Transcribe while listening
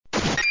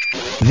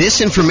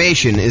This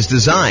information is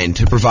designed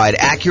to provide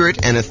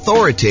accurate and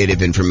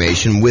authoritative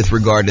information with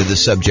regard to the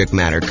subject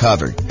matter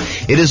covered.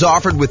 It is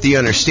offered with the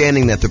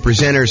understanding that the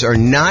presenters are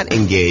not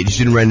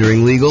engaged in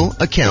rendering legal,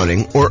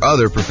 accounting, or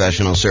other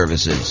professional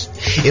services.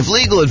 If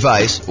legal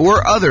advice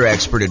or other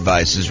expert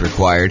advice is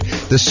required,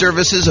 the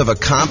services of a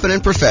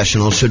competent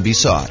professional should be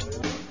sought.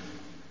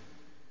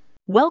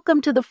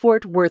 Welcome to the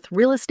Fort Worth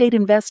Real Estate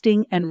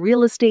Investing and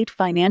Real Estate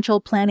Financial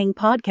Planning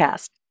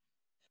Podcast.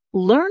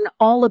 Learn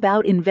all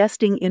about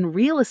investing in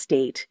real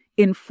estate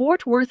in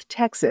Fort Worth,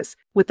 Texas,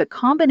 with a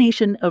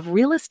combination of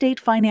real estate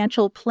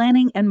financial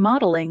planning and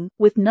modeling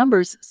with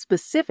numbers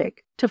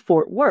specific to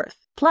Fort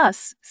Worth,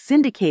 plus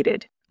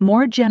syndicated,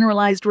 more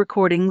generalized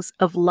recordings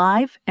of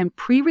live and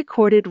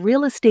pre-recorded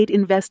real estate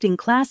investing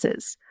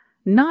classes,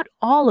 not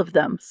all of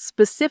them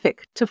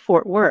specific to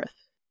Fort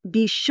Worth.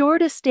 Be sure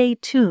to stay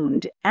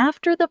tuned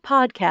after the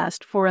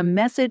podcast for a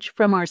message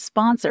from our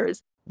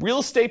sponsors. Real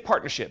estate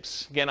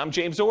partnerships. Again, I'm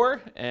James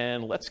Orr,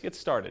 and let's get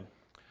started.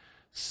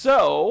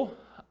 So,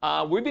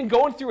 we've been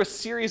going through a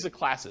series of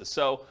classes.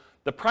 So,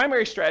 the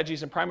primary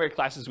strategies and primary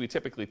classes we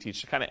typically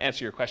teach, to kind of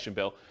answer your question,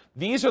 Bill,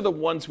 these are the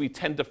ones we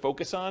tend to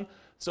focus on.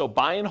 So,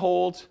 buy and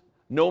hold,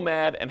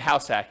 nomad, and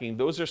house hacking,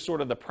 those are sort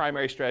of the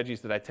primary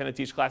strategies that I tend to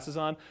teach classes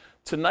on.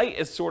 Tonight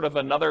is sort of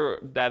another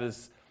that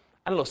is,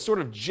 sort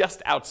of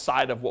just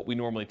outside of what we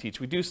normally teach.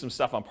 We do some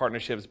stuff on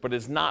partnerships, but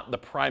it's not the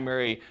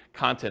primary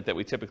content that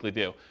we typically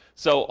do.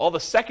 So all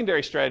the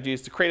secondary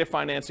strategies, to creative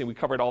financing, we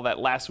covered all that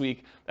last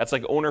week. That's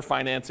like owner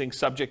financing,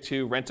 subject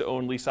to, rent to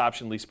own, lease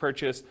option, lease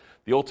purchase,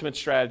 the ultimate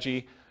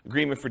strategy,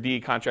 agreement for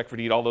deed, contract for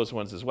deed, all those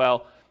ones as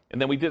well.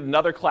 And then we did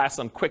another class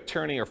on quick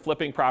turning or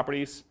flipping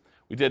properties.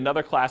 We did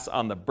another class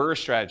on the BRRRR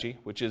strategy,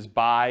 which is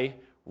buy,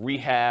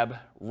 rehab,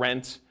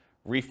 rent,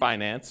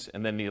 refinance,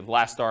 and then the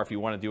last star, if you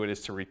want to do it, is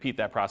to repeat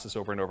that process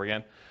over and over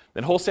again.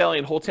 Then wholesaling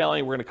and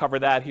wholesaling, we're going to cover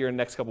that here in the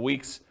next couple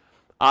weeks.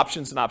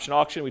 Options and option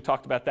auction, we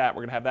talked about that.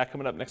 We're going to have that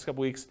coming up next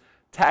couple weeks.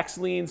 Tax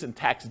liens and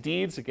tax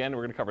deeds, again,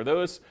 we're going to cover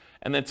those.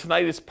 And then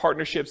tonight is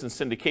partnerships and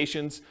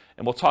syndications,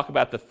 and we'll talk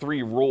about the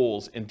three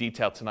roles in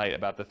detail tonight,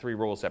 about the three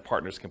roles that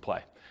partners can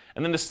play.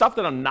 And then the stuff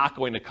that I'm not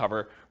going to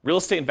cover, real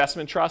estate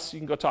investment trusts, you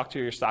can go talk to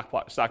your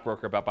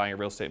stockbroker about buying a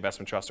real estate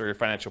investment trust or your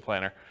financial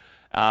planner.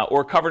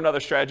 Or covering other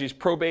strategies,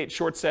 probate,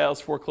 short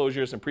sales,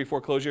 foreclosures, and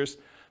pre-foreclosures.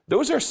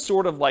 Those are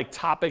sort of like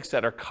topics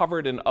that are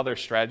covered in other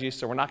strategies,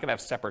 so we're not going to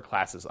have separate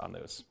classes on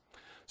those.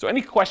 So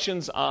any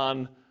questions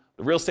on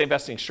the real estate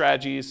investing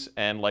strategies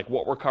and like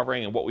what we're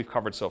covering and what we've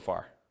covered so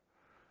far?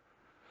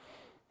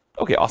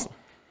 Okay, awesome.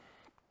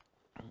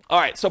 All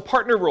right, so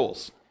partner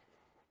rules.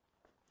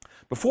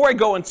 Before I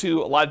go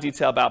into a lot of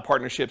detail about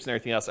partnerships and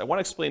everything else, I want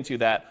to explain to you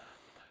that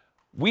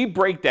we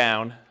break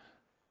down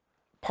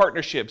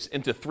partnerships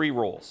into three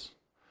roles.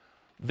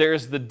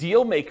 There's the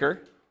deal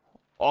maker,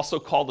 also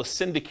called a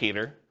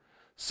syndicator,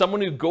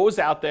 someone who goes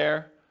out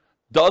there,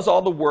 does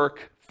all the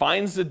work,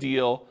 finds the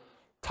deal,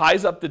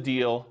 ties up the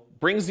deal,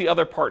 brings the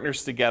other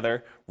partners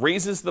together,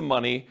 raises the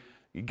money,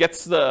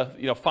 gets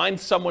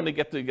finds someone to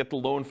get the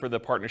loan for the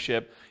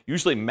partnership,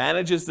 usually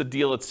manages the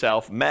deal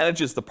itself,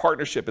 manages the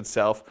partnership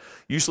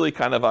itself, usually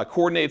kind of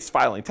coordinates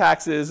filing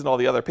taxes and all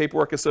the other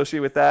paperwork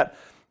associated with that.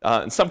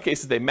 In some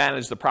cases, they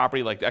manage the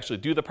property, like actually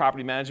do the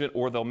property management,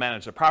 or they'll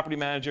manage the property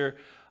manager.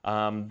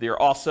 They're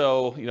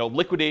also,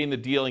 liquidating the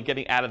deal and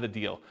getting out of the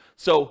deal.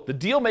 So the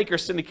deal maker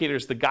syndicator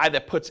is the guy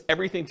that puts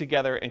everything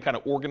together and kind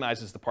of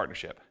organizes the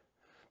partnership.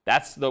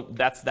 That's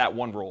that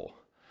one role.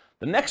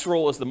 The next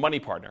role is the money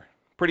partner.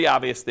 Pretty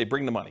obvious, they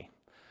bring the money.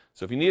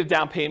 So if you need a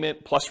down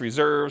payment, plus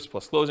reserves,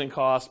 plus closing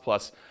costs,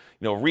 plus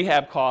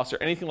rehab costs or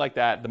anything like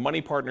that, the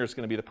money partner is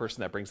going to be the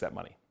person that brings that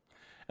money.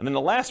 And then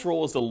the last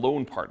role is the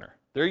loan partner.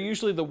 They're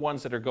usually the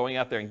ones that are going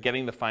out there and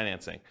getting the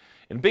financing.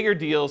 In bigger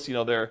deals,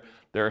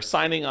 they're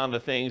signing on the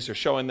things, they're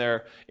showing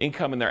their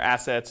income and their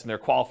assets, and they're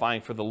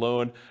qualifying for the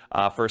loan.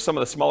 For some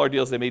of the smaller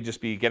deals, they may just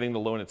be getting the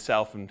loan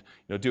itself and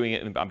doing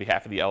it on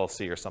behalf of the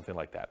LLC or something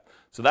like that.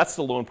 So that's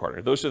the loan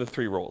partner. Those are the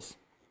three roles.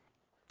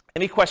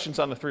 Any questions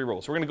on the three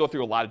roles? We're going to go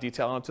through a lot of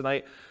detail on them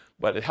tonight,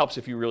 but it helps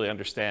if you really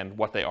understand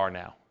what they are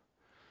now.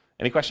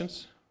 Any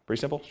questions? Pretty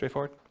simple,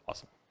 straightforward?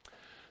 Awesome.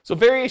 So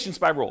variations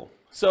by role.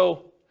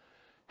 So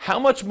how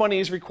much money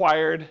is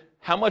required,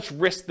 how much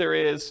risk there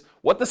is,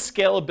 what the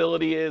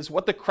scalability is,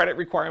 what the credit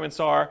requirements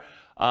are,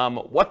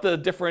 what the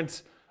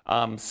different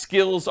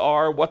skills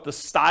are, what the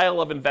style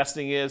of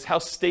investing is, how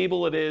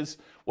stable it is,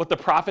 what the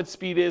profit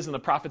speed is and the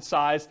profit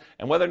size,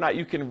 and whether or not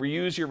you can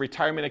reuse your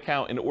retirement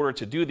account in order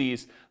to do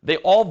these, they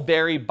all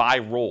vary by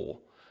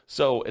role.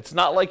 So it's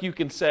not like you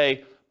can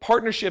say,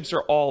 partnerships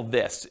are all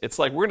this. It's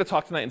like we're going to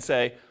talk tonight and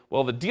say,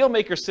 well, the deal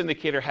maker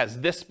syndicator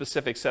has this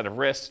specific set of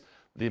risks,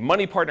 the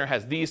money partner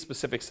has these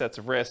specific sets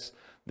of risks,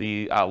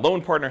 the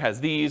loan partner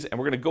has these, and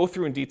we're going to go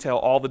through in detail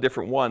all the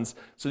different ones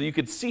so that you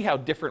can see how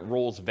different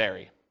roles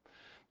vary.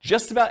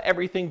 Just about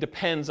everything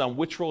depends on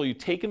which role you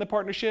take in the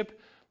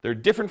partnership. They're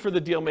different for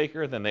the deal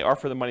maker than they are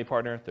for the money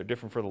partner. They're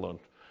different for the loan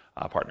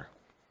partner.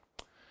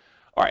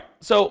 All right,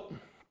 so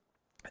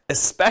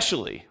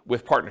especially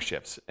with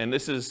partnerships, and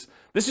this is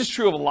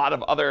true of a lot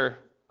of other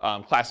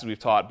classes we've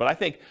taught, but I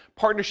think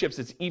partnerships,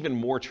 it's even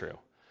more true.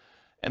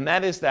 And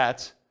that is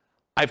that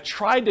I've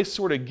tried to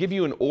sort of give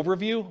you an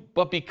overview,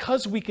 but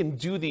because we can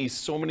do these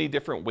so many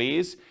different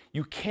ways,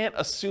 you can't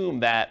assume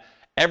that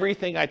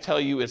everything I tell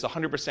you is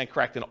 100%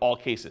 correct in all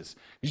cases.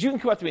 Because you can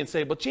come up to me and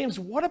say, but James,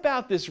 what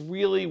about this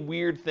really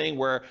weird thing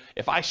where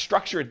if I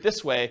structure it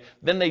this way,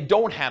 then they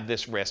don't have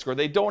this risk, or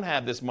they don't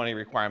have this money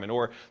requirement,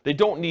 or they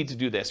don't need to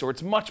do this, or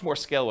it's much more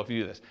scalable if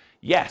you do this.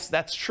 Yes,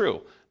 that's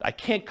true. I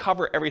can't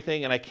cover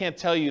everything, and I can't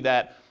tell you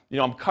that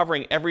I'm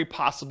covering every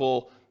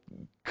possible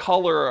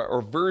color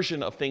or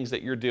version of things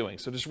that you're doing.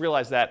 So just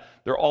realize that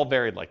they're all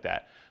varied like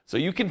that. So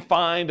you can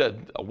find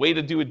a way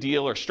to do a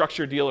deal or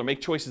structure a deal or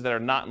make choices that are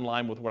not in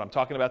line with what I'm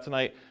talking about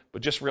tonight,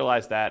 but just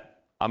realize that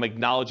I'm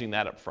acknowledging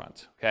that up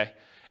front, okay?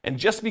 And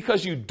just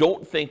because you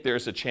don't think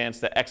there's a chance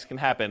that X can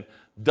happen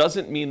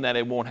doesn't mean that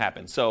it won't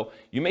happen. So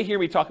you may hear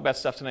me talk about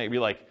stuff tonight and be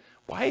like,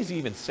 why is he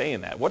even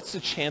saying that? What's the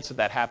chance of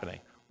that happening?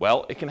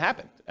 Well, it can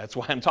happen. That's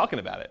why I'm talking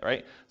about it,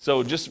 right?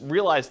 So just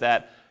realize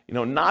that,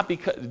 not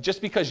because,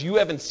 just because you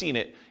haven't seen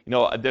it,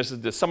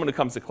 there's someone who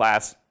comes to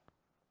class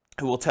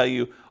who will tell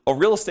you,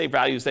 real estate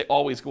values, they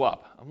always go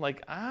up. I'm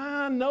like,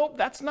 nope,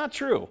 that's not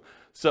true.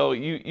 So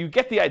you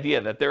get the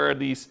idea that there are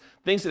these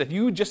things that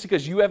just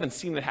because you haven't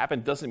seen it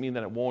happen doesn't mean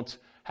that it won't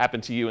happen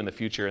to you in the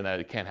future and that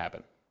it can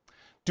happen.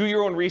 Do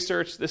your own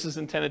research. This is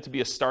intended to be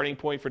a starting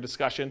point for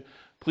discussion.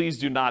 Please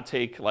do not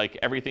take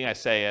everything I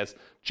say as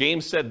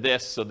James said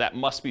this, so that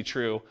must be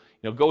true.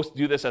 Go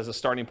do this as a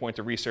starting point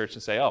to research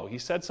and say, he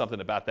said something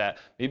about that.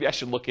 Maybe I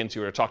should look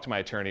into it or talk to my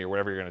attorney or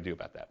whatever you're going to do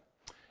about that.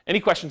 Any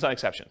questions on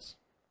exceptions?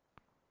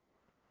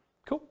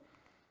 Cool.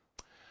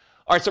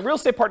 All right, so real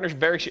estate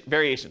partnership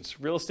variations.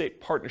 Real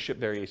estate partnership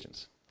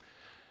variations.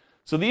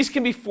 So these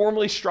can be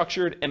formally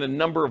structured in a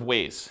number of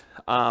ways.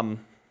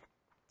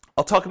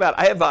 I'll talk about,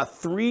 I have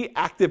 3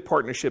 active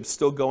partnerships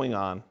still going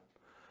on.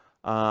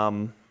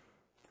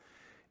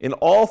 In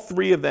all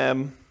 3 of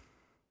them,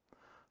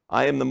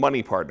 I am the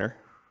money partner.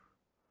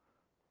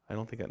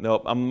 I'm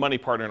the money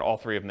partner in all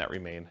 3 of them that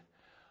remain.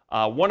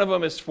 One of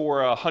them is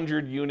for a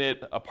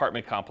 100-unit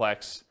apartment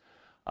complex.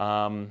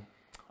 I'm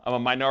a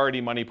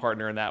minority money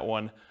partner in that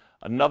one.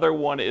 Another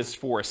one is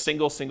for a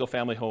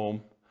single-family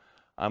home.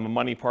 I'm a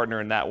money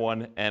partner in that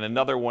one. And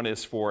another one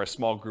is for a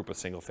small group of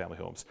single-family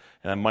homes.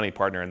 And I'm a money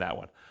partner in that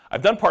one.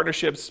 I've done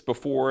partnerships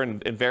before in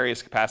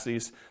various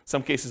capacities. In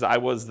some cases, I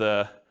was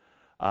the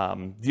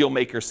deal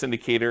maker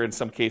syndicator. In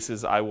some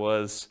cases, I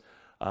was,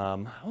 I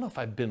don't know if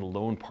I've been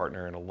loan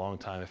partner in a long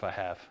time, if I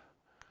have.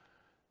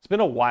 It's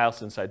been a while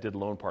since I did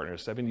loan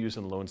partners. I've been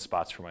using loan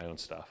spots for my own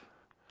stuff.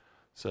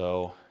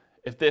 So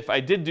if I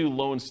did do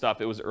loan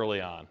stuff, it was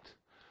early on.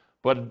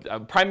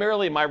 But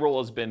primarily my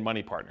role has been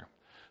money partner.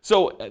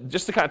 So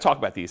just to kind of talk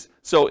about these.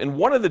 So in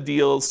one of the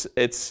deals,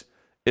 it's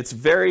a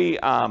very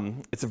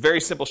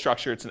simple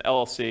structure. It's an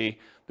LLC.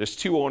 There's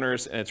 2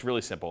 owners, and it's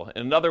really simple.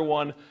 In another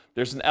one,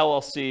 there's an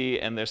LLC,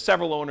 and there's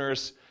several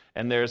owners,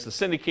 and there's the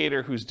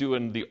syndicator who's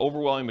doing the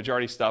overwhelming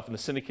majority stuff, and the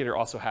syndicator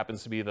also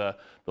happens to be the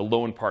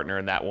loan partner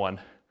in that one.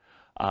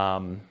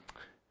 And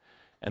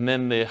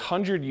then the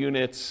 100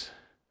 units,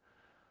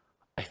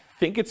 I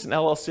think it's an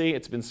LLC.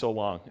 It's been so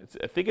long.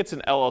 I think it's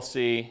an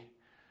LLC,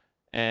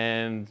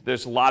 and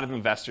there's a lot of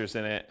investors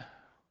in it.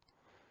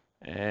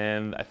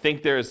 And I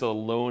think there's a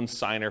loan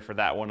signer for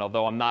that one,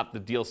 although I'm not the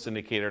deal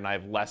syndicator and I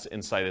have less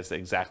insight as to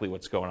exactly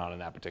what's going on in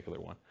that particular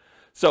one.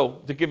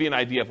 So to give you an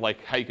idea of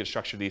how you could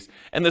structure these,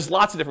 and there's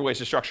lots of different ways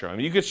to structure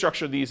them. You could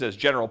structure these as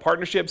general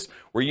partnerships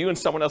where you and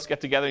someone else get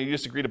together and you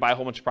just agree to buy a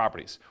whole bunch of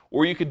properties.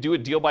 Or you could do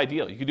it deal by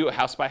deal. You could do it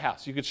house by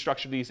house. You could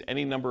structure these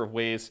any number of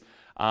ways.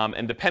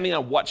 And depending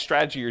on what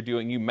strategy you're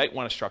doing, you might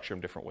want to structure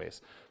them different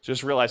ways. So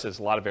just realize there's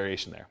a lot of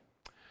variation there.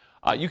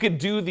 You could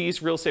do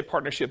these real estate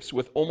partnerships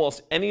with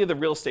almost any of the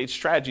real estate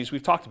strategies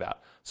we've talked about.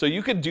 So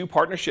you could do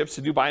partnerships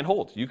to do buy and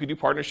hold. You could do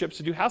partnerships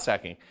to do house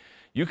hacking.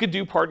 You could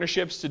do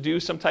partnerships to do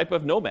some type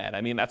of nomad.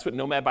 I mean, that's what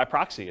nomad by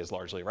proxy is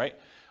largely, right?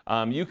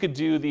 You could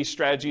do these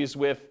strategies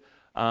with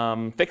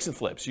fix and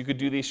flips. You could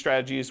do these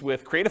strategies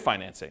with creative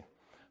financing.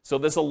 So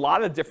there's a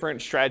lot of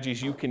different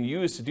strategies you can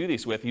use to do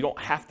these with. You don't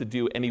have to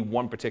do any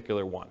one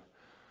particular one.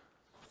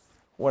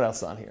 What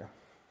else on here?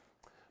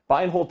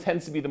 Buy and hold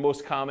tends to be the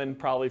most common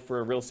probably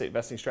for real estate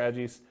investing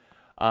strategies.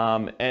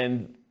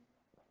 And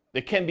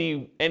it can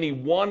be any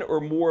one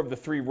or more of the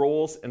 3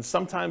 roles, and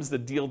sometimes the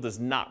deal does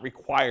not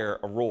require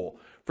a role.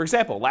 For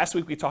example, last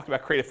week we talked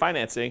about creative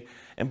financing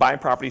and buying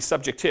properties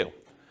subject to.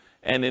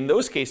 And in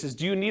those cases,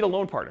 do you need a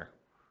loan partner?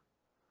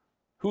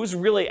 Who's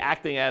really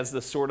acting as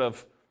the sort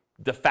of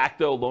de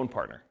facto loan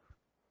partner?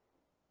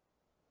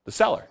 The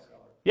seller.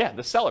 Yeah,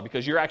 the seller,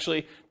 because you're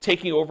actually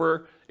taking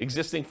over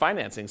existing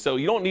financing. So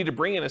you don't need to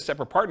bring in a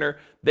separate partner.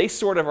 They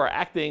sort of are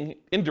acting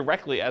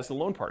indirectly as the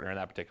loan partner in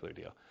that particular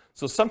deal.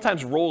 So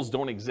sometimes roles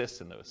don't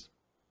exist in those.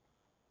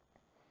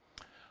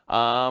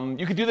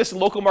 You could do this in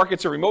local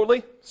markets or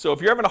remotely. So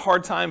if you're having a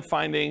hard time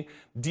finding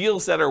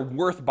deals that are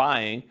worth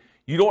buying,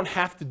 you don't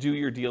have to do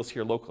your deals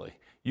here locally.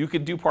 You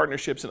could do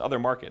partnerships in other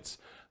markets.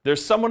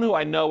 There's someone who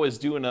I know is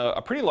doing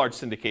a pretty large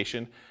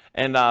syndication,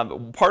 and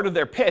part of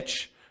their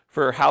pitch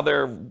for how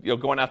they're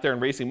going out there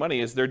and raising money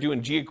is they're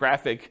doing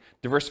geographic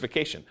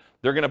diversification.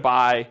 They're going to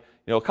buy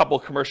a couple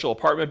of commercial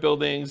apartment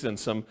buildings and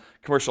some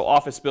commercial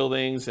office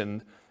buildings,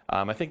 and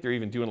I think they're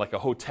even doing like a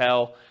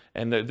hotel,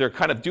 and they're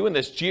kind of doing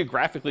this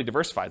geographically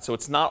diversified, so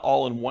it's not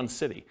all in one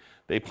city.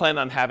 They plan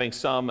on having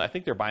I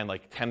think they're buying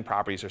like 10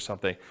 properties or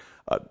something,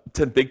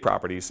 10 big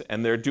properties,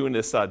 and they're doing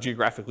this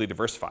geographically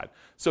diversified.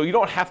 So you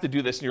don't have to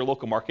do this in your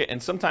local market,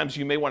 and sometimes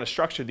you may want to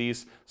structure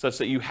these such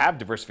that you have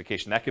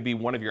diversification. That could be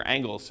one of your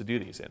angles to do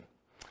these in.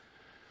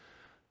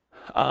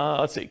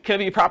 Let's see, can it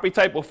be a property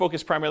type? We'll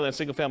focus primarily on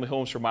single family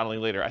homes for modeling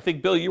later. I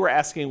think, Bill, you were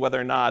asking whether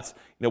or not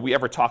we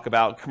ever talk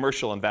about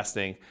commercial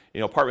investing,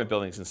 apartment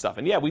buildings and stuff.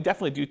 And yeah, we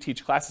definitely do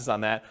teach classes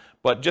on that,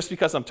 but just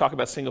because I'm talking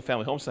about single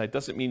family homes tonight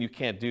doesn't mean you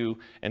can't do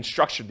and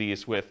structure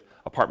these with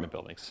apartment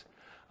buildings.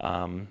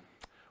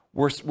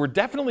 We're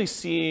definitely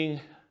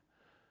seeing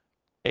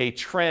a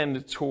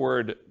trend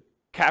toward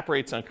cap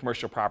rates on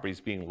commercial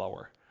properties being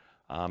lower.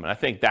 And I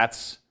think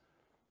that's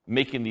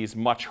making these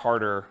much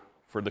harder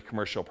for the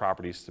commercial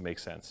properties to make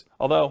sense.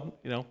 Although,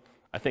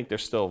 I think they're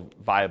still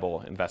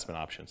viable investment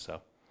options.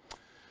 So,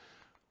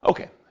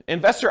 okay,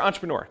 investor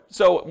entrepreneur.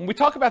 So when we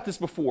talk about this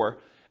before,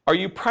 are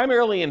you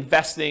primarily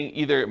investing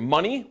either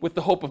money with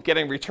the hope of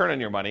getting a return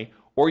on your money,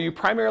 or are you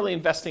primarily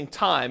investing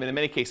time, and in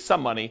many cases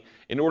some money,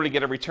 in order to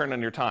get a return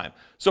on your time?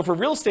 So for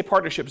real estate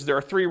partnerships, there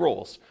are 3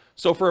 roles.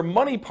 So for a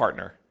money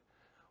partner,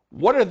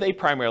 what are they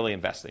primarily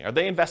investing? Are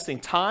they investing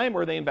time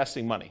or are they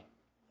investing money?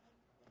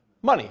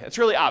 Money. It's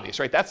really obvious,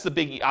 right? That's the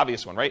big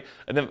obvious one, right?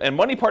 And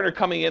money partner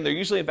coming in, they're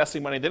usually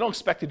investing money. They don't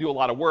expect to do a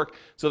lot of work,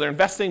 so they're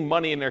investing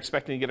money and they're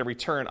expecting to get a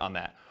return on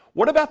that.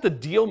 What about the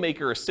deal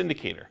maker or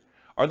syndicator?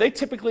 Are they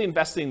typically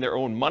investing their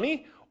own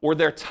money or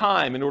their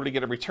time in order to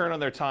get a return on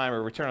their time or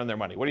a return on their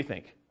money? What do you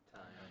think?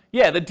 Time.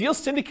 Yeah, the deal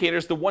syndicator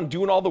is the one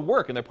doing all the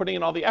work and they're putting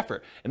in all the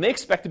effort. And they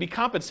expect to be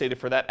compensated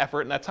for that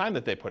effort and that time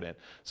that they put in.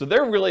 So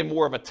they're really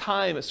more of a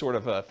time sort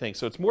of a thing.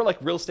 So it's more like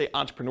real estate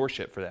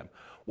entrepreneurship for them.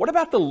 What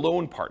about the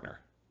loan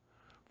partner?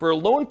 For a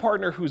loan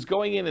partner who's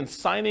going in and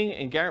signing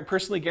and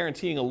personally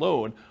guaranteeing a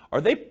loan, are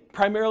they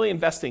primarily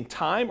investing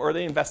time or are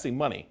they investing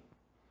money?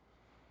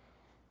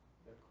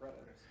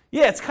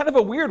 Yeah, it's kind of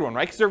a weird one,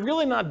 right? Because they're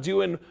really not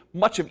doing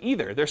much of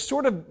either.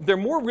 They're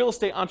more real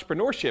estate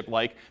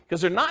entrepreneurship-like because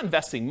they're not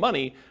investing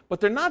money, but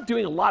they're not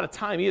doing a lot of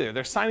time either.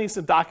 They're signing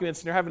some documents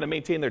and they're having to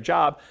maintain their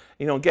job,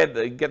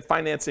 get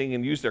financing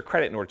and use their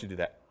credit in order to do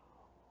that.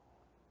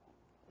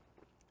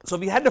 So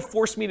if you had to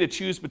force me to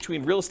choose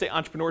between real estate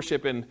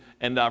entrepreneurship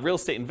and real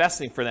estate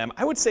investing for them,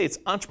 I would say it's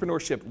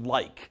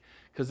entrepreneurship-like,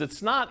 because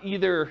it's not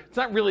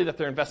really that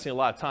they're investing a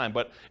lot of time,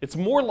 but it's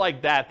more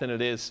like that than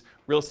it is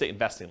real estate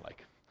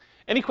investing-like.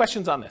 Any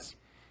questions on this?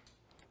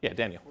 Yeah,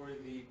 Daniel. For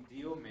the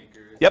deal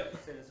makers, yep. You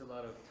said it's a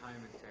lot of time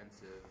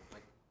intensive.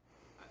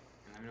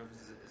 And I know if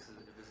this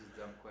is a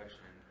dumb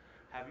question.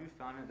 Have you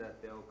found it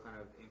that they'll kind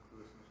of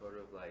include some sort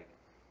of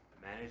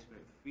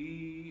management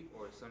fee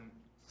or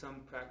some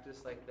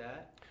practice like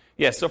that?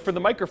 Yeah, so for the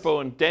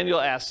microphone,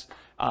 Daniel asks,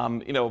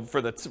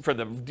 for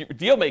the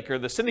deal maker,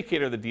 the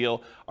syndicator of the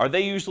deal, are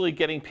they usually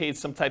getting paid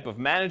some type of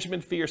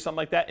management fee or something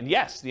like that? And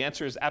yes, the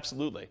answer is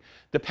absolutely.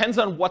 Depends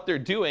on what they're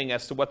doing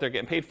as to what they're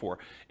getting paid for.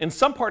 In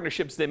some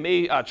partnerships, they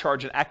may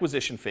charge an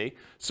acquisition fee,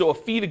 so a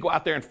fee to go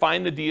out there and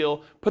find the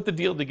deal, put the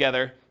deal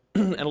together,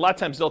 and a lot of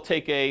times they'll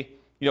take a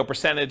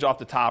percentage off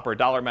the top or a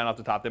dollar amount off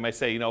the top. They might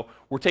say,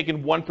 we're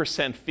taking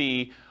 1%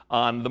 fee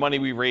on the money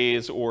we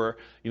raise, or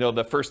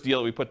the first deal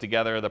that we put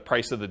together, the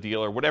price of the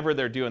deal, or whatever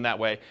they're doing that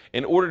way,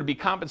 in order to be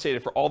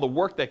compensated for all the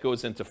work that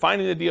goes into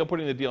finding the deal,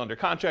 putting the deal under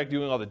contract,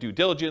 doing all the due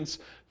diligence,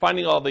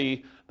 finding all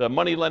the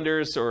money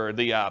lenders or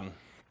the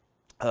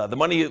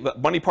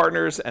money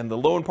partners and the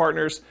loan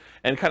partners,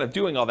 and kind of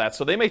doing all that.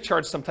 So they may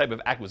charge some type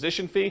of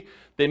acquisition fee.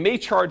 They may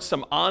charge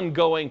some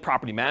ongoing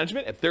property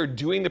management. If they're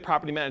doing the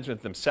property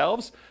management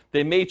themselves,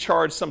 they may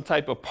charge some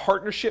type of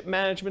partnership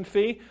management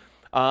fee.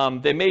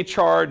 They may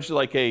charge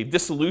like a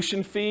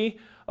dissolution fee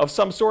of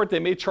some sort. They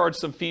may charge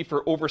some fee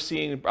for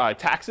overseeing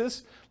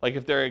taxes, like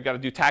if they're got to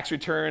do tax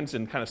returns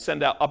and kind of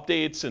send out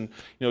updates and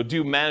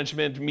do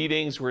management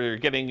meetings where you're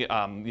getting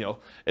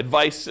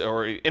advice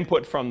or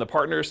input from the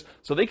partners.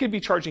 So they could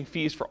be charging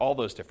fees for all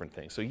those different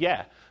things. So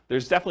yeah,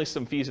 there's definitely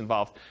some fees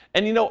involved.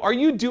 And are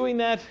you doing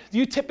that? Do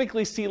you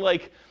typically see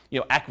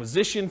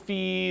acquisition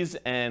fees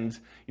and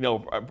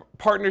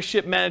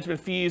partnership management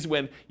fees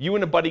when you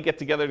and a buddy get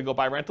together to go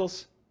buy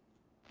rentals?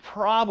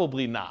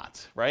 Probably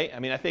not, right? I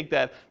mean, I think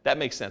that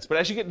makes sense. But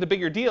as you get into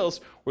bigger deals,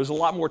 where there's a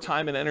lot more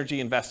time and energy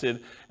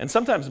invested, and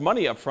sometimes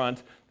money up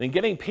front, then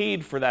getting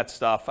paid for that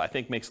stuff, I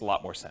think, makes a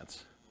lot more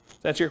sense. Does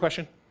that answer your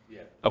question?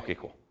 Yeah. Okay,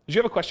 cool. Did you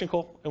have a question,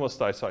 Cole? Almost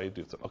thought I saw you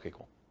do something. Okay,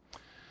 cool. All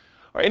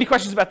right, any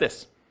questions about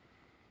this?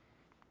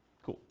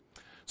 Cool.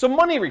 So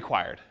money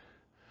required.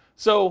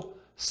 So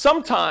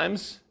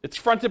sometimes it's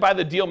fronted by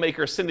the deal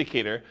maker or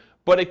syndicator,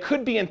 but it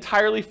could be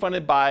entirely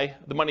funded by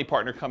the money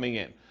partner coming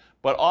in.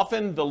 But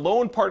often the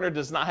loan partner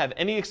does not have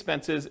any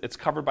expenses. It's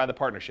covered by the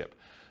partnership.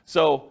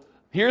 So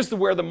Here's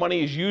where the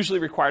money is usually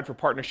required for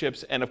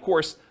partnerships, and of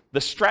course,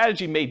 the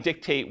strategy may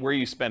dictate where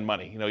you spend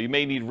money. You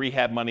may need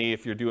rehab money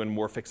if you're doing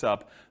more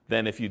fix-up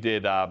than if you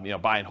did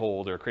buy and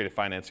hold or creative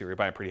financing or you're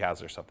buying pretty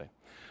houses or something.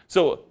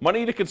 So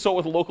money to consult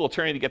with a local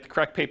attorney to get the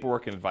correct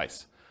paperwork and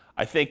advice.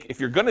 I think if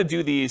you're going to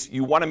do these,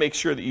 you want to make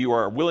sure that you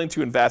are willing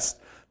to invest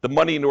the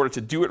money in order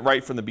to do it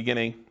right from the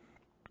beginning.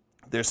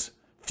 There's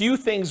few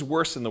things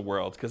worse in the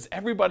world because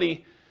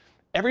everybody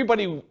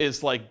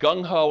is like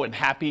gung-ho and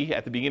happy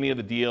at the beginning of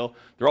the deal.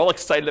 They're all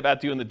excited about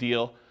doing the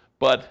deal,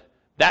 but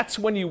that's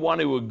when you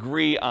want to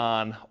agree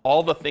on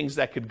all the things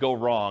that could go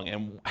wrong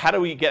and how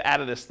do we get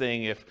out of this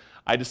thing if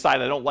I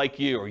decide I don't like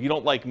you or you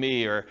don't like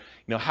me, or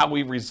how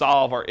we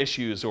resolve our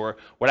issues, or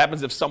what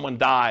happens if someone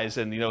dies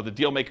and the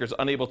deal maker is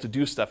unable to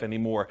do stuff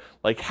anymore.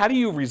 Like, how do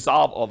you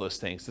resolve all those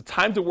things? The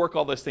time to work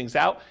all those things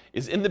out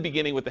is in the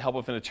beginning with the help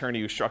of an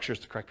attorney who structures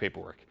the correct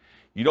paperwork.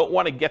 You don't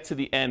want to get to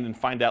the end and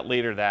find out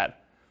later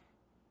that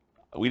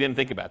we didn't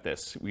think about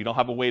this. We don't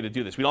have a way to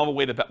do this. We don't have a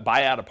way to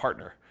buy out a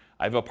partner.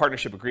 I have a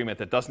partnership agreement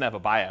that doesn't have a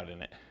buyout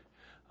in it,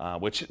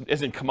 which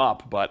isn't come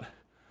up, but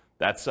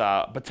that's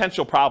a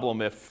potential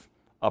problem if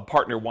a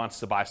partner wants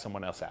to buy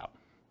someone else out,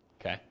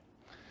 okay?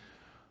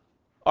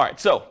 All right,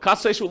 so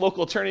consultation with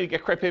local attorney to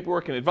get correct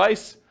paperwork and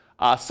advice.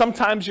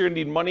 Sometimes you're gonna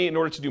need money in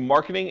order to do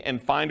marketing and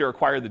find or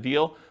acquire the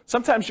deal.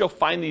 Sometimes you'll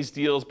find these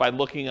deals by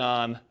looking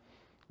on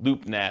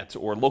LoopNet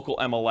or local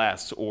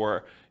MLS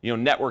or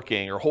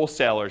networking or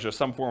wholesalers or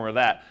some form of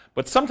that.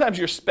 But sometimes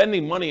you're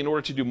spending money in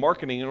order to do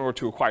marketing in order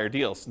to acquire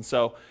deals. And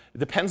so it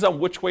depends on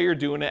which way you're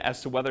doing it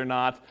as to whether or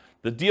not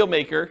the deal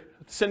maker,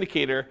 the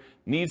syndicator,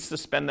 needs to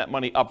spend that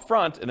money up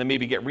front and then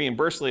maybe get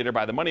reimbursed later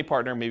by the money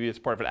partner, maybe it's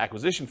part of an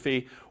acquisition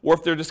fee, or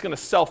if they're just going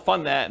to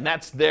self-fund that and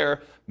that's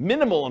their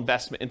minimal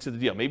investment into the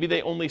deal. Maybe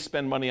they only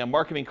spend money on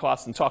marketing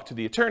costs and talk to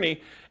the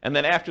attorney, and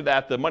then after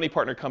that, the money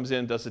partner comes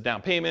in, does the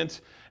down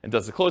payment, and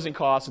does the closing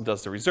costs, and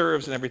does the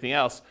reserves and everything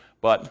else,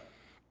 but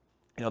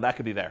that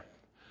could be there.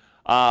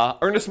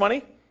 Earnest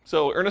money.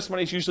 So earnest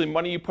money is usually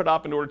money you put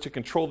up in order to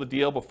control the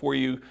deal before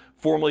you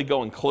formally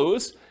go and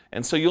close.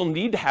 And so you'll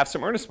need to have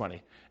some earnest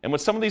money. And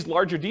with some of these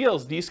larger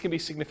deals, these can be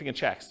significant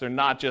checks. They're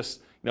not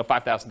just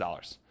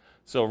 $5,000.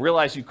 So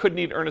realize you could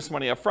need earnest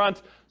money up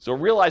front. So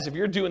realize if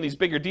you're doing these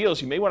bigger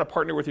deals, you may want to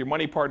partner with your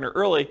money partner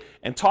early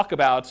and talk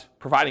about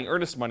providing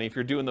earnest money if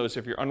you're doing those,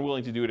 if you're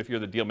unwilling to do it, if you're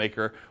the deal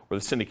maker or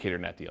the syndicator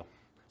in that deal.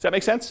 Does that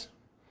make sense?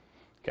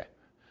 Okay.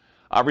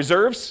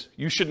 Reserves,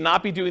 you should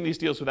not be doing these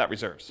deals without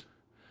reserves.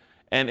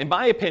 And in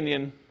my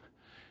opinion,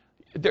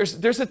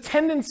 there's a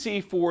tendency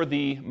for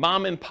the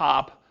mom and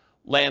pop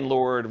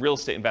landlord real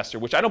estate investor,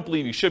 which I don't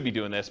believe you should be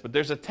doing this, but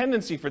there's a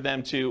tendency for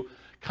them to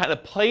kind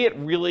of play it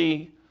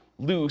really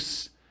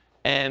loose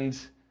and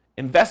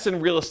invest in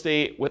real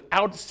estate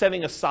without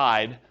setting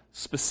aside,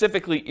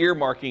 specifically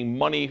earmarking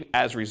money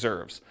as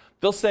reserves.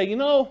 They'll say,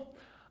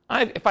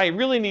 if I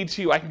really need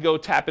to, I can go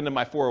tap into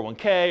my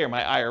 401k or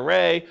my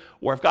IRA,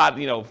 or I've got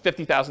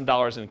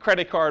 $50,000 in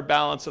credit card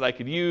balance that I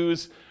could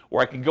use, or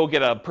I can go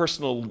get a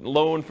personal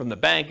loan from the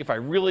bank if I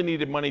really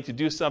needed money to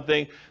do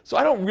something. So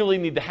I don't really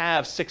need to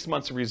have 6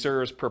 months of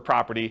reserves per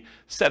property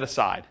set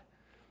aside.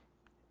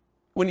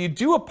 When you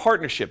do a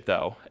partnership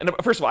though, and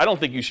first of all, I don't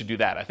think you should do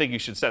that. I think you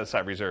should set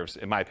aside reserves,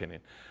 in my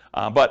opinion.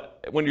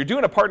 But when you're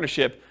doing a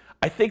partnership,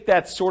 I think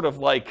that's sort of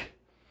like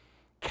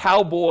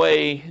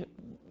cowboy,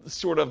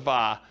 sort of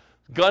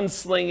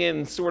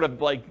gunslinging, sort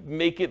of like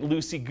make it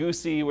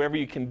loosey-goosey, whatever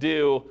you can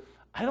do.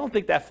 I don't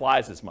think that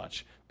flies as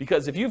much.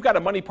 Because if you've got a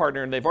money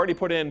partner and they've already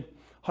put in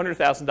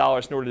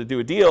 $100,000 in order to do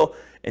a deal,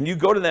 and you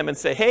go to them and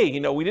say, hey,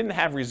 we didn't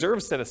have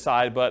reserves set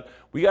aside, but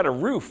we got a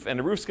roof, and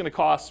the roof's going to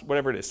cost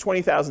whatever it is,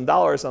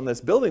 $20,000 on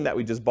this building that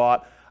we just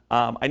bought.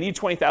 I need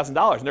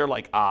 $20,000. And they're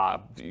like, I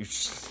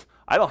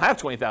don't have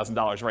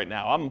 $20,000 right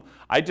now.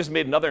 I just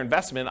made another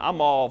investment.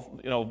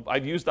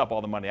 I've used up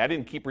all the money. I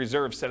didn't keep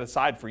reserves set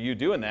aside for you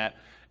doing that.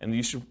 And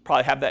you should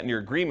probably have that in your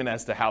agreement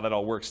as to how that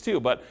all works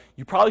too. But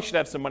you probably should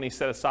have some money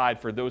set aside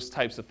for those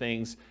types of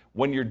things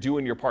when you're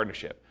doing your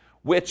partnership.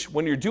 Which,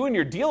 when you're doing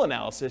your deal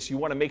analysis, you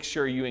want to make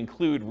sure you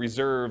include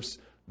reserves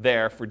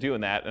there for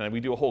doing that. And we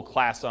do a whole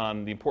class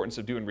on the importance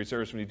of doing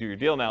reserves when you do your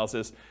deal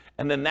analysis.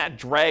 And then that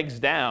drags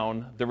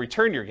down the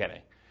return you're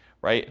getting,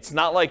 right? It's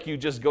not like you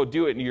just go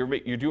do it and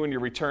you're doing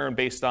your return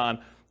based on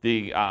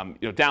the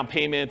down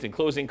payment and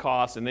closing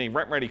costs and any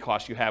rent-ready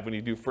costs you have when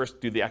you first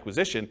do the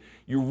acquisition.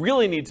 You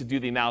really need to do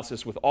the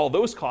analysis with all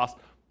those costs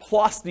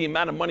plus the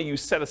amount of money you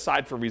set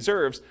aside for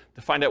reserves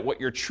to find out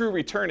what your true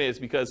return is,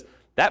 because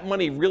that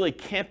money really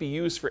can't be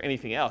used for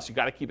anything else. You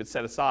got to keep it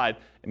set aside,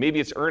 and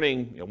maybe it's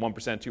earning 1%,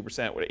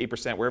 2%,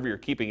 8%, wherever you're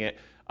keeping it,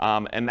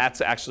 and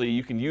that's actually,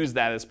 you can use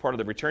that as part of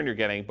the return you're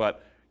getting,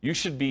 but you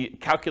should be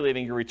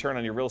calculating your return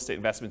on your real estate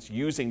investments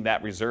using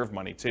that reserve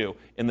money too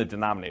in the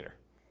denominator.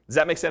 Does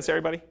that make sense to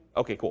everybody?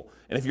 Okay, cool.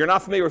 And if you're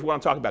not familiar with what I'm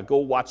talking about, go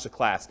watch the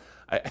class.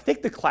 I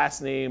think the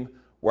class name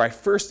where I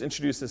first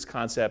introduced this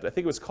concept, I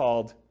think it was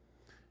called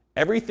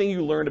Everything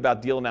You Learned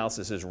About Deal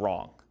Analysis is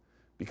Wrong.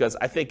 Because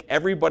I think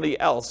everybody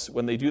else,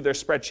 when they do their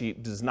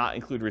spreadsheet, does not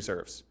include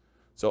reserves.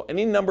 So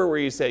any number where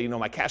you say,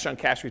 my cash on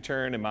cash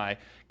return and my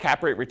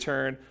cap rate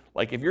return,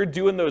 like if you're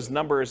doing those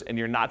numbers and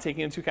you're not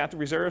taking into account the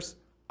reserves,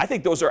 I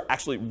think those are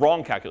actually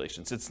wrong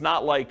calculations. It's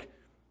not like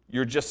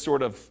you're just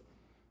sort of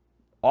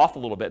off a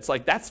little bit. It's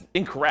like that's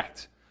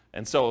incorrect.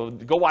 And so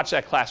go watch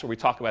that class where we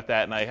talk about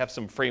that, and I have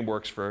some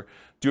frameworks for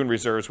doing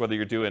reserves, whether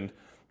you're doing,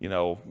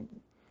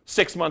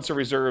 6 months of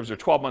reserves or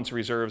 12 months of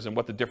reserves, and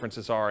what the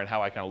differences are and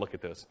how I kind of look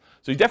at those.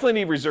 So you definitely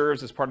need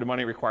reserves as part of the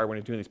money required when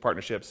you're doing these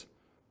partnerships.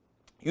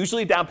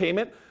 Usually down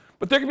payment,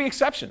 but there can be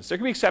exceptions. There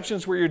can be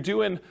exceptions where you're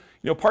doing,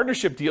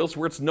 partnership deals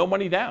where it's no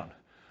money down.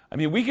 I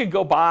mean, we could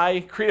go buy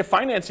creative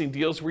financing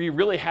deals where you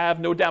really have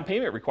no down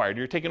payment required.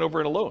 You're taking over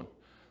in a loan.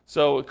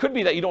 So it could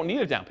be that you don't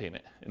need a down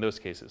payment in those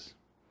cases.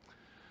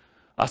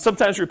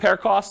 Sometimes repair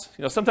costs.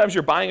 Sometimes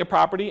you're buying a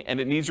property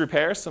and it needs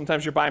repairs.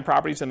 Sometimes you're buying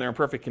properties and they're in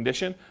perfect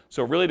condition.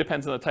 So it really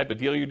depends on the type of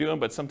deal you're doing,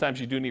 but sometimes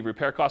you do need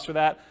repair costs for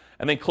that.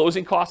 And then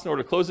closing costs in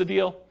order to close the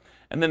deal.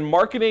 And then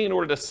marketing in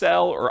order to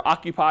sell or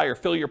occupy or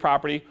fill your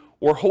property,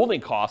 or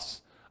holding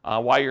costs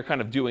while you're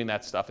kind of doing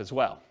that stuff as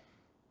well.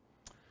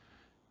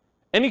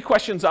 Any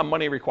questions on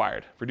money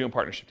required for doing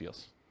partnership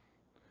deals?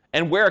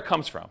 And where it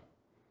comes from?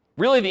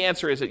 Really the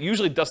answer is it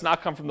usually does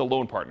not come from the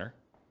loan partner,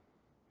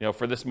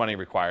 for this money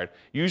required.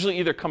 Usually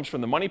either comes from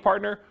the money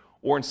partner,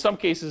 or in some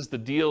cases the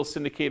deal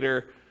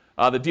syndicator,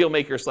 the deal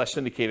maker /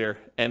 syndicator,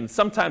 and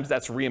sometimes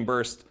that's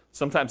reimbursed,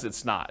 sometimes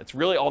it's not. It's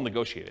really all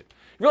negotiated.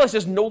 You realize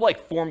there's no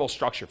formal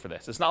structure for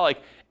this. It's not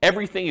like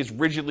everything is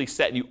rigidly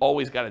set and you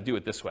always got to do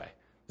it this way.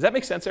 Does that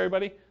make sense,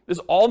 everybody? This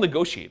is all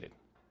negotiated.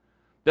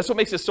 That's what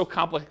makes it so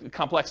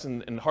complex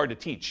and hard to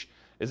teach,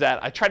 is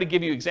that I try to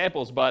give you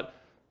examples, but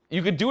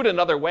you could do it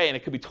another way and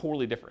it could be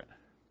totally different.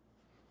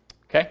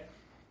 Okay?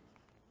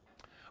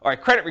 All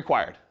right, credit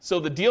required. So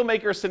the deal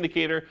maker or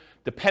syndicator,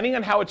 depending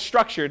on how it's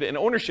structured and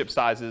ownership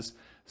sizes,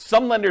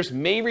 some lenders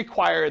may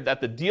require that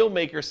the deal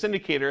maker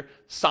syndicator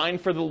sign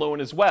for the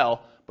loan as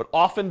well, but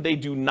often they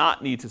do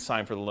not need to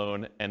sign for the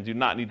loan and do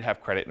not need to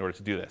have credit in order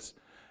to do this,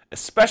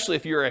 especially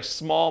if you're a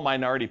small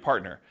minority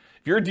partner.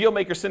 If you're a deal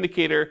maker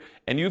syndicator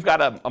and you've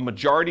got a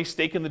majority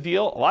stake in the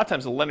deal, a lot of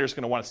times the lender is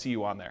going to want to see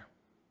you on there,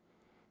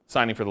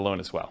 signing for the loan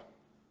as well.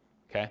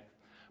 Okay?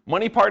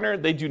 Money partner,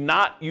 they do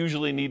not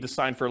usually need to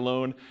sign for a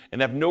loan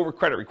and have no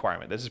credit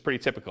requirement. This is pretty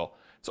typical.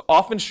 It's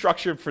often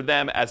structured for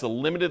them as a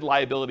limited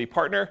liability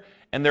partner,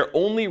 and their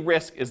only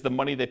risk is the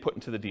money they put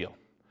into the deal.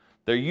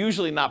 They're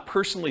usually not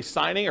personally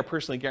signing or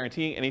personally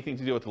guaranteeing anything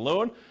to do with the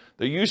loan.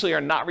 They usually are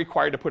not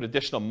required to put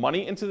additional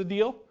money into the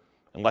deal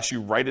unless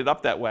you write it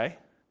up that way.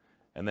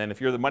 And then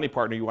if you're the money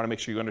partner, you want to make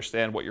sure you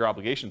understand what your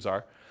obligations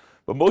are.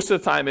 But most of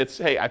the time it's,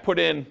 hey, I put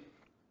in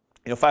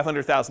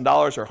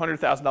 $500,000 or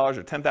 $100,000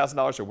 or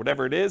 $10,000 or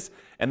whatever it is,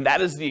 and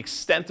that is the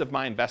extent of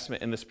my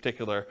investment in this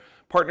particular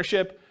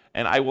partnership,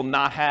 and I will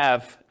not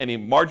have any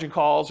margin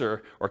calls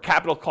or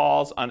capital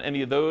calls on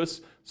any of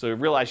those. So you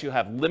realize you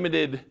have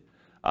limited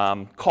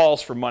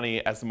calls for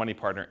money as the money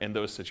partner in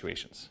those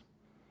situations.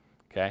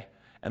 Okay?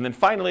 And then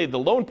finally, the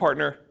loan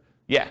partner,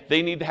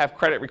 they need to have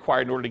credit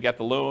required in order to get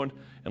the loan,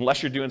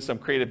 unless you're doing some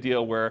creative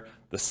deal where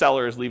the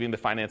seller is leaving the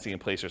financing in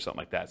place or something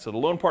like that. So the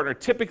loan partner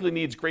typically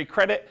needs great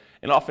credit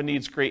and often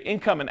needs great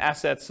income and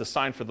assets to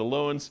sign for the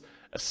loans,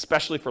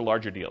 especially for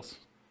larger deals.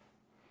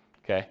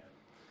 Okay?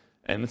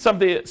 And in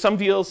some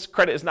deals,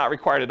 credit is not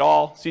required at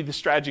all. See the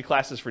strategy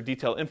classes for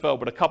detailed info,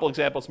 but a couple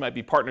examples might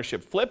be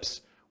partnership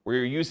flips, where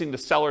you're using the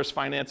seller's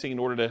financing in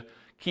order to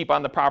keep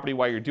on the property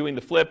while you're doing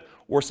the flip,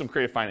 or some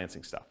creative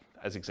financing stuff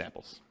as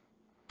examples.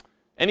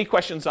 Any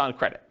questions on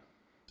credit?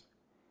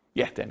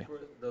 Yeah, Daniel.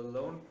 For the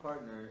loan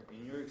partner,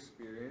 in your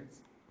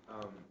experience,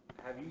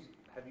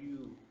 have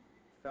you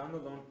found the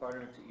loan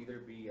partner to either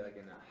be like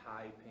in a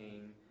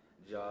high-paying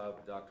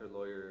job, doctor,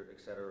 lawyer,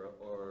 etc.,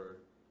 or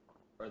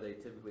are they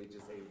typically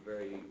just a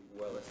very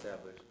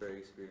well-established, very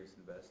experienced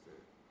investor?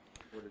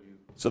 What have you?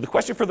 So the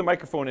question for the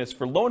microphone is,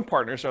 for loan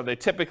partners, are they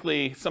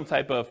typically some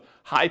type of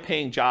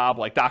high-paying job,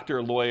 like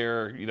doctor,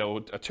 lawyer,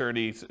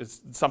 attorney,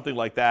 something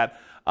like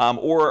that,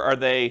 or are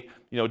they,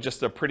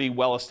 just a pretty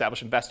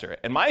well-established investor?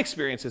 And my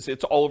experience is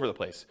it's all over the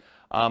place.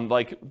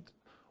 Like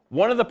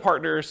one of the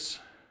partners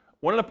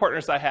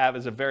I have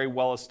is a very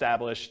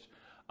well-established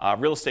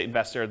real estate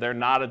investor. They're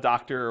not a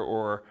doctor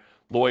or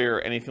lawyer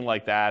or anything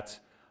like that.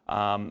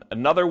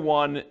 Another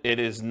one, it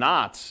is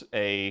not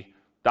a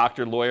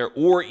doctor, lawyer,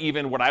 or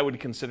even what I would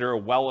consider a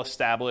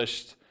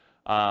well-established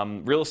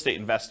real estate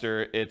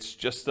investor. It's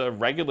just a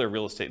regular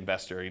real estate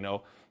investor,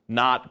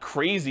 not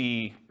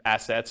crazy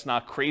assets,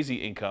 not crazy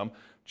income,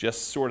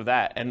 just sort of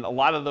that. And a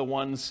lot of the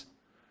ones,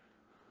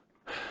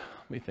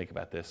 let me think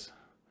about this.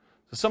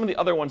 So some of the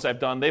other ones I've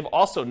done, they've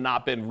also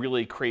not been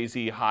really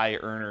crazy high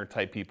earner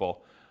type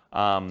people.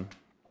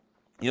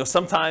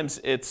 Sometimes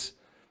it's,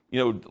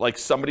 like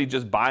somebody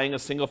just buying a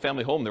single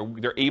family home.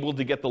 They're able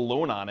to get the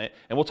loan on it.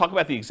 And we'll talk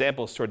about the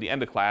examples toward the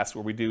end of class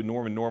where we do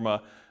Norm and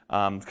Norma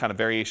kind of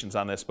variations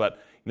on this.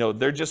 But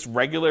they're just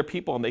regular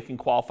people and they can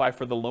qualify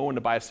for the loan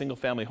to buy a single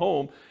family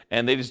home,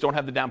 and they just don't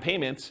have the down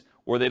payment,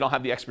 or they don't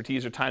have the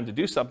expertise or time to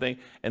do something,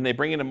 and they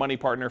bring in a money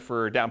partner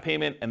for down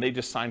payment and they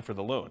just sign for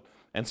the loan.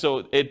 And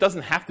so it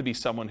doesn't have to be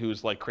someone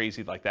who's like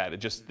crazy like that. They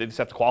just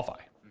have to qualify.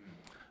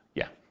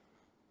 Yeah.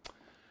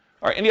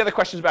 All right, any other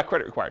questions about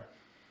credit required?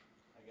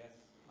 I guess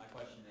my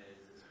question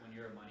is when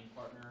you're a money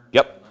partner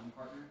Yep. or a loan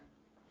partner,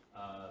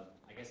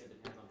 I guess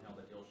it depends on how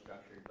the deal's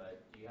structured,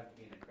 but do you have to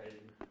be an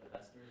accredited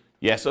investor?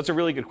 Yeah, so that's a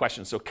really good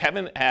question. So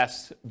Kevin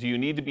asked, do you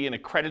need to be an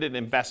accredited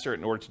investor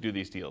in order to do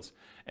these deals?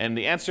 And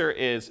the answer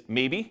is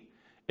maybe.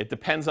 It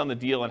depends on the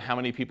deal and how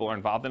many people are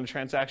involved in the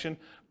transaction.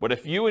 But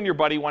if you and your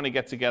buddy want to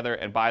get together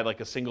and buy like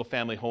a single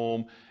family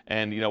home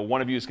and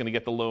one of you is going to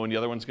get the loan, the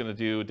other one's going to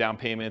do down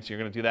payments, you're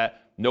going to do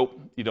that, nope,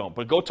 you don't.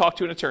 But go talk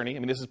to an attorney. I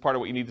mean, this is part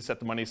of what you need to set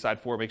the money aside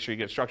for, make sure you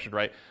get it structured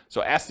right.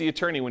 So ask the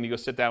attorney when you go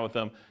sit down with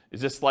them,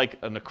 is this like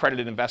an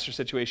accredited investor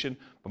situation?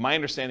 But my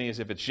understanding is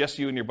if it's just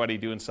you and your buddy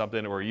doing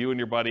something, or you and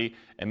your buddy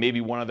and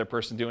maybe one other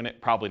person doing it,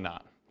 probably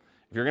not.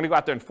 If you're going to go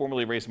out there and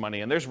formally raise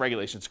money, and there's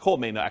regulations, Cole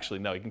may actually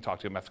know, you can talk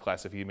to him after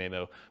class if he may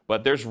know,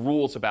 but there's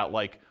rules about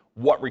like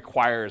what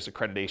requires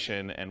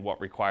accreditation and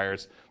what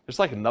requires, there's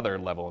like another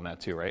level in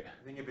that too, right?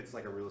 I think if it's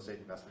like a real estate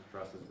investment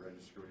trust that's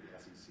registered with the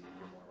SEC,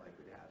 you're more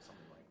likely to have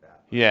something like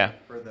that. Yeah.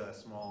 For the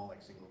small,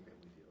 like single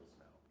family deals,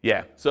 no.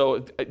 Yeah,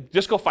 so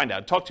just go find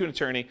out. Talk to an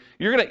attorney.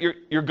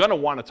 You're gonna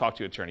want to talk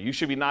to an attorney. You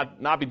should be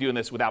not be doing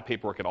this without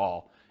paperwork at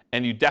all.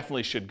 And you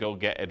definitely should go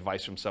get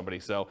advice from somebody.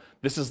 So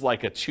this is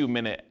like a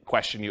 2-minute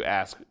question you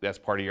ask that's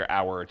part of your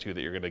hour or two that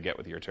you're going to get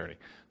with your attorney.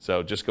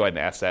 So just go ahead and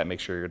ask that and make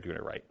sure you're doing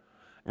it right,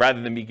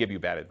 rather than me give you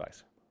bad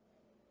advice.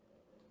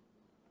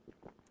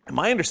 And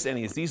my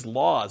understanding is these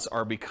laws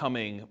are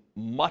becoming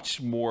much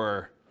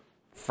more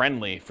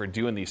friendly for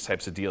doing these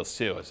types of deals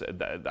too.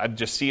 I'm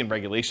just seeing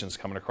regulations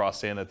coming across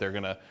saying that they're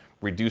going to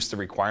reduce the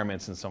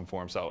requirements in some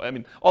form. So, I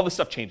mean, all this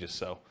stuff changes.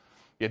 So,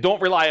 yeah,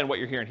 don't rely on what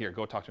you're hearing here.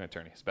 Go talk to an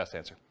attorney. It's the best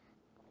answer.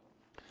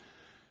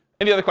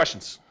 Any other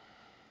questions?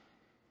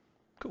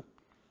 Cool.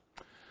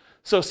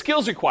 So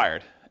skills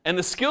required. And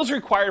the skills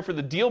required for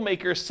the deal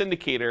maker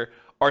syndicator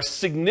are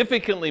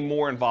significantly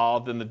more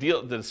involved than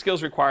the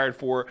skills required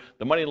for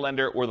the money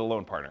lender or the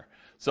loan partner.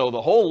 So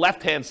the whole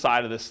left-hand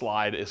side of this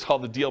slide is all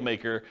the deal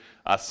maker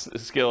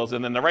skills,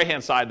 and then the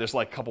right-hand side, there's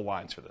like a couple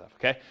lines for that,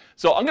 okay?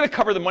 So I'm gonna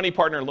cover the money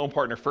partner and loan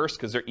partner first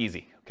because they're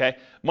easy, okay?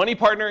 Money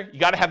partner, you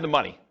gotta have the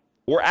money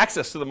or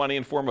access to the money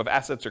in form of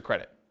assets or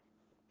credit.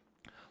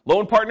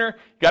 Loan partner,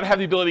 you got to have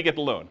the ability to get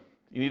the loan.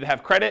 You need to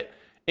have credit,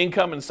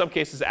 income, and in some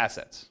cases,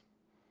 assets.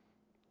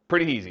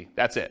 Pretty easy.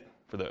 That's it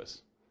for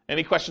those.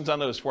 Any questions on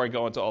those before I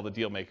go into all the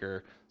deal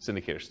maker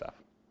syndicator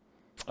stuff?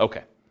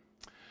 Okay.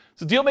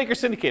 So deal maker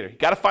syndicator, you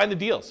got to find the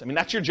deals. I mean,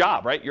 that's your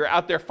job, right? You're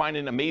out there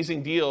finding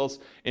amazing deals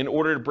in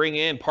order to bring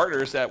in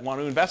partners that want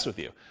to invest with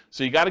you.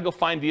 So you got to go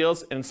find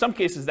deals, and in some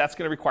cases, that's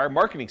going to require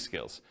marketing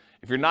skills.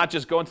 If you're not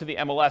just going to the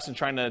MLS and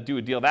trying to do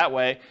a deal that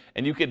way,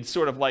 and you could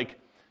sort of like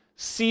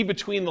see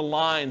between the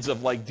lines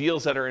of like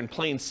deals that are in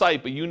plain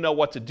sight, but you know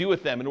what to do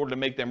with them in order to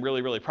make them really,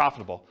 really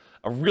profitable.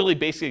 A really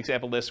basic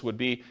example of this would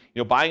be,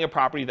 buying a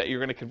property that you're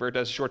going to convert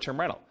as a short-term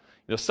rental.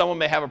 Someone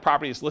may have a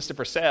property that's listed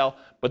for sale,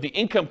 but the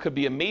income could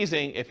be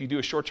amazing if you do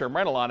a short-term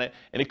rental on it,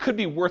 and it could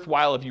be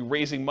worthwhile if you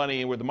raising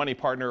money with a money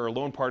partner or a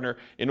loan partner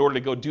in order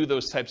to go do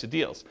those types of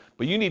deals.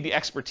 But you need the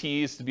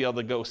expertise to be able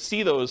to go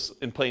see those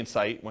in plain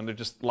sight when they're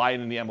just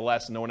lying in the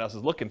MLS and no one else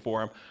is looking for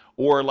them,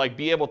 or like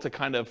be able to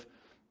kind of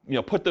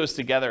put those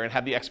together and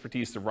have the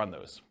expertise to run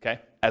those, okay?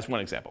 As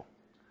one example.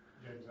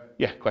 James,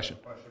 Yeah, question.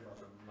 Question about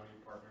the money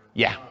partner.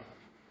 Yeah.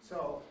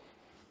 So,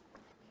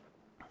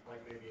 like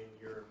maybe in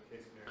your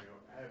case scenario,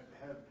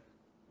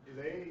 do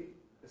they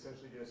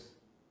essentially just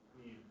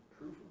need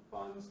proof of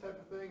funds type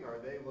of thing, or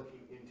are they looking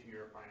into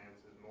your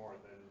finances more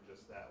than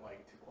just that,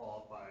 like to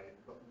qualify,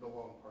 the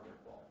loan partner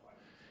qualify?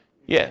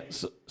 Yeah,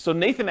 so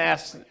Nathan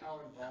asked... Like how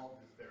involved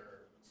is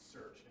their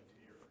search into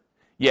your...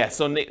 Yeah,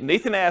 so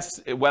Nathan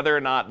asked whether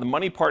or not the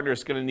money partner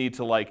is going to need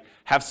to like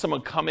have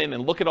someone come in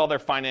and look at all their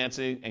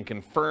financing and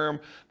confirm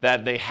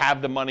that they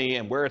have the money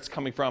and where it's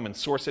coming from and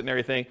source it and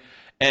everything.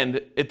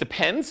 And it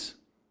depends.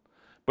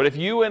 But if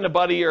you and a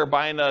buddy are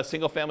buying a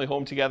single family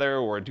home together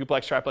or a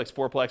duplex, triplex,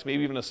 fourplex,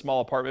 maybe even a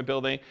small apartment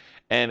building,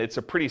 and it's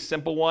a pretty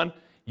simple one,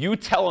 you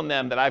telling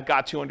them that I've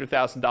got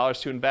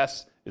 $200,000 to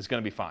invest is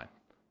going to be fine.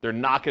 They're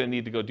not going to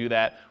need to go do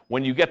that.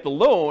 When you get the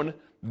loan,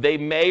 they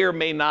may or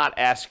may not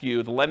ask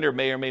you, the lender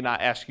may or may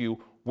not ask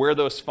you where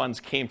those funds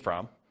came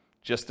from,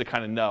 just to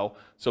kind of know.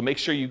 So make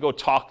sure you go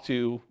talk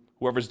to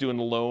whoever's doing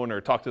the loan or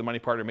talk to the money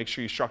partner, make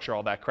sure you structure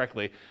all that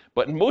correctly.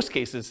 But in most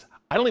cases,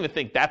 I don't even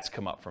think that's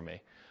come up for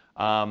me.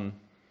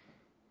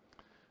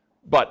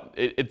 But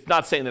it's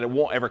not saying that it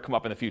won't ever come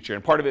up in the future.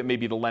 And part of it may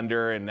be the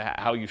lender and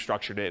how you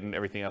structured it and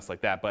everything else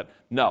like that. But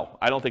no,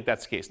 I don't think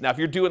that's the case. Now, if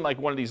you're doing like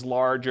one of these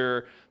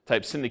larger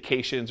type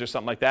syndications or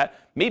something like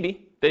that,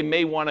 maybe they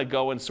may want to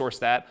go and source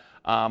that.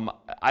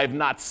 I've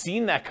not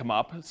seen that come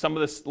up. Some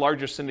of the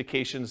larger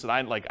syndications that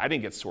I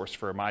didn't get sourced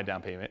for my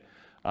down payment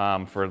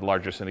for the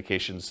larger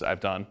syndications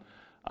I've done.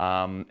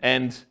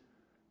 And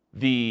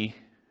the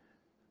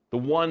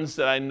ones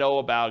that I know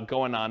about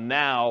going on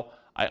now,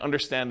 I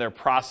understand their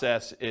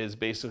process is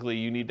basically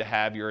you need to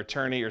have your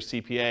attorney or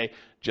CPA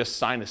just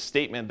sign a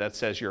statement that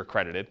says you're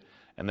accredited.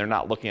 and they're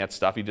not looking at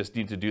stuff. You just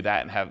need to do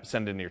that and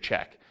send in your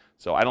check.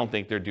 So I don't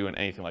think they're doing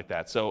anything like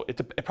that. So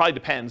it probably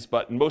depends,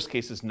 but in most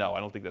cases, no, I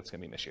don't think that's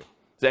going to be an issue.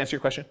 Does that answer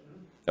your question?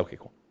 Okay,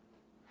 cool.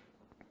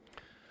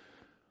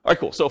 All right,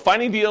 cool. So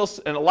finding deals,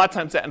 and a lot of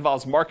times that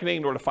involves marketing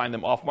in order to find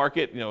them off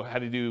market. How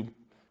to do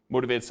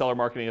motivated seller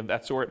marketing of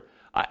that sort.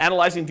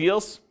 Analyzing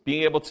deals,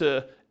 being able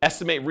to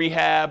estimate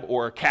rehab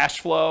or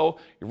cash flow,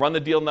 you run the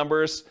deal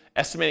numbers,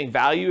 estimating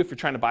value if you're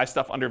trying to buy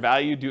stuff under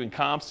value, doing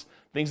comps,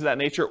 things of that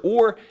nature.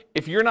 Or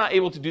if you're not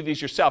able to do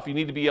these yourself, you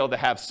need to be able to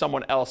have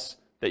someone else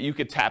that you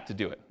could tap to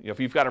do it. If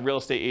you've got a real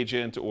estate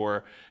agent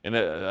or a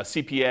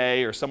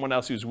CPA or someone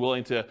else who's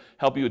willing to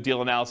help you with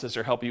deal analysis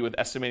or help you with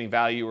estimating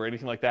value or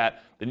anything like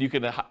that, then you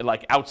can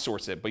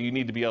outsource it. But you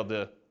need to be able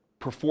to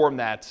perform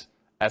that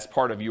as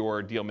part of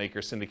your deal maker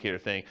syndicator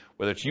thing,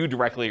 whether it's you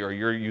directly or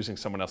you're using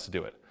someone else to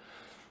do it.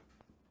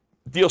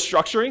 Deal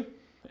structuring,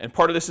 and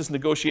part of this is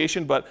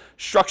negotiation, but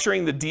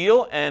structuring the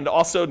deal and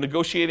also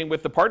negotiating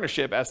with the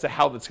partnership as to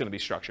how that's going to be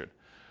structured.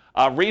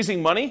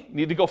 Raising money, you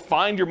need to go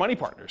find your money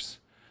partners.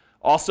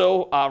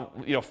 Also,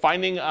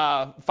 finding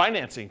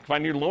financing,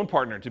 finding your loan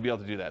partner to be able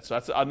to do that. So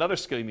that's another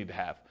skill you need to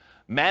have.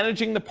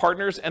 Managing the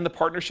partners and the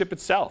partnership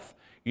itself.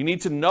 You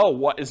need to know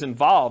what is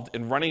involved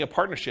in running a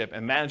partnership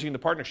and managing the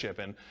partnership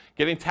and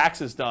getting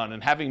taxes done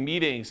and having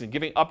meetings and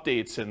giving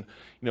updates and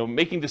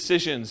making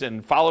decisions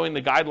and following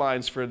the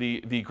guidelines for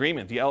the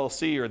agreement, the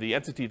LLC or the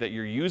entity that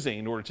you're using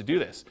in order to do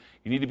this.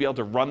 You need to be able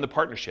to run the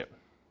partnership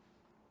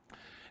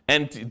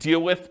and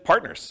deal with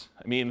partners.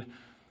 I mean,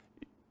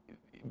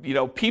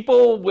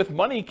 people with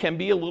money can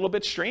be a little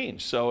bit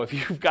strange. So if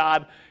you've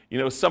got,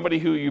 somebody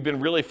who you've been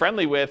really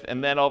friendly with,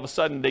 and then all of a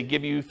sudden they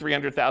give you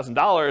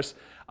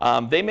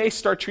 $300,000, they may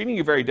start treating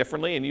you very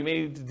differently, and you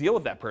may need to deal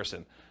with that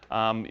person.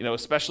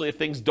 Especially if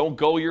things don't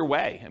go your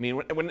way. I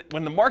mean,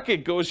 when the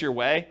market goes your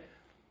way,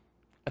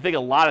 I think a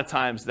lot of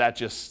times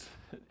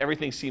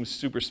everything seems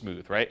super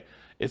smooth, right?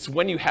 It's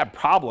when you have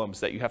problems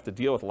that you have to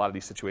deal with a lot of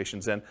these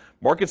situations, and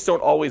markets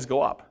don't always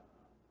go up.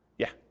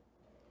 Yeah.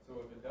 So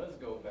if it does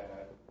go bad,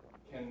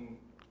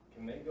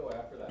 can they go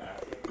after the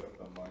assets of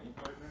the money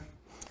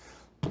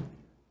partner?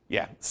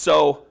 Yeah.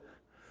 So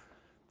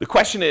the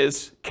question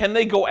is, can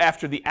they go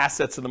after the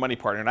assets of the money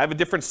partner? And I have a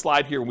different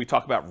slide here when we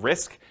talk about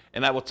risk,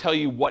 and I will tell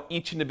you what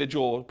each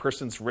individual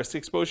person's risk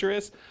exposure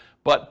is.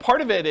 But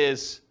part of it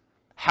is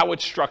how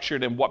it's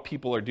structured and what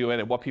people are doing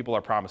and what people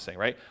are promising,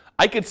 right?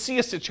 I could see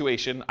a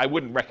situation, I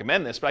wouldn't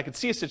recommend this, but I could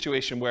see a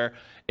situation where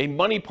a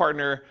money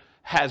partner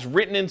has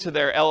written into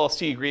their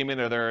LLC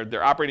agreement or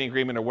their operating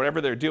agreement or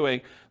whatever they're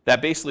doing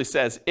that basically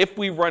says, if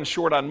we run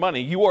short on money,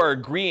 you are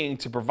agreeing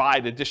to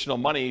provide additional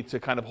money to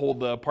kind of hold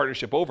the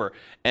partnership over.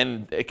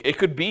 And it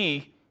could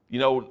be,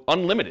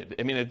 unlimited.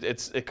 I mean,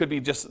 it could be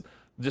just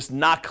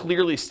not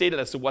clearly stated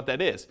as to what that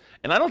is.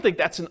 And I don't think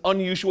that's an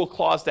unusual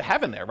clause to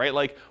have in there, right?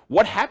 Like,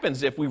 what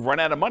happens if we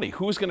run out of money?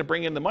 Who's going to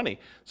bring in the money?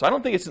 So I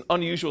don't think it's an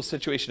unusual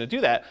situation to do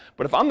that.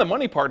 But if I'm the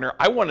money partner,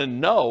 I want to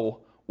know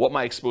what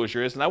my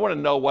exposure is, and I want to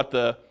know what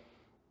the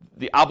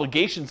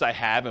obligations I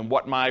have and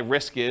what my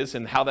risk is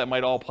and how that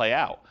might all play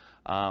out.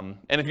 And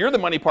if you're the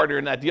money partner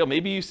in that deal,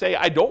 maybe you say,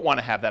 I don't want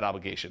to have that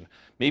obligation.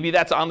 Maybe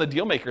that's on the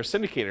deal maker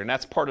syndicator, and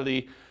that's part of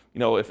the,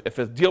 if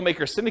a deal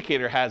maker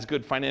syndicator has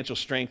good financial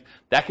strength,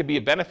 that could be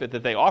a benefit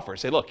that they offer.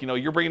 Say, look,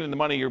 you're bringing in the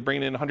money, you're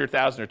bringing in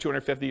 $100,000 or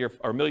 $250,000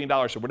 or $1 million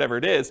or whatever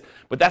it is,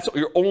 but that's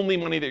your only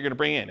money that you're going to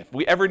bring in. If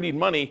we ever need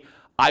money,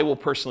 I will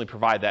personally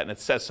provide that, and it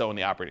says so in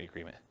the operating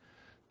agreement.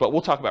 But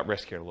we'll talk about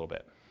risk here in a little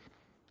bit.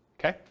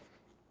 Okay?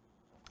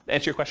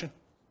 Answer your question?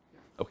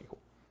 Okay, cool.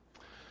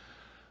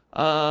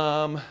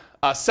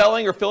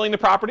 Selling or filling the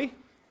property,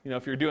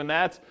 if you're doing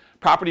that.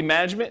 Property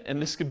management, and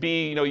this could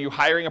be, you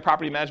hiring a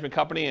property management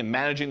company and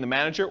managing the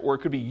manager, or it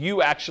could be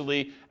you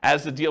actually,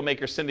 as the deal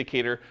maker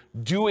syndicator,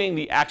 doing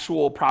the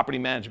actual property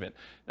management.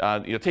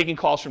 Taking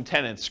calls from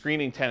tenants,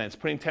 screening tenants,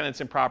 putting tenants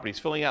in properties,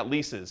 filling out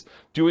leases,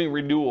 doing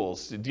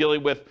renewals,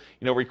 dealing with,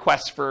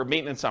 requests for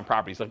maintenance on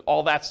properties. Like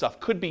all that stuff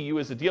could be you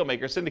as a deal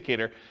maker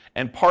syndicator,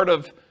 and part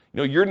of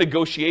your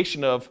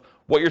negotiation of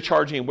what you're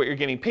charging and what you're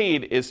getting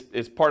paid is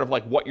part of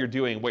like what you're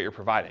doing, what you're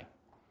providing.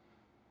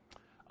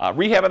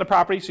 Rehab on the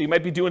property, so you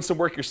might be doing some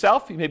work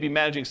yourself, you may be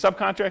managing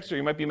subcontractors, or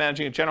you might be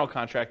managing a general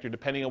contractor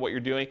depending on what you're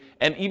doing,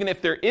 and even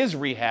if there is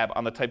rehab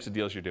on the types of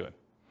deals you're doing.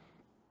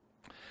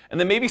 And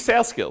then maybe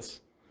sales skills.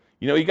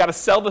 You got to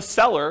sell the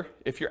seller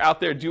if you're out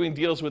there doing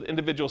deals with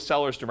individual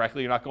sellers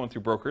directly, you're not going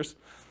through brokers.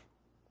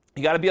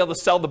 You got to be able to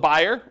sell the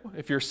buyer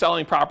if you're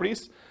selling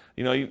properties.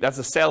 That's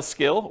a sales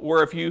skill.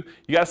 Or if you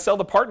got to sell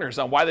the partners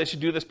on why they should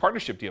do this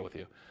partnership deal with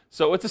you.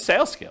 So it's a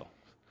sales skill.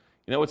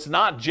 It's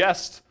not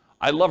just,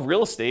 I love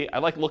real estate, I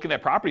like looking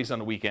at properties on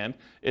the weekend.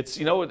 It's,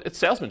 it's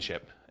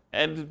salesmanship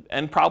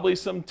and probably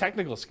some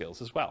technical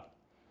skills as well.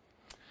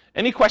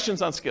 Any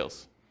questions on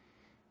skills?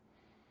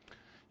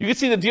 You can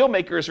see the deal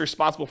maker is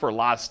responsible for a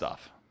lot of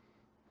stuff.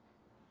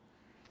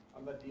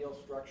 On the deal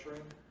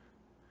structuring,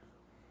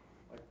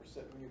 like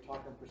when you're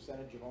talking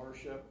percentage of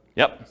ownership.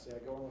 Yep. Say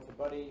I go in with a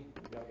buddy,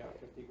 I got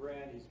 50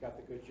 grand, he's got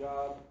the good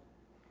job.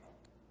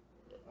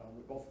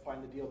 We both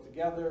find the deal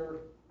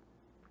together.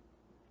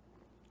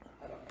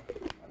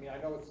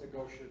 know it's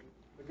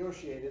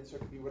negotiated, so it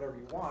can be whatever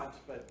you want,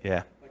 but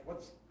Yeah. like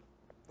what's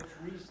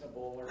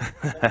reasonable or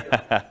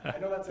I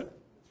know it's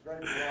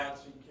very broad,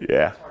 so you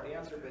can't, it's hard to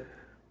answer, but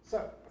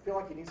I feel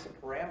like you need some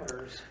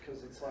parameters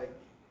because it's like,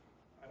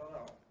 I don't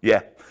know.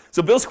 Yeah.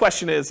 So Bill's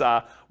question is,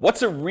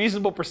 what's a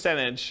reasonable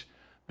percentage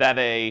that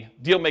a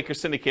deal maker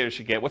syndicator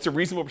should get? What's a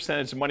reasonable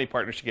percentage the money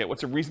partner should get?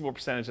 What's a reasonable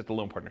percentage that the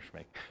loan partner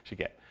should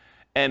get?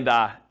 And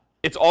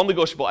it's all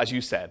negotiable, as you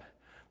said.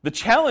 The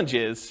challenge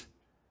is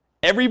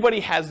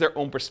everybody has their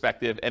own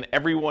perspective, and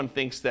everyone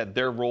thinks that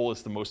their role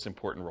is the most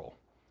important role,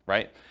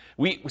 right?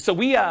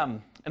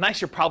 And I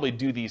should probably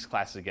do these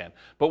classes again.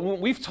 But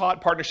when we've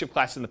taught partnership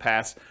classes in the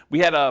past, we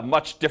had a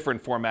much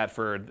different format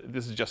for,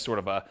 this is just sort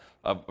of a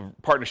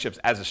partnerships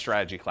as a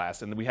strategy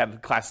class. And we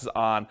had classes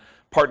on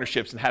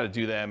partnerships and how to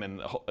do them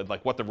and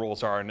like what the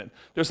roles are. And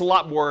there's a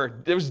lot more,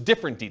 there was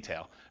different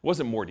detail. It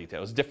wasn't more detail,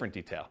 it was different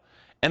detail.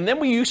 And then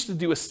we used to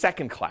do a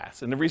second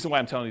class. And the reason why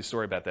I'm telling you a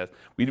story about that,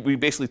 we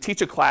basically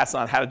teach a class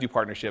on how to do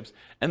partnerships.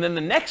 And then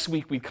the next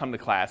week we'd come to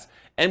class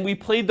and we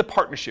played the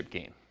partnership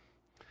game.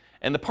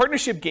 And the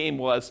partnership game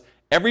was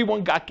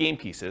everyone got game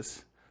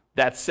pieces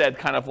that said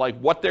kind of like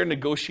what their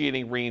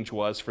negotiating range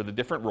was for the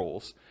different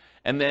roles.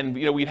 And then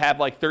we'd have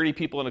like 30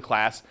 people in a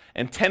class,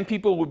 and 10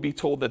 people would be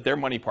told that they're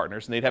money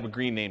partners, and they'd have a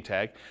green name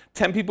tag.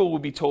 10 people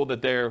would be told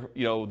that they're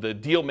the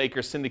deal maker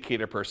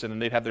syndicator person,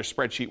 and they'd have their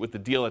spreadsheet with the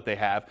deal that they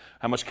have,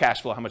 how much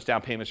cash flow, how much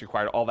down payments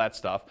required, all that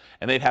stuff.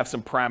 And they'd have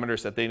some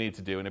parameters that they need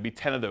to do, and it'd be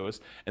 10 of those.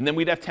 And then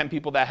we'd have 10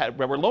 people that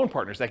were loan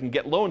partners that can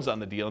get loans on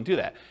the deal and do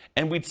that.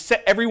 And we'd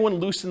set everyone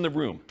loose in the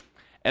room.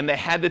 And they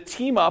had to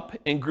team up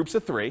in groups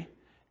of 3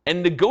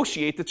 and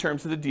negotiate the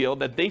terms of the deal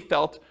that they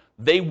felt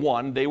they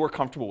won, they were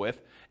comfortable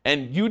with.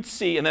 And you'd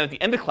see, and then at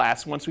the end of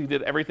class, once we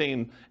did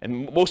everything,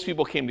 and most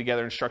people came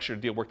together and structured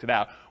a deal, worked it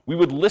out, we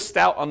would list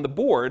out on the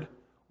board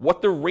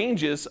what the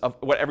ranges of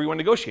what everyone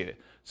negotiated.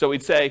 So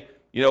we'd say,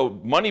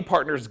 money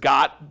partners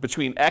got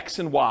between X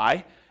and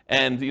Y,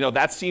 and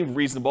that seemed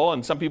reasonable,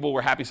 and some people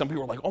were happy. Some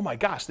people were like, oh my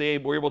gosh, they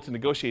were able to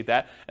negotiate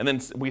that. And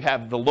then we'd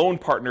have the loan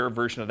partner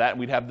version of that, and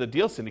we'd have the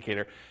deal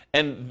syndicator.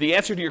 And the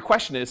answer to your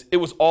question is, it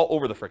was all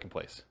over the frickin'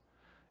 place.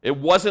 It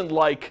wasn't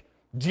like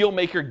deal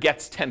maker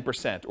gets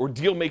 10%, or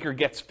deal maker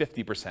gets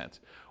 50%,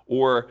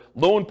 or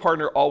loan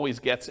partner always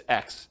gets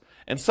X.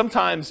 And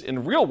sometimes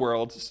in real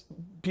world,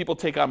 people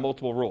take on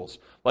multiple roles.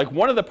 Like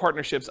one of the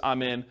partnerships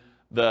I'm in,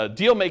 the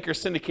deal maker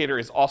syndicator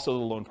is also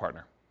the loan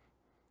partner.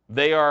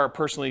 They are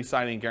personally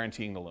signing and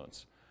guaranteeing the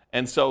loans.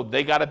 And so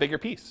they got a bigger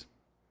piece,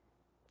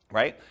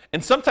 right?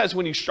 And sometimes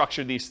when you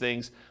structure these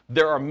things,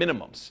 there are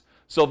minimums.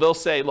 So they'll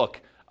say,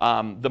 look,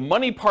 the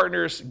money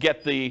partners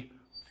get the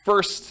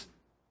first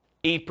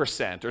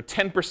 8% or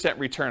 10%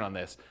 return on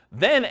this.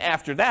 Then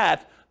after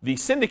that, the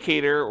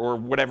syndicator or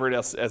whatever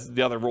else as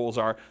the other roles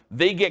are,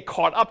 they get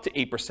caught up to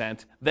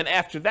 8%. Then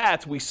after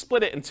that, we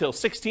split it until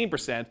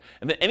 16%.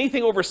 And then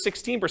anything over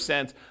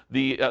 16%,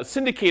 the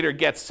syndicator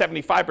gets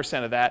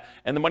 75% of that,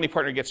 and the money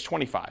partner gets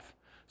 25%.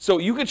 So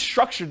you could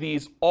structure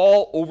these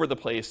all over the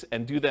place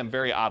and do them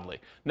very oddly.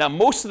 Now,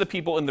 most of the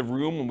people in the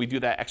room, when we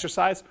do that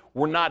exercise,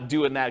 we're not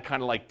doing that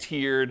kind of like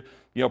tiered,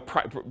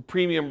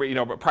 premium,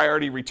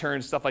 priority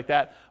returns, stuff like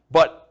that.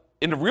 But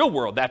in the real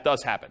world, that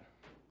does happen.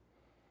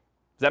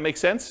 Does that make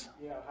sense?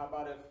 Yeah, how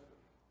about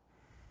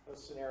if a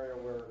scenario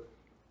where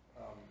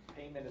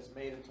payment is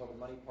made until the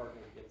money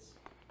partner gets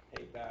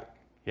paid back?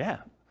 Yeah.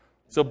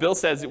 So Bill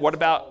says, what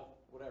about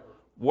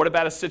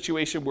a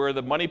situation where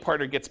the money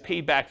partner gets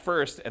paid back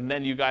first and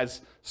then you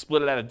guys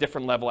split it at a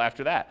different level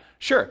after that?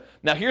 Sure.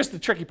 Now here's the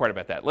tricky part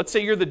about that. Let's say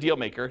you're the deal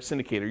maker,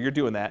 syndicator, you're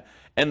doing that,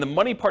 and the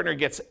money partner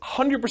gets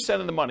 100%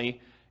 of the money,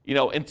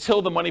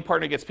 until the money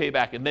partner gets paid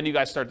back, and then you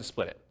guys start to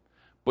split it.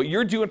 But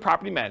you're doing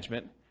property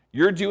management,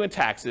 you're doing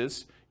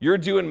taxes, you're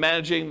doing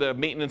managing the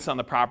maintenance on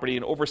the property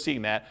and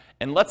overseeing that,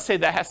 and let's say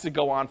that has to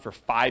go on for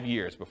 5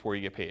 years before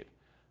you get paid.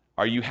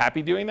 Are you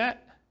happy doing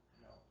that?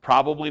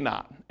 Probably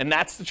not. And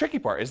that's the tricky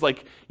part, is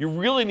like you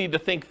really need to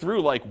think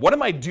through, like, what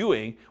am I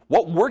doing?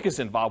 What work is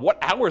involved? What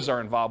hours are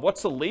involved?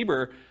 What's the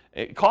labor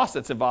cost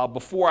that's involved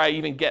before I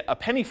even get a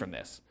penny from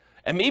this?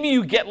 And maybe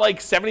you get like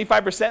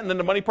 75% and then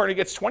the money partner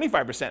gets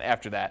 25%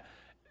 after that.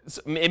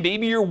 And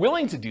maybe you're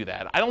willing to do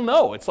that. I don't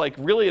know. It's like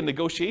really a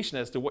negotiation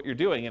as to what you're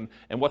doing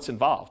and what's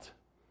involved.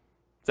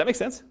 Does that make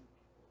sense?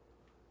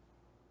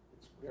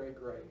 It's very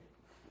gray.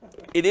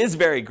 It is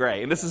very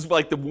gray. And this is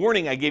like the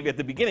warning I gave you at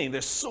the beginning.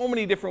 There's so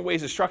many different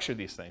ways to structure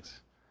these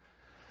things.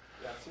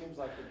 Yeah, it seems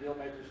like the deal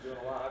maker's doing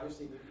a lot.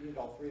 Obviously, you need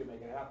all 3 to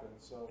make it happen.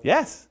 So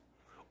Yes.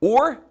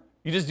 Or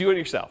you just do it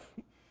yourself.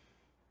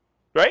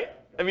 Right?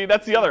 I mean,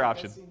 that's the other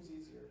option. That seems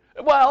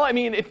easier. Well, I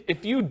mean,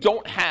 if you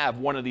don't have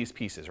one of these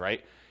pieces,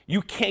 right,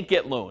 you can't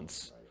get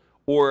loans.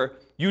 Or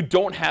you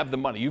don't have the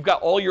money. You've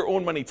got all your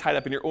own money tied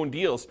up in your own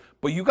deals,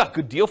 but you got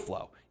good deal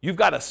flow. You've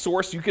got a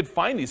source. You could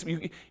find these.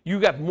 You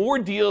got more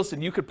deals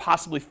than you could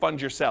possibly fund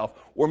yourself.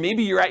 Or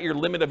maybe you're at your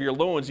limit of your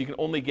loans. You can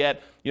only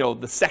get,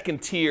 the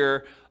second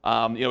tier,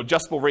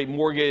 adjustable rate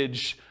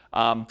mortgage,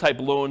 type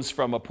loans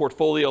from a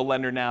portfolio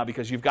lender now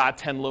because you've got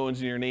 10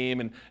 loans in your name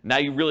and now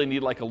you really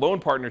need like a loan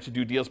partner to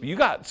do deals, but you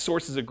got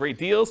sources of great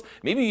deals.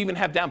 Maybe you even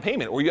have down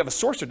payment or you have a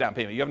source of down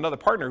payment. You have another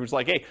partner who's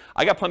like, hey,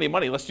 I got plenty of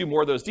money. Let's do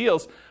more of those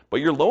deals, but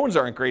your loans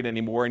aren't great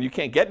anymore and you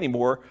can't get any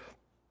more.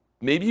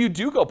 Maybe you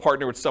do go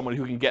partner with someone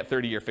who can get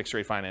 30-year fixed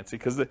rate financing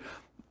because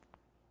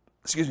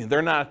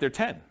they're not at their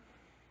 10. Does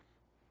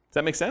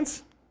that make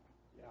sense?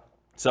 Yeah.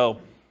 So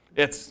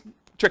it's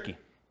tricky.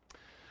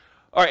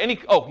 All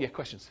right,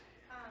 questions?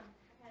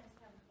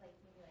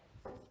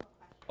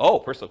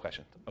 Personal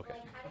question. Okay.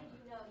 Like, how did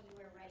you know you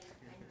were ready to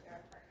enter a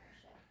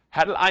partnership?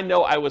 How did I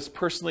know I was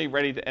personally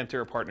ready to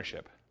enter a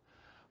partnership?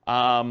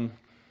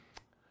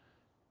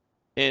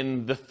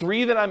 In the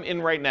 3 that I'm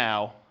in right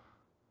now,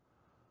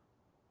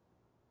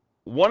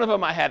 one of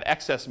them I had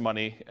excess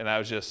money, and I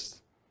was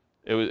just,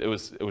 it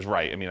was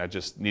right. I mean, I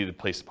just needed a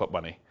place to put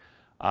money.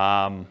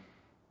 Another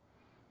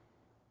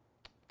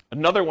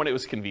one, it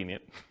was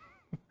convenient.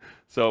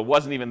 So it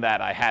wasn't even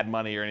that I had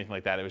money or anything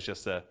like that. It was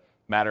just a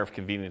matter of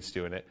convenience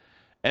doing it.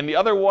 And the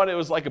other one, it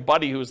was like a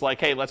buddy who was like,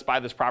 hey, let's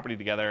buy this property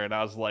together. And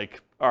I was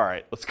like, all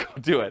right, let's go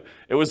do it.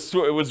 It was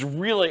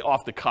really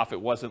off the cuff. It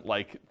wasn't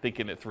like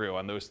thinking it through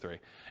on those 3.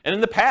 And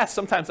in the past,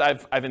 sometimes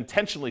I've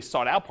intentionally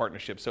sought out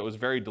partnerships. So it was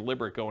very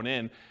deliberate going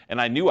in,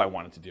 and I knew I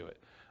wanted to do it.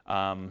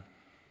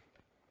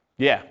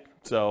 Yeah,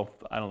 so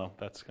I don't know.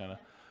 That's kind of,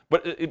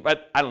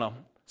 but I don't know.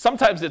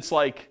 Sometimes it's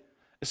like,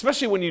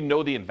 especially when you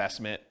know the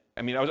investment.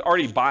 I mean, I was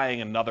already buying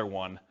another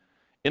one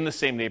in the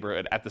same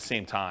neighborhood at the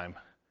same time.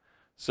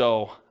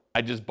 So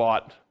I just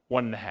bought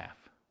 1.5,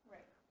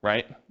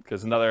 right?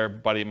 Because another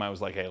buddy of mine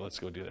was like, hey, let's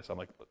go do this. I'm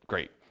like,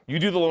 great. You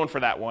do the loan for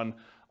that one.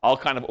 I'll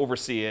kind of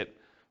oversee it.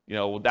 You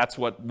know, that's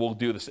what we'll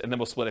do this, and then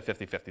we'll split it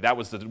 50-50. That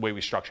was the way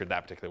we structured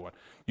that particular one.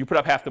 You put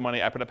up half the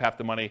money, I put up half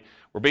the money.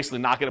 We're basically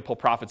not going to pull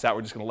profits out.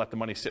 We're just going to let the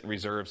money sit in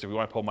reserves. If we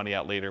want to pull money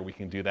out later, we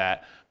can do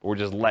that. But we're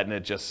just letting it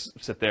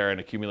just sit there and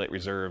accumulate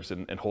reserves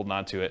and holding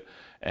on to it.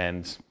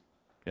 And,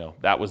 you know,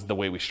 that was the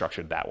way we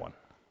structured that one.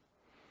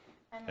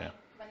 And Yeah. like,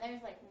 when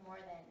there's like more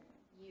than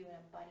you and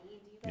a buddy,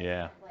 do you guys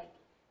have like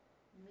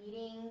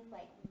meetings,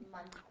 like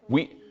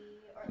monthly?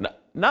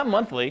 Not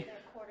monthly. Or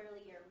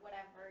quarterly or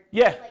whatever?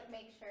 Yeah. Just, like,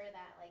 make sure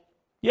that like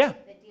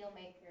the deal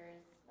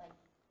makers like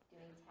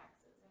doing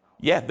taxes and all.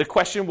 Yeah, the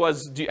question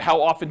was,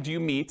 how often do you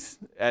meet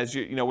as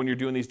you know when you're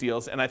doing these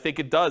deals? And I think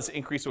it does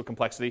increase with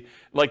complexity.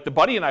 Like the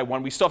buddy and I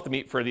one, we still have to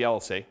meet for the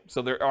LLC.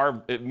 So there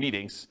are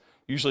meetings,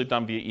 usually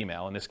done via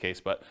email in this case,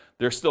 but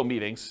there's still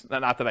meetings.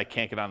 Not that I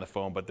can't get on the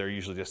phone, but they're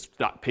usually just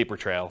not paper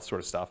trail sort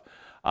of stuff.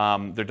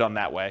 They're done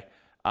that way.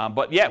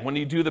 But yeah, when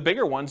you do the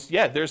bigger ones,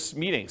 yeah, there's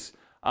meetings.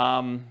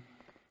 The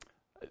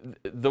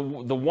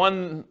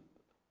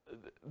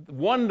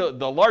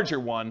larger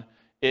one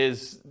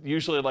is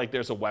usually like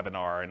there's a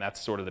webinar, and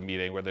that's sort of the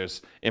meeting where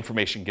there's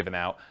information given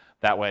out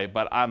that way.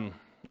 But I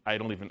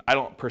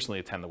don't personally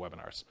attend the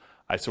webinars.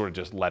 I sort of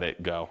just let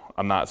it go.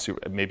 I'm not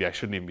super, maybe I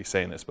shouldn't even be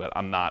saying this, but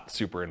I'm not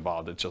super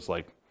involved. It's just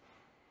like,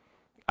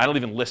 I don't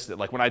even list it.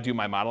 Like when I do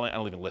my modeling, I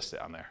don't even list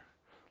it on there.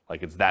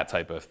 Like it's that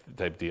type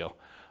deal.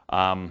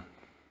 And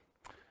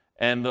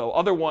the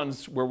other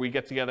ones where we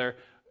get together,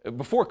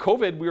 before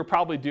COVID, we were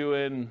probably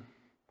doing,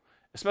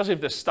 especially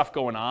if there's stuff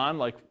going on,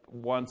 like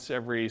once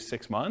every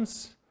 6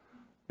 months,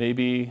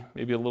 maybe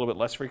a little bit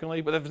less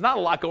frequently. But if there's not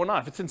a lot going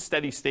on, if it's in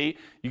steady state,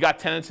 you got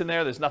tenants in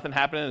there, there's nothing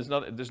happening,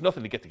 there's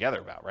nothing to get together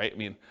about, right? I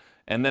mean,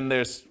 and then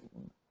there's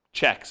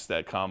checks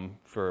that come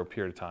for a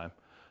period of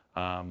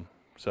time.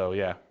 So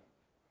yeah. Does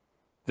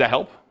that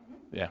help?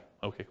 Mm-hmm. Yeah.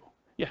 Okay, cool.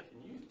 Yeah. Can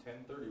you use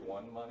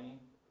 1031 money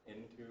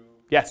into?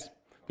 Yes.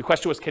 The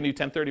question was, can you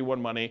 1031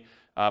 money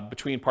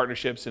between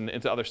partnerships and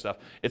into other stuff?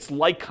 It's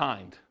like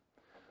kind.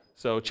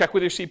 So check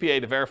with your CPA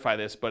to verify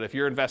this, but if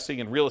you're investing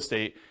in real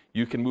estate,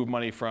 you can move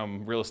money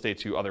from real estate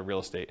to other real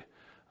estate.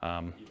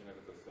 Even if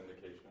it's a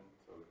syndication?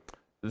 So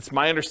it's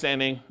my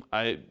understanding,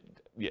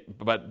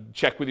 but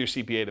check with your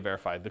CPA to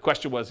verify. The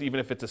question was, even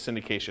if it's a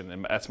syndication,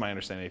 and that's my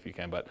understanding if you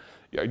can, but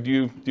do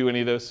you do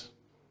any of those?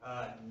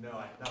 No,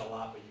 not a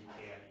lot, but you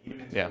can,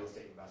 even into Yeah. real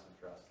estate investment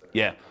trusts.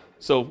 Yeah.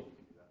 So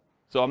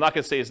I'm not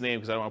going to say his name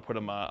because I don't want to put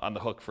him on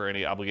the hook for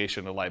any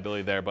obligation or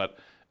liability there, but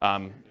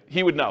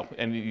he would know,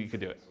 and you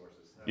could do it.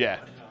 Yeah.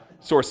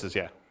 Sources,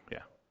 yeah. does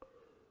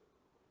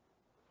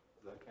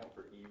that count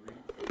for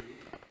e-REITs, like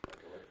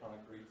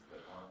electronic REITs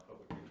that aren't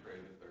publicly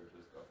traded, they're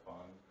just a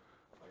fund,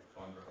 like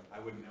fund? I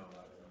wouldn't know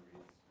about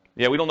e-REITs.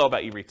 Yeah, we don't know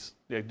about e-REITs.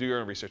 Yeah, do your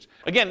own research.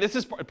 Again, this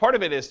is part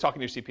of it is talking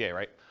to your CPA,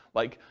 right?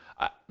 Like,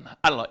 I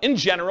don't know. In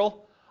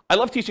general, I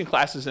love teaching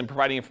classes and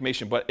providing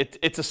information, but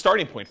it's a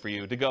starting point for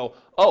you to go,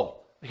 oh,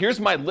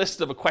 here's my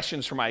list of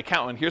questions for my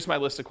accountant. Here's my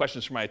list of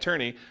questions for my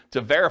attorney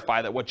to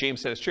verify that what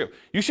James said is true.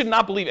 You should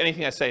not believe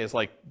anything I say is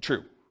like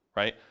true,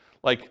 right?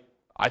 Like,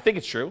 I think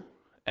it's true,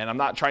 and I'm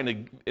not trying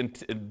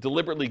to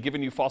deliberately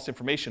giving you false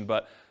information,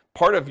 but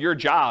part of your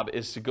job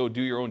is to go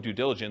do your own due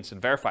diligence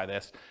and verify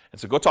this. And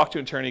so go talk to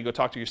an attorney, go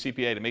talk to your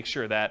CPA to make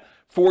sure that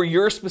for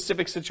your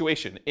specific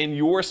situation, in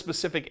your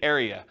specific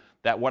area,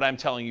 that what I'm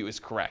telling you is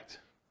correct.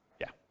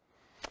 Yeah.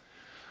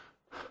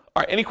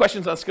 All right, any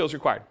questions on skills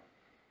required?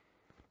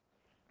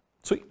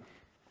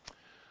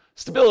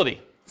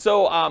 Stability.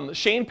 So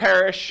Shane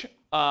Parrish,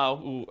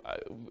 who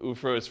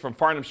was from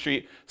Farnham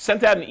Street,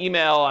 sent out an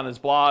email on his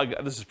blog.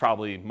 This is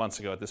probably months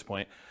ago at this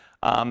point.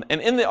 And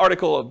in the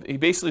article, he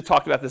basically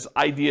talked about this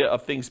idea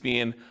of things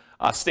being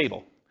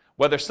stable,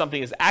 whether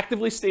something is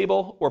actively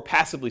stable or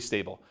passively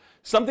stable.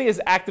 Something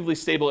is actively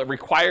stable, it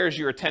requires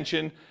your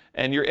attention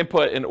and your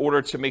input in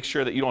order to make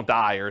sure that you don't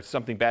die or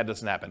something bad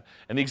doesn't happen.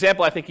 And the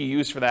example I think he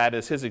used for that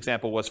is his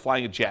example was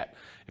flying a jet.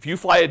 If you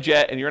fly a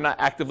jet and you're not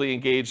actively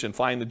engaged in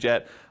flying the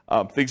jet,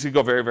 things could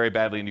go very, very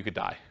badly and you could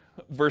die.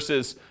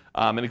 Versus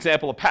an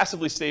example of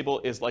passively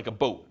stable is like a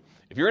boat.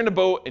 If you're in a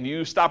boat and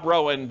you stop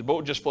rowing, the boat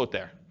will just float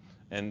there.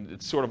 And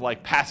it's sort of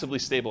like passively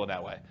stable in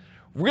that way.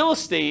 Real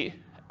estate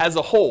as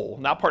a whole,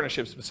 not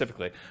partnerships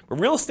specifically, but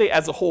real estate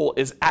as a whole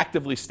is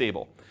actively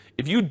stable.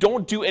 If you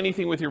don't do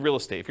anything with your real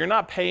estate, if you're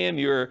not paying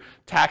your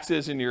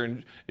taxes and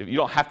you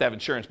don't have to have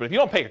insurance, but if you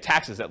don't pay your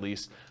taxes at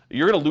least,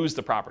 you're going to lose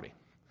the property.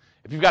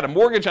 If you've got a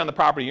mortgage on the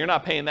property, you're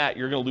not paying that,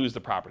 you're going to lose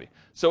the property.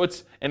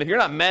 And if you're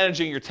not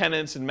managing your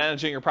tenants and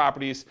managing your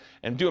properties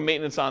and doing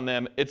maintenance on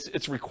them,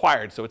 it's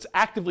required. So it's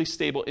actively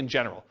stable in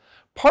general.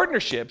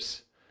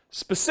 Partnerships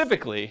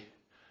specifically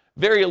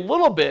vary a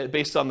little bit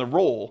based on the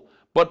role,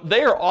 but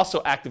they are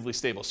also actively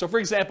stable. So for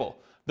example,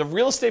 the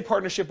real estate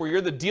partnership where you're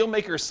the deal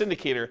maker or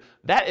syndicator,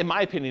 that in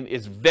my opinion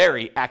is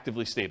very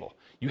actively stable.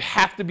 You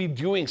have to be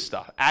doing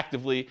stuff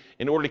actively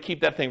in order to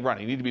keep that thing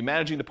running. You need to be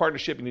managing the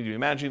partnership, you need to be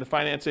managing the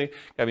financing, you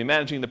got to be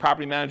managing the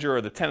property manager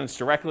or the tenants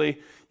directly.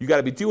 You got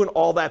to be doing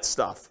all that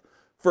stuff.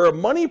 For a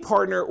money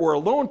partner or a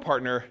loan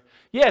partner,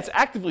 yeah, it's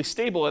actively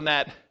stable in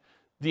that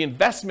the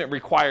investment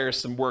requires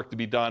some work to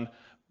be done,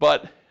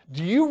 but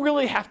do you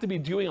really have to be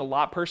doing a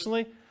lot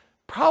personally?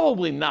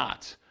 Probably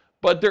not.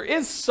 But there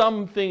is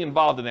something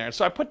involved in there. And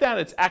so I put down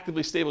it's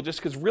actively stable just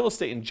because real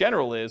estate in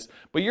general is,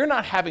 but you're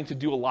not having to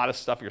do a lot of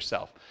stuff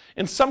yourself.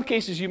 In some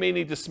cases, you may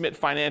need to submit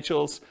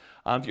financials,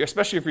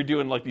 especially if you're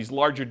doing like these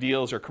larger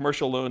deals or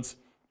commercial loans.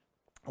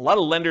 A lot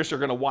of lenders are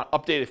going to want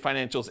updated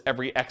financials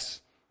every X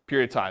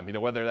period of time,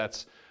 whether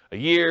that's a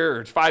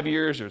year or 5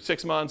 years or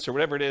 6 months or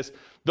whatever it is.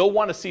 They'll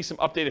want to see some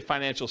updated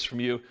financials from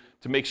you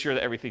to make sure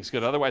that everything's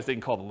good. Otherwise, they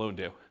can call the loan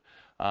due.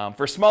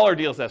 For smaller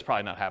deals, that's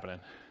probably not happening.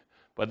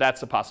 But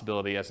that's a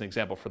possibility as an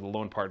example for the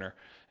loan partner.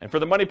 And for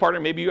the money partner,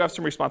 maybe you have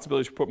some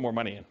responsibility to put more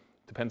money in.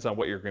 Depends on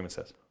what your agreement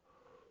says.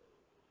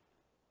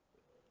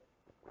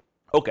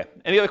 Okay,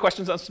 any other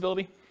questions on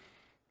stability?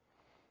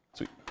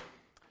 Sweet.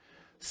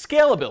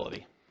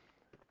 Scalability.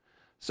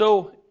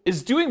 So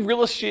is doing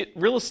real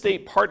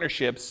estate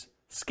partnerships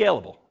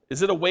scalable?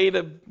 Is it a way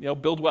to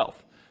build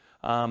wealth?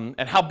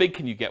 And how big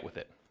can you get with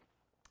it?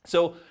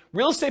 So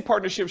real estate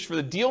partnerships for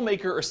the deal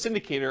maker or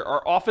syndicator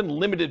are often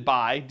limited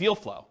by deal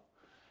flow.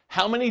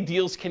 How many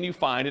deals can you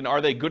find, and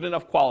are they good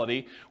enough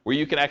quality where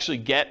you can actually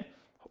get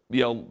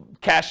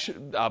cash,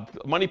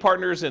 money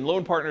partners and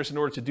loan partners in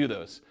order to do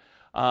those?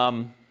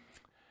 And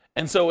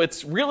so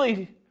it's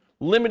really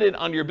limited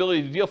on your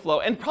ability to deal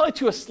flow, and probably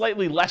to a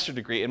slightly lesser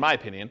degree, in my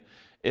opinion,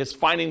 is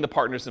finding the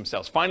partners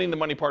themselves, finding the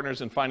money partners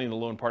and finding the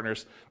loan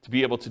partners to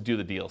be able to do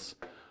the deals.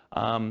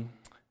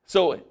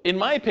 So in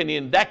my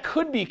opinion, that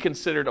could be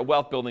considered a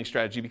wealth building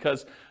strategy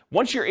because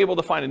once you're able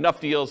to find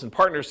enough deals and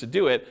partners to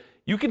do it,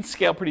 you can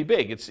scale pretty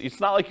big.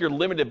 It's not like you're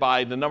limited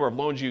by the number of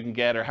loans you can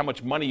get or how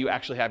much money you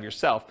actually have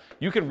yourself.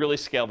 You can really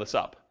scale this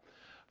up.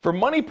 For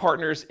money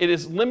partners, it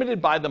is limited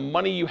by the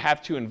money you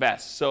have to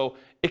invest. So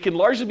it can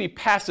largely be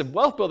passive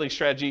wealth building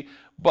strategy,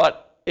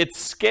 but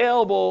it's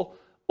scalable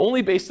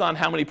only based on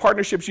how many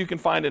partnerships you can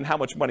find and how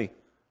much money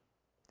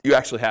you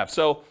actually have.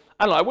 So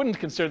I don't know, I wouldn't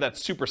consider that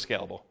super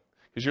scalable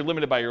because you're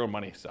limited by your own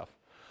money stuff.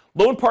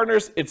 Loan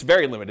partners, it's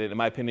very limited in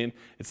my opinion.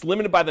 It's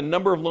limited by the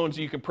number of loans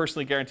that you can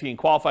personally guarantee and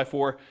qualify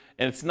for,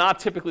 and it's not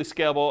typically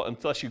scalable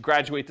unless you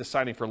graduate to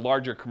signing for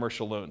larger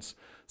commercial loans.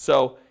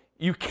 So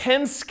you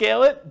can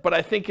scale it, but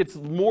I think it's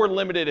more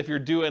limited if you're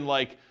doing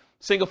like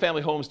single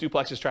family homes,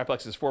 duplexes,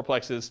 triplexes,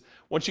 fourplexes.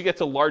 Once you get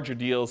to larger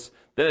deals,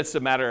 then it's a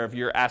matter of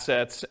your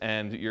assets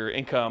and your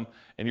income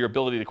and your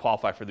ability to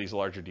qualify for these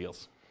larger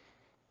deals.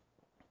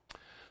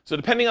 So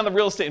depending on the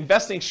real estate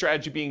investing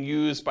strategy being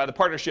used by the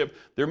partnership,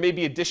 there may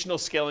be additional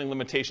scaling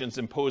limitations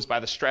imposed by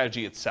the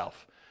strategy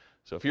itself.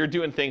 So if you're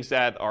doing things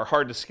that are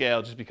hard to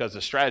scale just because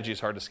the strategy is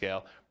hard to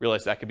scale,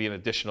 realize that could be an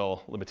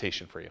additional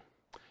limitation for you.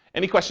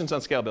 Any questions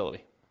on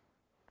scalability?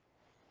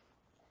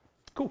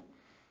 Cool.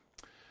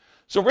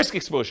 So risk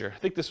exposure. I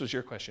think this was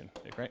your question,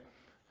 Nick, right?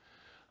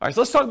 All right, so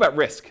let's talk about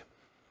risk.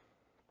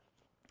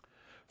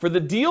 For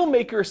the deal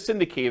maker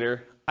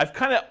syndicator, I've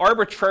kind of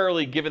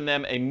arbitrarily given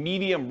them a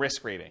medium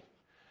risk rating.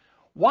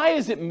 Why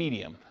is it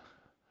medium?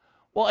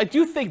 Well, I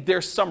do think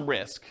there's some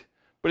risk,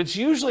 but it's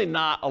usually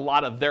not a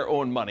lot of their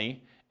own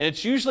money, and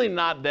it's usually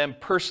not them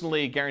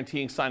personally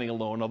guaranteeing signing a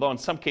loan, although in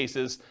some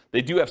cases,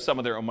 they do have some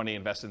of their own money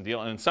invested in the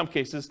deal, and in some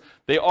cases,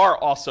 they are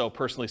also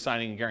personally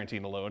signing and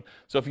guaranteeing the loan.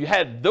 So if you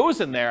had those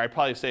in there, I'd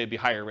probably say it'd be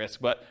higher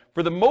risk, but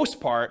for the most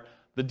part,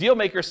 the deal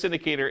maker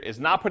syndicator is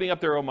not putting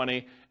up their own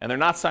money, and they're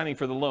not signing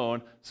for the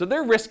loan, so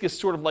their risk is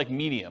sort of like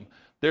medium.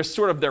 There's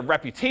sort of their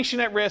reputation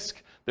at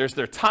risk, There's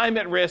their time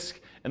at risk,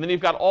 and then you've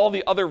got all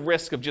the other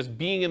risk of just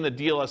being in the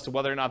deal as to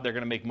whether or not they're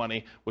going to make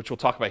money, which we'll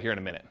talk about here in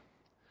a minute.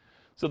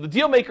 So the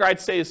deal maker,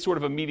 I'd say, is sort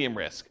of a medium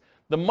risk.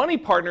 The money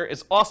partner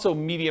is also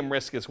medium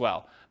risk as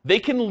well. They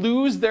can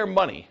lose their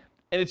money,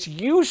 and it's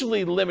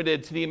usually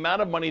limited to the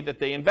amount of money that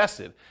they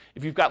invested.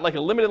 If you've got like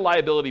a limited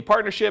liability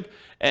partnership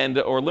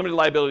or limited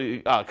liability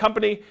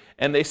company,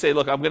 and they say,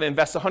 look, I'm going to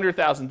invest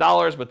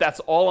 $100,000, but that's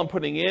all I'm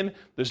putting in.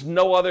 There's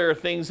no other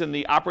things in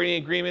the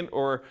operating agreement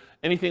or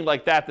anything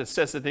like that that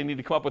says that they need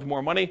to come up with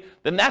more money,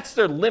 then that's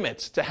their limit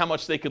to how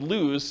much they could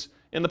lose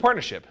in the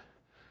partnership.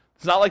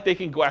 It's not like they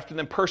can go after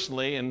them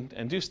personally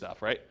and do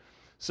stuff, right?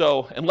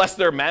 So unless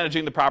they're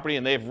managing the property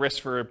and they have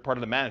risk for part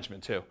of the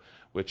management too,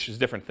 which is a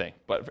different thing.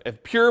 But a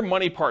pure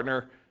money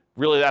partner,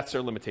 really that's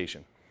their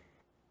limitation.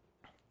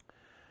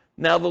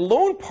 Now the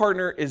loan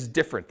partner is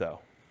different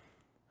though.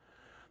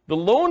 The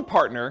loan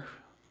partner,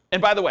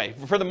 and by the way,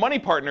 for the money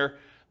partner,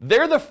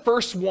 they're the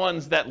first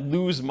ones that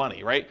lose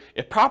money, right?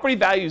 If property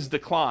values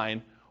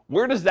decline,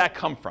 where does that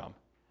come from?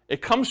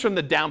 It comes from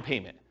the down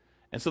payment.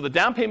 And so the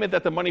down payment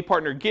that the money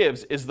partner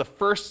gives is the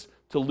first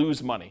to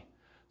lose money.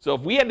 So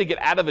if we had to get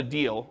out of a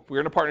deal, if we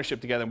were in a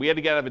partnership together and we had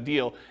to get out of a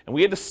deal and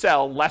we had to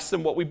sell less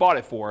than what we bought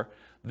it for,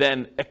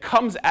 then it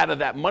comes out of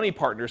that money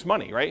partner's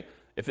money, right?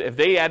 If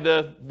we had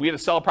to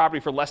sell a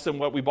property for less than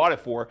what we bought it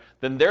for,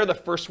 then they're the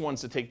first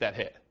ones to take that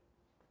hit,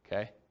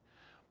 okay?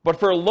 But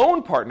for a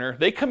loan partner,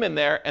 they come in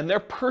there and they're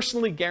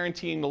personally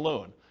guaranteeing the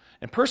loan.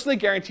 And personally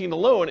guaranteeing the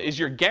loan is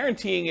you're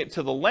guaranteeing it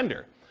to the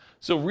lender.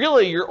 So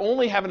really, you're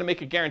only having to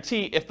make a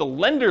guarantee if the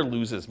lender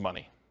loses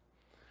money,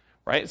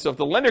 right? So if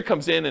the lender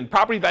comes in and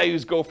property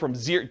values go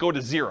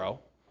to zero,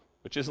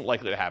 which isn't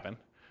likely to happen,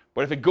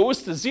 but if it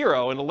goes to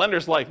zero and the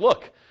lender's like,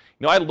 look,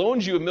 I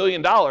loaned you $1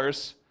 million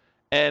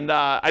and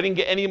I didn't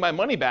get any of my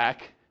money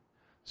back,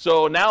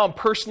 so now I'm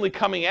personally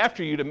coming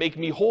after you to make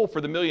me whole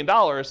for the $1 million,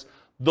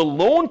 the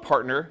loan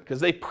partner, because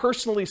they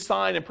personally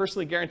signed and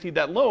personally guaranteed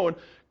that loan,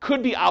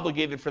 could be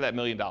obligated for that $1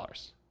 million.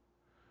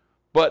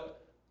 But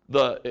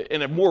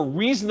in a more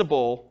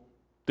reasonable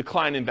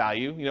decline in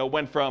value,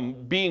 went from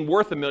being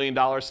worth $1 million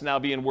to now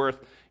being worth,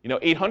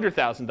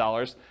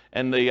 $800,000,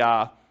 and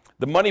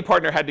the money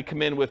partner had to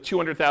come in with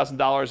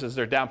 $200,000 as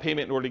their down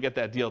payment in order to get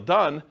that deal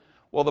done.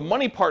 Well, the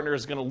money partner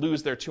is going to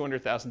lose their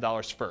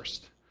 $200,000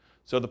 first.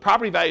 So the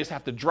property values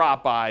have to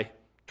drop by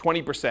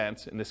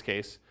 20% in this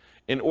case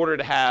in order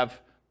to have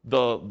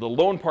the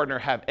loan partner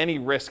have any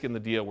risk in the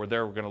deal where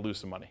they're going to lose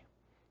some money.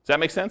 Does that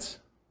make sense?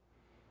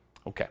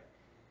 Okay.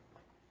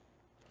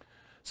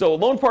 So a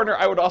loan partner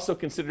I would also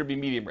consider to be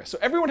medium risk. So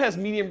everyone has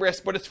medium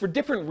risk, but it's for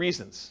different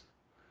reasons.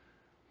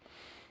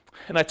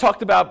 And I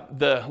talked about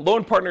the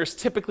loan partner is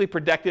typically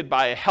protected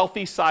by a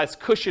healthy size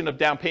cushion of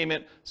down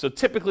payment. So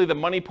typically the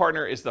money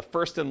partner is the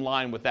first in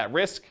line with that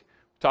risk.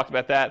 We talked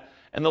about that.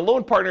 And the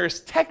loan partner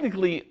is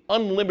technically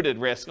unlimited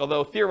risk,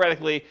 although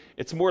theoretically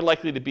it's more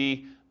likely to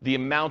be the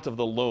amount of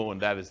the loan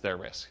that is their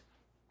risk.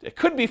 It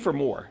could be for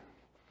more.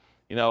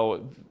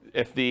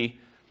 If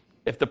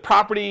the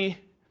property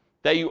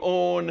that you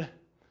own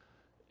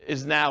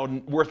is now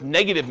worth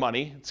negative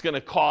money, it's going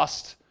to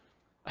cost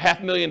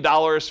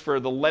 $500,000 for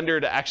the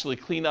lender to actually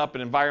clean up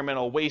an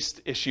environmental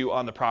waste issue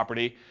on the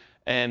property,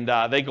 and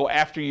they go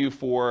after you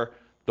for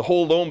the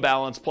whole loan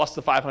balance plus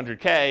the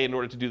 $500K in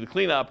order to do the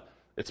cleanup.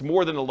 It's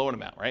more than the loan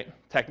amount, right?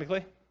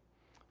 Technically.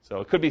 So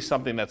it could be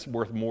something that's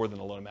worth more than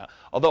the loan amount.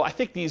 Although I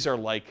think these are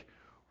like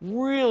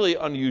really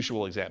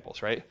unusual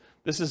examples, right?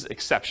 This is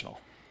exceptional.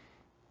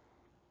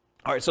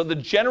 All right, so the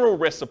general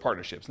risks of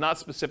partnerships, not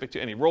specific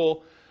to any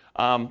role.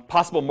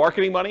 Possible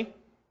marketing money,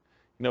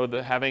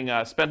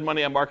 having spent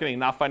money on marketing and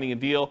not finding a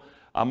deal.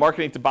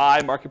 Marketing to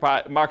buy,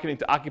 marketing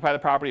to occupy the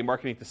property,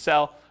 marketing to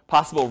sell.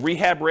 Possible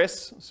rehab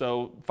risks,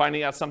 so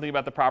finding out something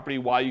about the property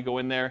while you go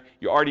in there.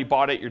 You already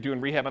bought it, you're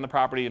doing rehab on the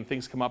property, and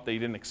things come up that you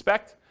didn't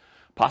expect.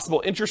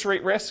 Possible interest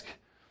rate risk.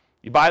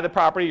 You buy the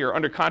property, you're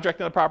under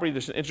contract on the property,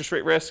 there's an interest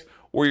rate risk,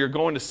 or you're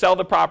going to sell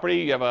the property,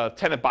 you have a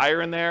tenant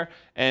buyer in there,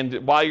 and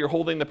while you're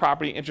holding the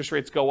property, interest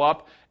rates go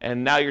up,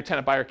 and now your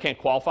tenant buyer can't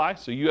qualify,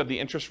 so you have the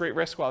interest rate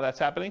risk while that's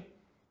happening.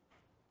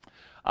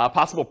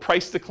 Possible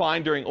price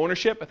decline during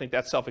ownership, I think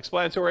that's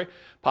self-explanatory.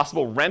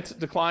 Possible rent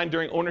decline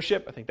during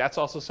ownership, I think that's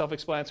also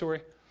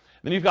self-explanatory.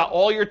 Then you've got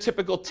all your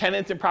typical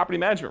tenant and property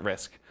management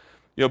risk.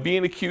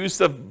 Being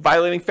accused of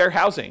violating fair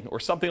housing or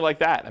something like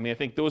that. I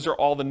think those are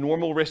all the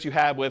normal risks you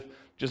have with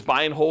just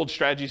buy and hold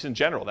strategies in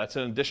general. That's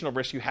an additional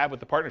risk you have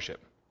with the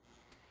partnership.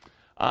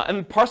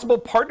 And possible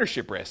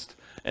partnership risk,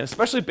 and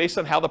especially based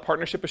on how the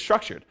partnership is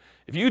structured.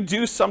 If you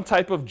do some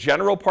type of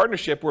general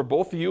partnership where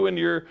both you and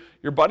your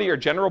buddy are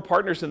general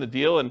partners in the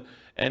deal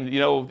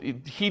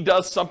and he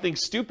does something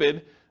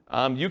stupid,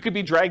 you could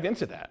be dragged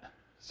into that.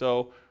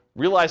 So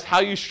realize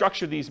how you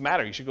structure these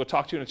matter. You should go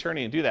talk to an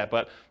attorney and do that,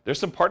 but there's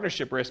some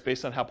partnership risk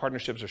based on how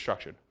partnerships are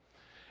structured.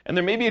 And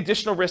there may be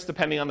additional risk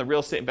depending on the real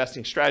estate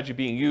investing strategy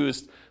being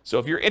used. So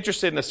if you're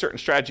interested in a certain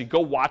strategy, go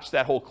watch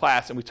that whole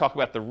class and we talk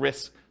about the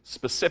risks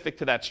specific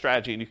to that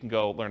strategy and you can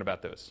go learn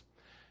about those.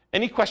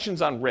 Any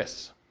questions on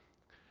risks?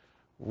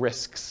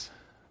 Risks.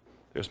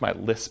 There's my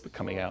lisp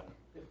coming out.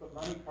 If the the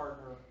money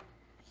partner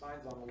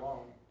signs on the loan,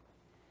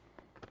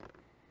 I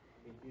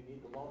mean, do you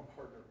need the loan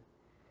partner?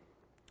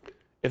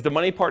 If the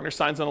money partner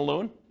signs on a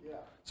loan, Yeah.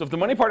 so if the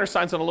money partner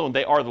signs on a loan,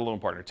 they are the loan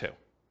partner too.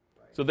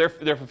 So they're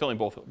fulfilling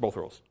both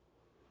rules.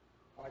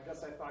 Well, I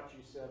guess I thought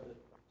you said that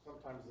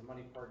sometimes the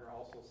money partner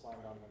also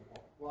signed on the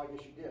loan. Well, I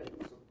guess you did,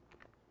 so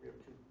we have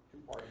two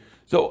parties.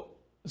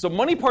 So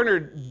money partner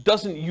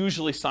doesn't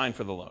usually sign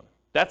for the loan.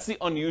 That's the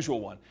unusual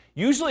one.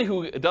 Usually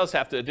who does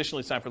have to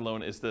additionally sign for the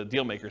loan is the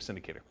deal maker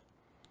syndicator.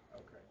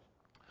 Okay.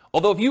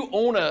 Although if you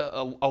own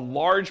a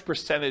large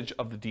percentage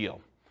of the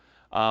deal,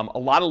 a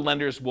lot of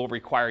lenders will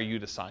require you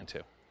to sign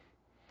too,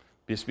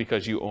 just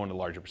because you own a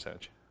larger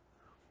percentage.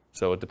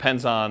 So it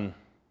depends on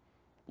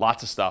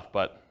lots of stuff,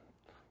 but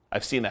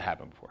I've seen that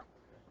happen before.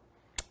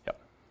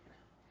 Yep.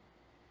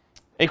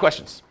 Any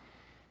questions?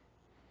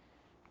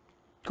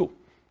 Cool.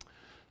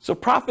 So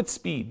profit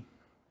speed.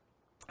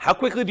 How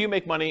quickly do you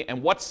make money,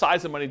 and what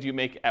size of money do you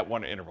make at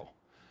one interval?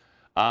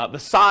 The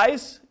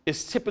size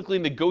is typically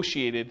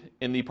negotiated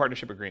in the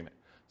partnership agreement.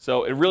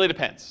 So it really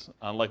depends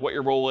on like what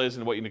your role is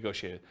and what you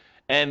negotiated.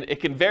 And it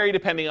can vary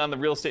depending on the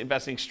real estate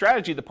investing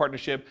strategy of the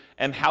partnership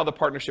and how the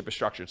partnership is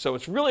structured. So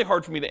it's really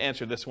hard for me to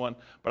answer this one,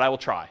 but I will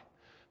try.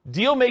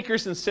 Deal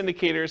makers and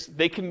syndicators,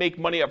 they can make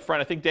money up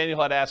front. I think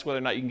Daniel had asked whether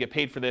or not you can get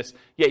paid for this.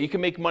 Yeah, you can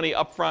make money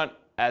up front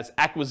as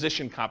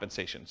acquisition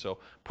compensation. So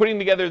putting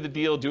together the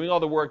deal, doing all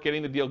the work,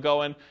 getting the deal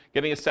going,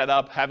 getting it set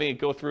up, having it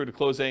go through to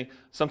closing.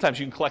 Sometimes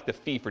you can collect a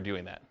fee for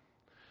doing that.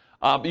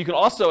 But you can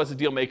also, as a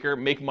deal maker,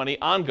 make money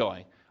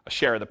ongoing. A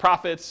share of the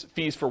profits,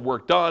 fees for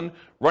work done,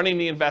 running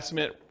the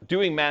investment,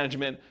 doing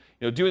management,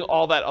 doing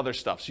all that other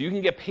stuff. So you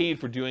can get paid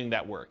for doing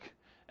that work.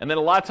 And then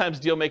a lot of times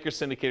deal makers,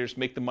 syndicators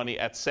make the money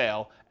at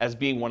sale as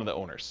being one of the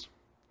owners.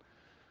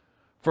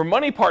 For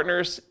money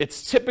partners,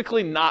 it's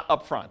typically not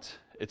upfront.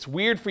 It's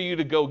weird for you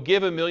to go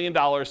give $1 million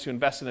to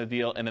invest in a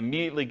deal and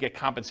immediately get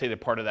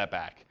compensated part of that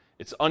back.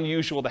 It's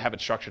unusual to have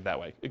it structured that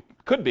way. It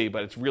could be,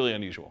 but it's really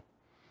unusual.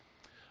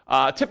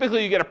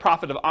 Typically, you get a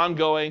profit of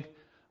ongoing,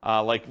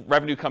 like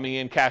revenue coming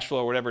in, cash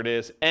flow, whatever it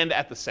is, and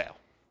at the sale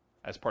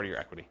as part of your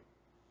equity.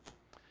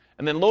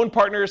 And then loan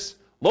partners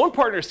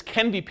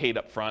can be paid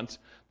up front.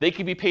 They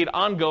can be paid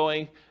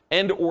ongoing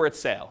and or at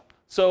sale.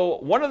 So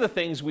one of the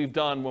things we've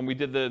done when we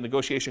did the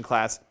negotiation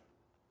class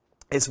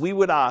is we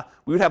would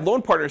have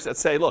loan partners that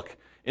say, look,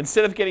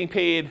 instead of getting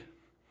paid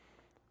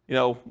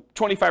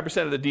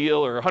 25% of the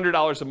deal or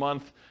 $100 a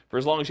month for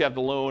as long as you have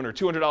the loan, or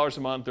 $200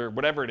 a month, or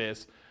whatever it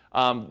is,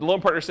 the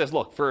loan partner says,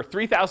 look, for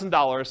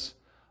 $3,000,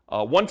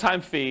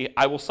 one-time fee,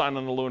 I will sign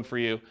on the loan for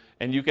you,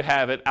 and you could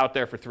have it out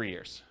there for 3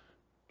 years.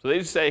 So they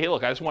just say, hey,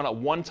 look, I just want a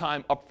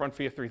one-time upfront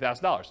fee of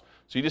 $3,000.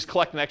 So you just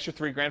collect an extra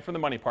 $3,000 from the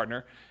money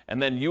partner,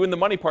 and then you and the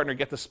money partner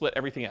get to split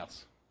everything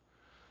else.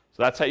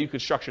 So that's how you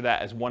could structure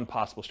that as one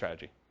possible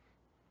strategy.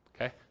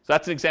 Okay? So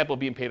that's an example of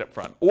being paid up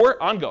front.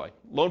 Or ongoing.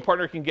 Loan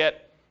partner can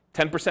get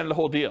 10% of the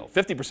whole deal,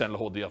 50% of the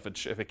whole deal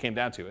if it came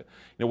down to it.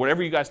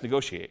 Whatever you guys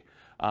negotiate.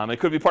 It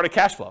could be part of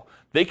cash flow.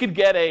 They could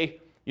get a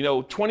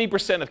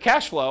 20% of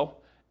cash flow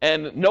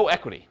and no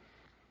equity.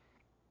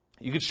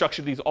 You could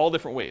structure these all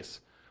different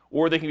ways.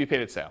 Or they can be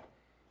paid at sale.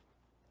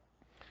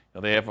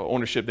 They have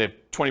ownership, they have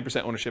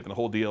 20% ownership in the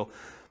whole deal,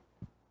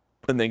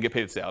 and then get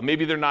paid at sale.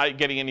 Maybe they're not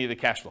getting any of the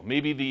cash flow.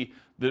 Maybe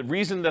the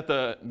reason that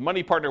the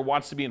money partner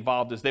wants to be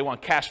involved is they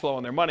want cash flow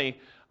on their money,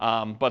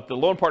 but the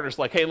loan partner's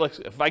like, hey, look,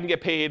 if I can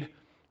get paid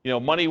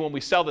money when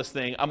we sell this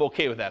thing, I'm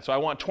okay with that. So I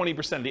want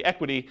 20% of the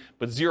equity,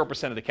 but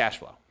 0% of the cash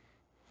flow.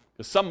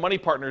 Because some money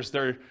partners,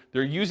 they're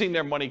using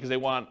their money because they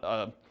want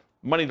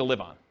money to live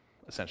on,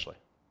 essentially.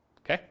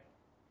 Okay?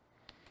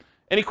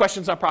 Any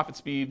questions on profit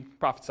speed,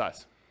 profit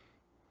size?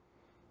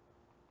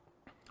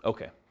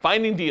 Okay.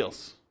 Finding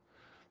deals.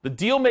 The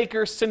deal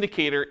maker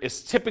syndicator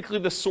is typically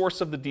the source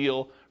of the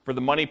deal for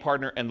the money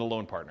partner and the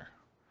loan partner.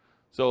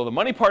 So the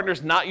money partner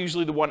is not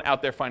usually the one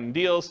out there finding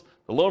deals.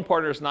 The loan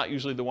partner is not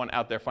usually the one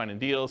out there finding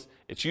deals.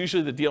 It's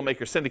usually the deal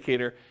maker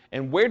syndicator.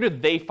 And where do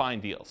they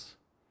find deals?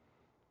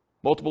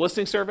 Multiple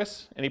listing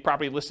service, any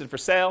property listed for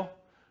sale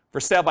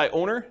by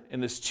owner,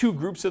 and there's two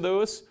groups of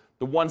those.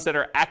 The ones that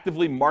are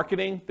actively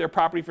marketing their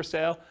property for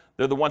sale,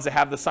 they're the ones that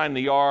have the sign in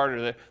the yard,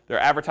 or they're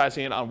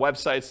advertising it on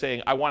websites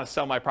saying, I want to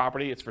sell my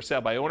property, it's for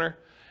sale by owner.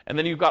 And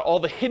then you've got all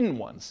the hidden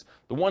ones,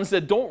 the ones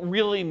that don't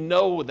really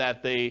know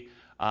that they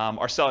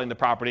are selling the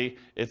property.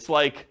 It's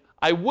like,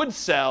 I would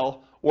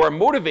sell, or I'm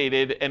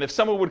motivated, and if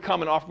someone would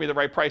come and offer me the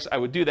right price, I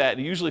would do that.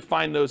 And you usually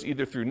find those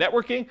either through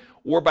networking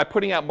or by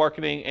putting out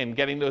marketing and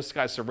getting those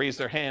guys to raise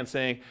their hand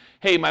saying,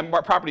 hey, my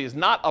property is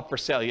not up for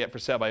sale yet for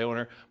sale by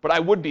owner, but I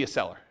would be a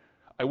seller.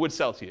 I would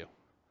sell to you.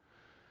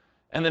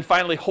 And then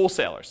finally,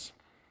 wholesalers.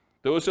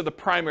 Those are the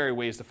primary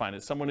ways to find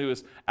it. Someone who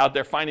is out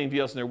there finding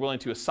deals and they're willing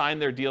to assign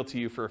their deal to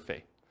you for a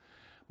fee.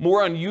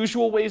 More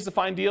unusual ways to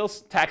find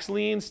deals: tax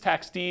liens,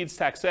 tax deeds,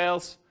 tax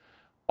sales,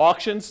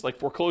 auctions like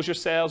foreclosure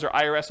sales or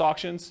IRS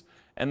auctions,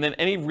 and then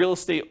any real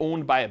estate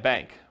owned by a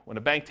bank. When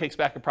a bank takes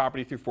back a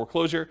property through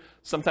foreclosure,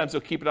 sometimes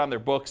they'll keep it on their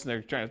books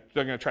and they're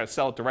going to try to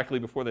sell it directly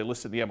before they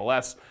list it in the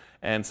MLS,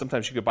 and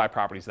sometimes you could buy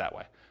properties that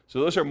way.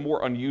 So those are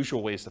more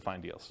unusual ways to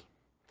find deals.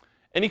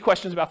 Any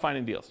questions about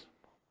finding deals?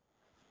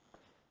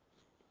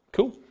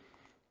 Cool.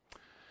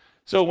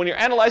 So when you're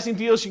analyzing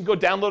deals, you can go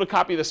download a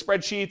copy of the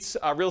spreadsheets,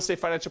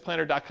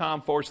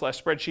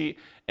 realestateFinancialPlanner.com/spreadsheet,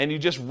 and you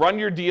just run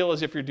your deal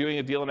as if you're doing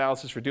a deal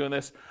analysis for doing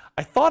this.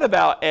 I thought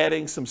about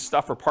adding some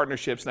stuff for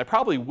partnerships, and I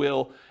probably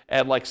will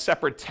add like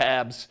separate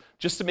tabs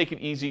just to make it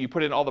easy. You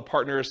put in all the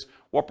partners,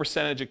 what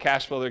percentage of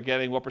cash flow they're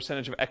getting, what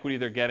percentage of equity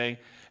they're getting,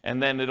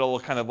 and then it'll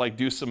kind of like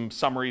do some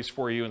summaries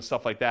for you and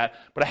stuff like that.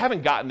 But I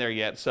haven't gotten there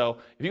yet. So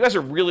if you guys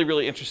are really,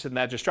 really interested in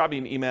that, just drop me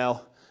an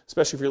email,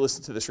 especially if you're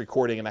listening to this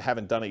recording and I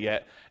haven't done it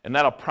yet, and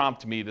that'll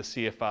prompt me to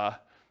see if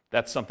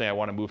that's something I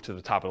want to move to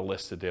the top of the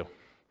list to do.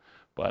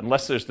 But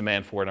unless there's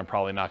demand for it, I'm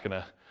probably not going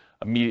to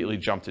immediately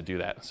jump to do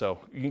that. So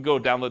you can go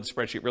download the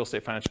spreadsheet,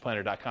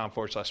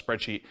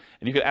 realestateFinancialPlanner.com/spreadsheet,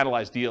 and you can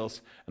analyze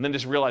deals, and then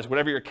just realize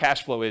whatever your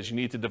cash flow is, you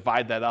need to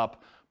divide that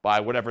up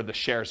by whatever the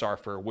shares are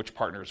for which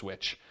partner is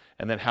which,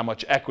 and then how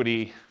much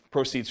equity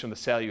proceeds from the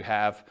sale you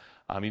have,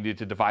 you need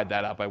to divide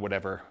that up by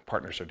whatever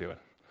partners are doing.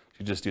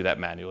 You just do that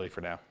manually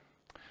for now.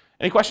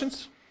 Any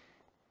questions?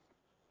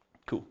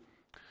 Cool.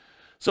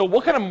 So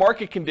what kind of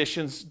market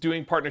conditions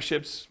doing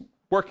partnerships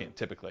work in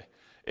typically?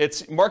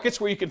 It's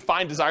markets where you can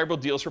find desirable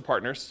deals for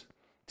partners,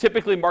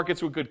 typically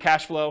markets with good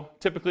cash flow,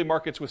 typically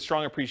markets with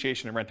strong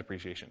appreciation and rent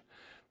appreciation.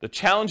 The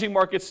challenging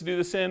markets to do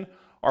this in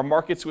are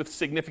markets with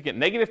significant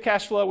negative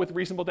cash flow with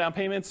reasonable down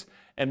payments,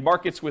 and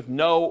markets with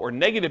no or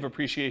negative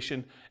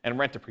appreciation and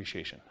rent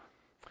appreciation.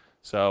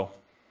 So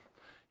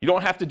you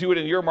don't have to do it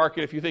in your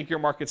market. If you think your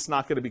market's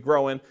not going to be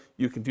growing,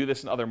 you can do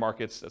this in other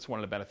markets. That's one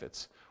of the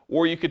benefits.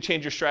 Or you could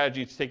change your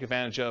strategy to take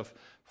advantage of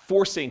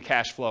forcing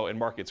cash flow in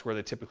markets where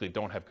they typically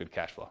don't have good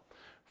cash flow.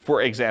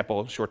 For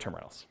example, short-term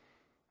rentals.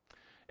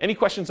 Any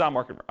questions on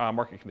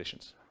market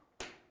conditions?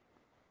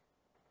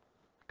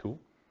 Cool.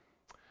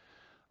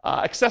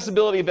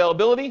 Accessibility,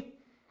 availability.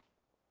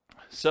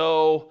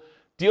 So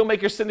deal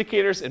makers,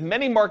 syndicators. In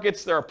many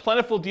markets, there are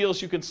plentiful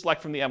deals you can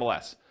select from the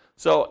MLS.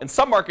 So in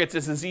some markets,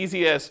 it's as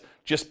easy as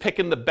just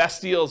picking the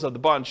best deals of the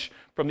bunch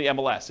from the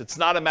MLS. It's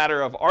not a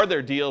matter of are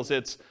there deals,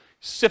 it's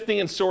sifting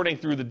and sorting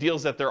through the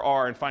deals that there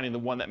are and finding the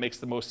one that makes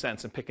the most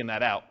sense and picking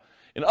that out.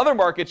 In other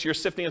markets, you're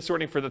sifting and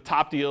sorting for the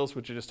top deals,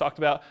 which I just talked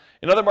about.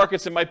 In other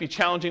markets, it might be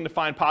challenging to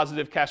find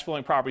positive cash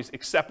flowing properties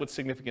except with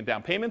significant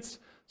down payments.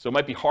 So it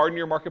might be hard in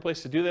your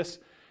marketplace to do this.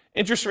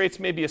 Interest rates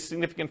may be a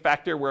significant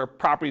factor where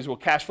properties will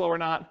cash flow or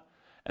not.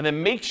 And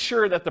then make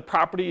sure that the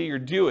property you're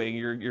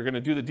going to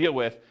do the deal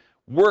with,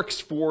 works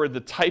for the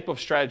type of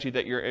strategy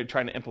that you're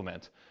trying to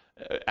implement.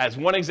 As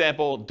one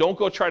example, don't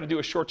go try to do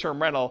a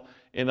short-term rental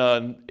in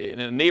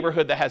a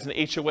neighborhood that has an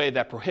HOA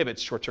that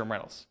prohibits short-term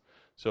rentals.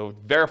 So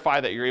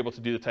verify that you're able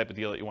to do the type of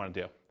deal that you want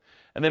to do.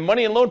 And then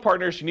money and loan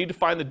partners, you need to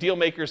find the deal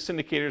makers,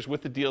 syndicators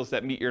with the deals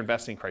that meet your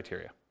investing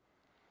criteria.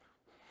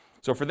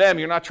 So for them,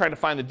 you're not trying to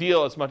find the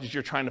deal as much as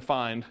you're trying to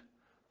find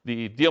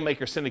the deal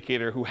maker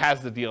syndicator who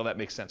has the deal that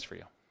makes sense for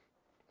you.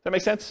 Does that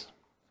make sense?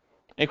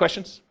 Any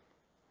questions?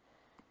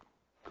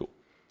 Cool.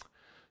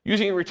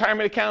 Using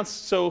retirement accounts.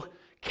 So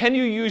can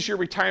you use your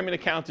retirement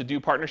account to do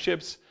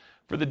partnerships?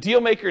 For the deal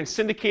maker and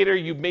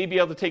syndicator, you may be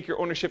able to take your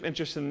ownership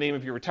interest in the name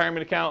of your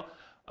retirement account,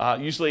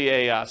 usually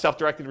a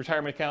self-directed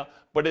retirement account,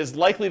 but is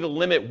likely to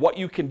limit what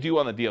you can do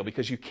on the deal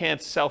because you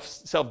can't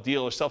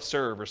self-deal or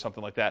self-serve or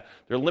something like that.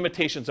 There are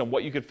limitations on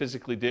what you could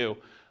physically do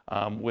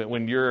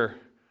when your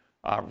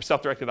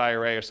self-directed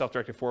IRA or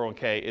self-directed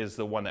 401k is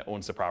the one that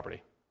owns the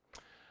property.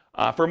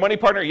 For a money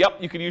partner,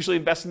 yep, you could usually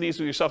invest in these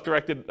with your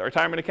self-directed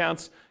retirement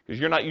accounts because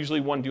you're not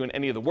usually one doing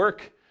any of the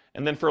work.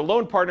 And then for a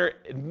loan partner,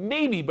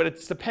 maybe, but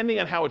it's depending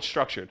on how it's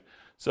structured.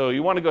 So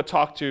you want to go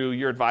talk to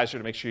your advisor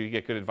to make sure you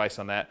get good advice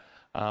on that.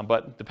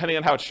 But depending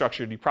on how it's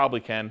structured, you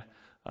probably can,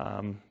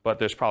 but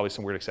there's probably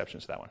some weird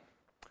exceptions to that one.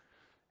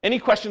 Any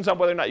questions on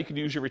whether or not you can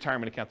use your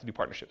retirement account to do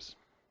partnerships?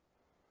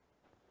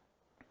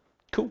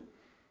 Cool.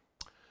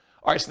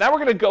 All right, so now we're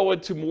going to go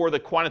into more of the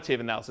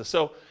quantitative analysis.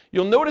 So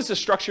you'll notice the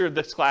structure of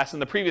this class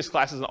and the previous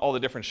classes and all the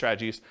different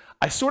strategies.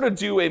 I sort of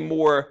do a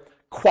more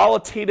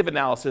qualitative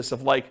analysis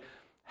of like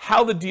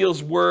how the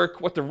deals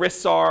work, what the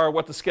risks are,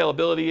 what the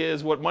scalability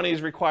is, what money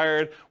is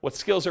required, what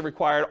skills are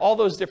required, all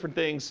those different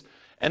things.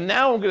 And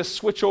now I'm going to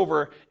switch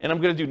over and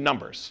I'm going to do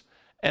numbers.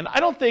 And I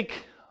don't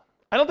think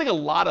a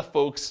lot of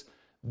folks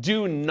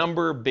do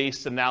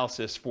number-based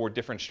analysis for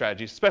different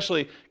strategies,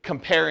 especially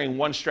comparing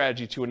one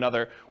strategy to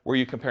another where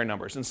you compare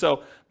numbers. And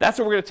so that's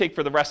what we're going to take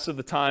for the rest of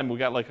the time. We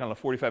got like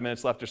 45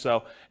 minutes left or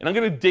so. And I'm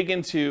going to dig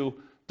into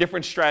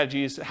different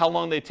strategies, how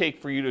long they take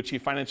for you to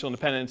achieve financial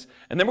independence.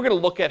 And then we're going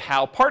to look at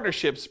how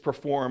partnerships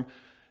perform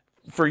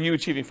for you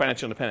achieving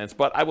financial independence.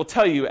 But I will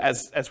tell you,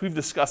 as we've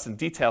discussed in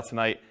detail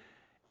tonight,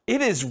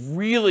 it is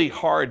really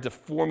hard to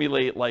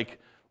formulate like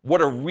what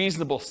a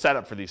reasonable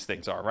setup for these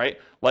things are, right?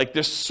 Like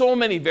there's so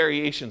many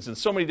variations and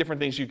so many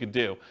different things you could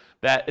do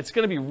that it's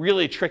going to be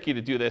really tricky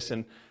to do this.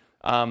 And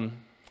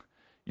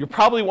you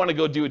probably want to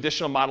go do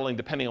additional modeling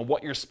depending on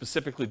what you're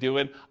specifically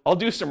doing. I'll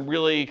do some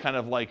really kind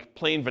of like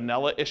plain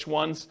vanilla-ish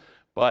ones,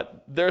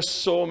 but there's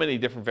so many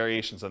different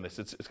variations on this.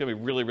 It's going to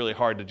be really, really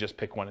hard to just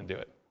pick one and do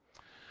it.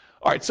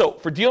 All right, so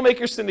for deal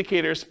makers,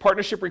 syndicators,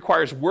 partnership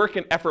requires work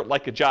and effort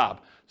like a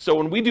job. So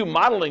when we do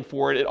modeling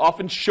for it, it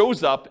often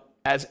shows up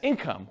as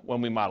income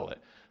when we model it.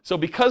 So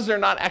because they're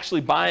not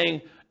actually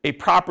buying a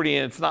property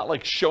and it's not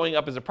like showing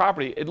up as a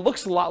property, it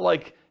looks a lot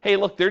like, hey,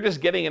 look, they're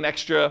just getting an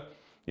extra,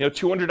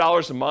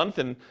 $200 a month,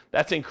 and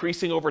that's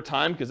increasing over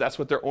time because that's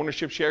what their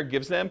ownership share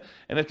gives them.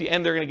 And at the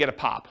end, they're going to get a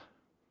pop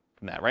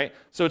from that, right?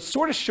 So it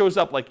sort of shows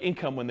up like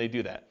income when they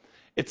do that.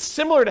 It's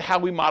similar to how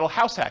we model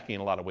house hacking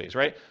in a lot of ways,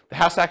 right? The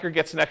house hacker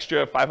gets an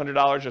extra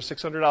 $500 or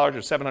 $600 or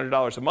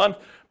 $700 a month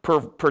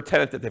per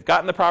tenant that they've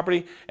got in the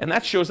property, and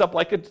that shows up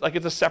like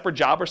it's a separate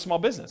job or small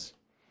business.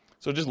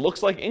 So it just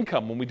looks like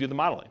income when we do the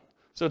modeling.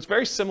 So it's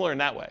very similar in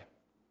that way.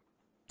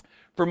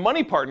 For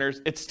money partners,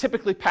 it's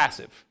typically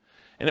passive,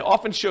 and it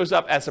often shows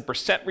up as a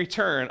 %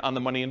 return on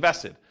the money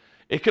invested.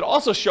 It could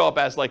also show up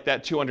as like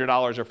that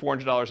 $200 or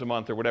 $400 a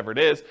month or whatever it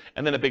is,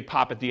 and then a big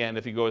pop at the end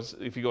if you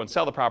go and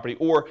sell the property,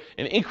 or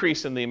an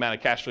increase in the amount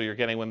of cash flow you're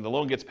getting when the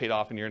loan gets paid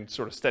off and you're in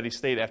sort of steady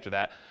state after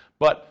that.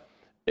 But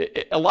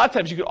a lot of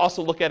times you could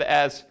also look at it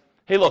as,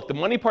 hey, look, the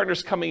money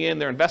partner's coming in,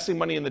 they're investing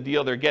money in the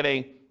deal, they're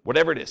getting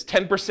whatever it is,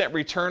 10%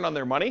 return on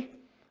their money,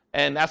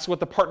 and that's what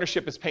the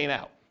partnership is paying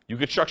out. You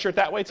could structure it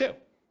that way too.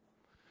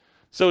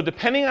 So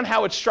depending on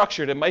how it's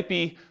structured, it might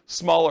be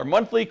smaller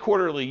monthly,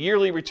 quarterly,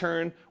 yearly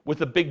return with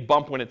a big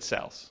bump when it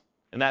sells.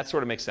 And that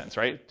sort of makes sense,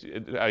 right?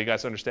 How you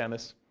guys understand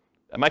this?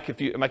 Am I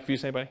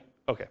confusing anybody?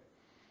 Okay.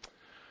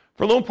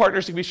 For loan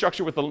partners, it can be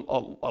structured with a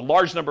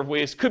large number of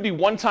ways. It could be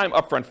one-time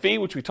upfront fee,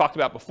 which we talked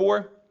about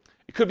before.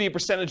 It could be a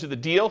percentage of the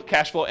deal,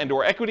 cash flow and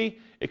or equity.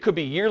 It could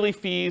be yearly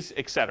fees,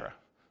 etc.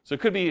 So it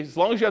could be, as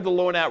long as you have the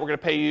loan out, we're going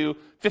to pay you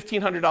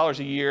 $1,500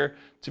 a year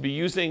to be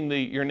using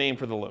your name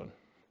for the loan.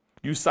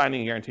 You signing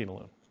and guaranteeing a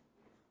loan.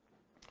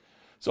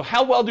 So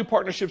how well do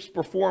partnerships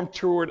perform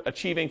toward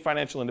achieving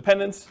financial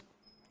independence?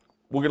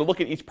 We're going to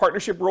look at each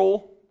partnership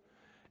role,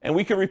 and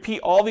we can repeat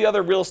all the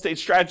other real estate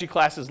strategy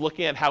classes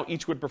looking at how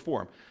each would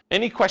perform.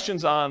 Any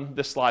questions on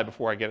this slide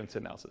before I get into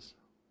analysis?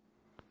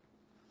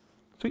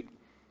 Sweet.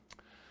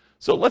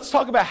 So let's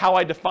talk about how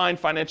I define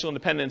financial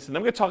independence, and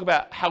then we're going to talk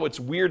about how it's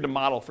weird to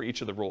model for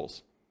each of the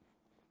roles.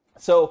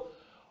 So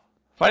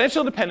financial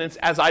independence,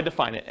 as I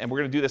define it, and we're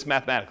going to do this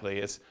mathematically,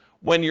 is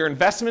when your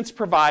investments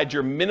provide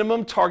your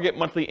minimum target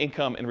monthly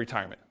income in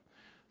retirement.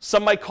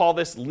 Some might call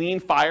this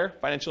lean FIRE,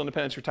 financial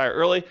independence, retire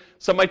early.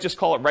 Some might just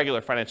call it regular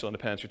financial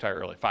independence, retire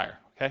early, FIRE,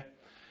 okay?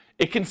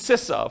 It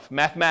consists of,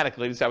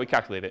 mathematically, this is how we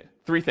calculate it,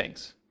 3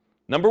 things.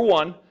 Number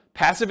 1,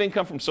 passive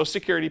income from Social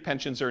Security,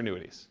 pensions, or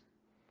annuities.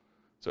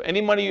 So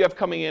any money you have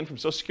coming in from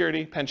Social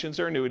Security, pensions,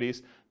 or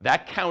annuities,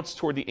 that counts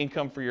toward the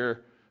income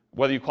for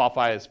whether you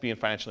qualify as being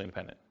financially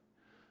independent.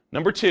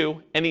 Number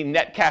 2, any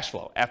net cash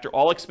flow after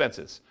all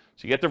expenses.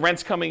 So you get the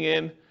rents coming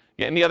in, you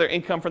get any other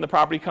income from the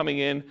property coming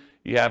in,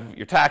 you have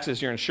your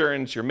taxes, your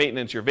insurance, your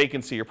maintenance, your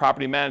vacancy, your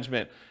property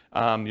management,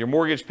 your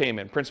mortgage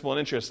payment, principal and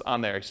interest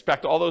on there.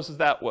 Expect all those as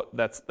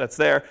that's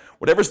there.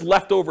 Whatever's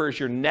left over is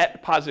your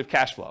net positive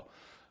cash flow.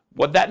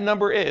 What that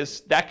number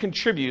is, that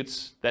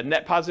contributes, that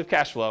net positive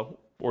cash flow,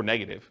 or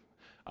negative,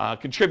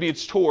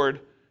 contributes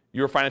toward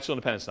your financial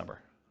independence number.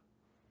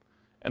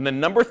 And then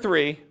number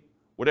 3,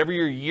 whatever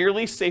your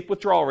yearly safe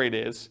withdrawal rate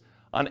is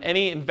on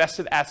any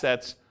invested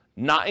assets,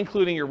 not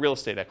including your real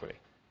estate equity.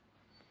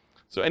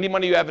 So any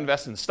money you have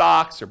invested in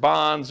stocks or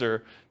bonds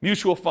or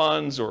mutual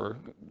funds or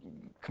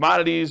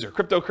commodities or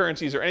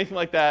cryptocurrencies or anything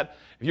like that,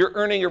 if you're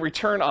earning a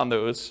return on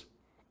those,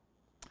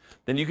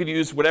 then you could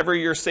use whatever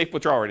your safe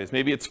withdrawal rate is.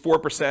 Maybe it's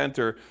 4%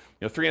 or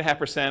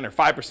 3.5% or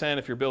 5%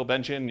 if you're Bill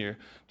Benjamin, you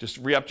just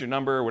re-upped your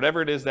number, or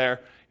whatever it is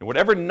there. And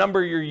whatever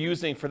number you're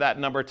using for that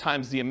number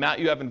times the amount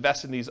you have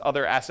invested in these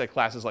other asset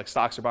classes like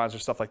stocks or bonds or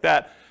stuff like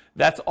that,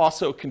 that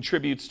also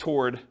contributes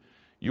toward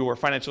your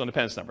financial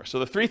independence number. So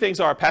the 3 things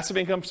are passive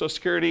income, Social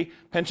Security,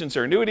 pensions,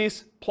 or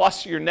annuities,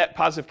 plus your net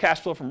positive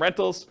cash flow from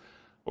rentals,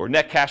 or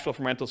net cash flow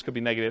from rentals could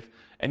be negative,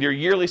 and your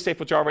yearly safe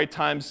withdrawal rate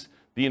times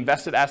the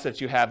invested assets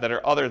you have that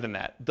are other than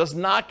that. Does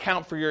not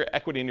count for your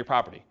equity in your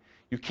property.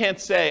 You can't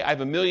say, I have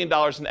 $1 million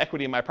in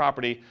equity in my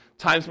property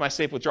times my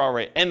safe withdrawal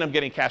rate, and I'm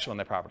getting cash flow on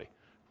that property.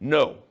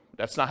 No,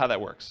 that's not how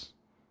that works.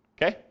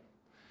 Okay?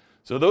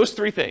 So those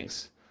 3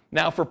 things.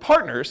 Now for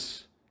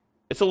partners,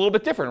 it's a little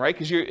bit different, right?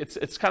 Because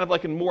it's kind of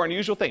like a more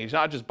unusual thing. You're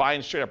not just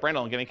buying straight up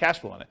rental and getting cash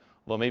flow on it.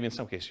 Although maybe in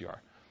some cases you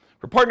are.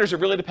 For partners, it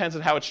really depends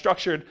on how it's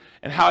structured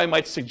and how I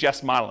might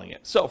suggest modeling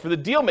it. So for the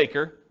deal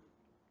maker,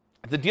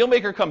 if the deal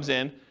maker comes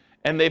in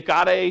and they've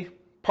got a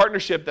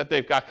partnership that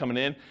they've got coming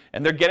in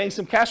and they're getting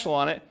some cash flow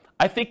on it,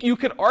 I think you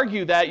could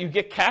argue that you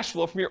get cash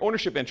flow from your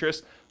ownership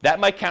interest. That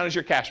might count as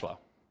your cash flow.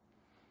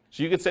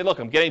 So you could say, look,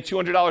 I'm getting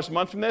 $200 a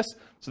month from this,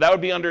 so that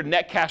would be under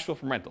net cash flow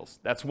from rentals.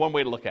 That's one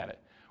way to look at it.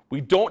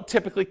 We don't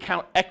typically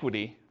count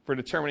equity for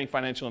determining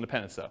financial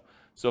independence, though.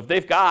 So if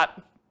they've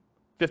got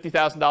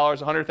 $50,000,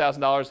 $100,000,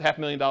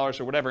 $500,000,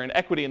 or whatever in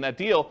equity in that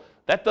deal,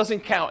 that doesn't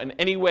count in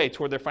any way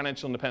toward their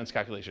financial independence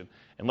calculation.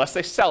 Unless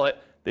they sell it,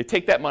 they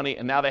take that money,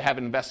 and now they have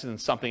it invested in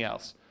something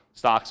else,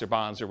 stocks or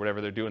bonds or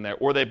whatever they're doing there,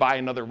 or they buy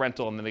another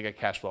rental, and then they get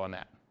cash flow on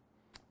that.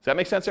 Does that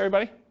make sense,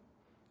 everybody?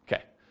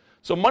 Okay.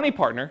 So money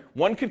partner,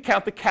 one could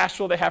count the cash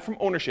flow they have from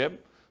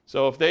ownership.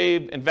 So if they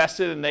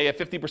invested and they have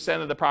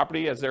 50% of the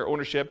property as their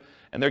ownership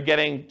and they're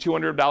getting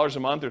 $200 a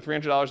month or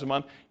 $300 a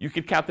month, you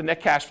could count the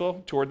net cash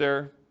flow toward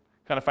their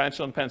kind of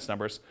financial independence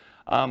numbers.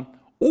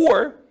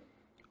 Or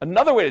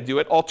another way to do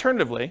it,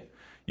 alternatively,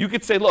 you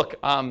could say, look,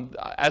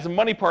 as a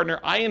money partner,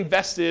 I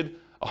invested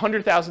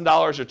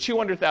 $100,000 or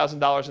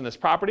 $200,000 in this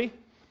property,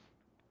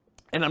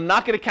 and I'm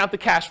not going to count the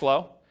cash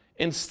flow.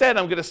 Instead,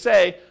 I'm going to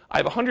say I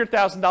have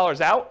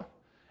 $100,000 out,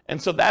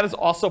 and so that is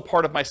also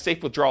part of my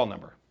safe withdrawal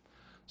number.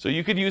 So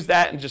you could use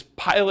that and just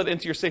pile it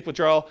into your safe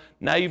withdrawal.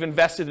 Now you've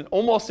invested in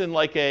almost in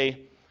like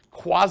a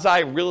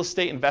quasi real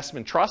estate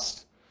investment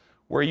trust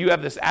where you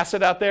have this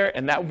asset out there,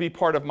 and that would be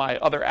part of my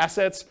other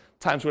assets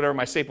times whatever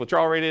my safe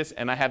withdrawal rate is,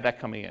 and I have that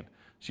coming in.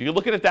 So you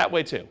look at it that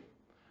way too.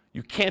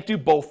 You can't do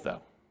both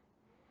though.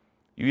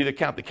 You either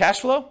count the cash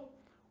flow,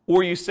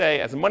 or you say,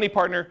 as a money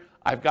partner,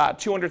 I've got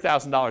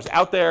 $200,000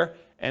 out there,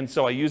 and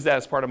so I use that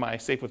as part of my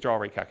safe withdrawal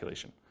rate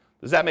calculation.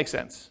 Does that make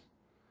sense?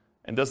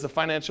 And does the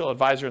financial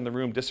advisor in the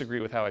room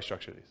disagree with how I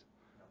structure these?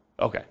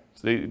 Okay,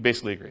 so he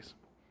basically agrees.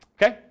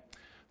 Okay?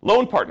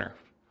 Loan partner.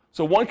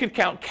 So one could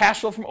count cash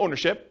flow from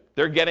ownership.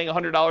 They're getting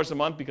 $100 a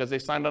month because they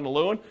signed on a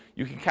loan.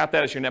 You can count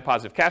that as your net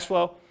positive cash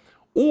flow.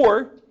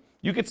 Or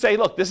you could say,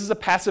 look, this is a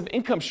passive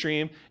income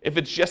stream if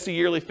it's just a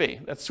yearly fee.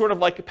 That's sort of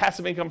like a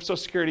passive income, Social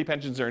Security,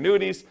 pensions, or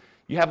annuities.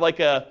 You have like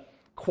a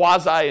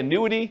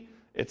quasi-annuity.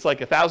 It's like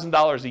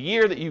 $1,000 a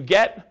year that you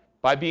get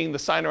by being the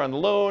signer on the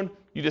loan.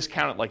 You just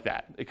count it like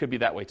that. It could be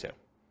that way too.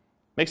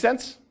 Make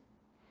sense?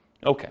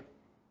 Okay.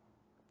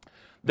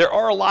 There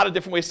are a lot of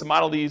different ways to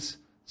model these,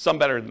 some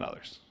better than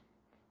others.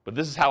 But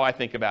this is how I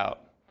think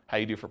about how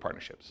you do for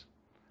partnerships.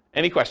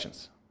 Any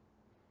questions?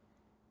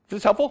 Is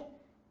this helpful?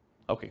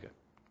 Okay, good.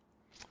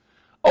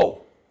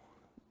 Oh,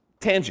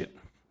 tangent.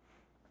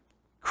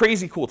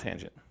 Crazy cool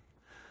tangent.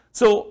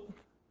 So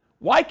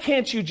why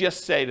can't you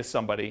just say to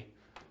somebody,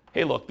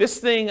 hey, look, this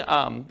thing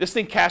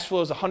cash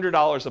flow is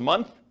 $100 a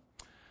month.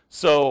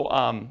 So,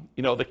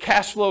 the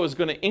cash flow is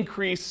going to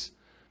increase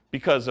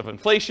because of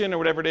inflation or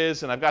whatever it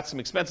is, and I've got some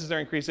expenses that are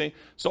increasing.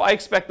 So I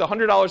expect the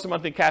 $100 a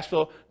month in cash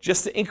flow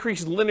just to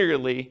increase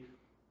linearly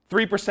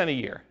 3% a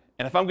year.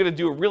 And if I'm going to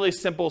do a really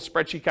simple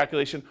spreadsheet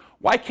calculation,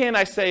 why can't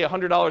I say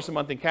 $100 a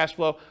month in cash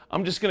flow?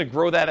 I'm just going to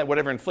grow that at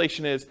whatever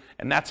inflation is,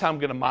 and that's how I'm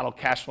going to model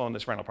cash flow in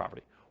this rental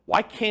property.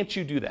 Why can't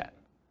you do that?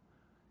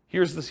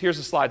 Here's the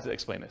slides that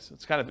explain this.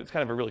 It's kind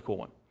of a really cool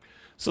one.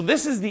 So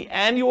this is the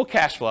annual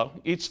cash flow,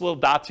 each little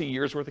dot's a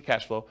year's worth of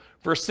cash flow,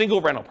 for a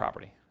single rental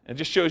property. And it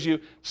just shows you,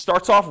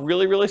 starts off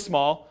really, really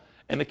small,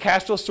 and the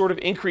cash flow sort of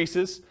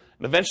increases,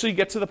 and eventually you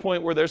get to the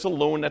point where there's a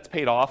loan that's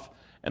paid off,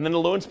 and then the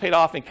loan's paid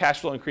off and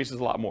cash flow increases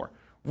a lot more.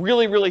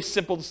 Really, really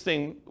simple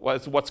thing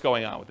was what's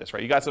going on with this,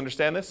 right? You guys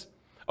understand this?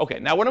 Okay,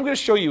 now what I'm going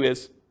to show you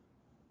is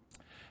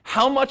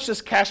how much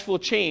does cash flow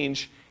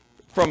change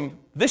from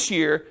this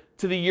year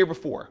to the year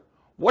before?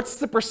 What's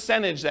the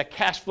percentage that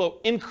cash flow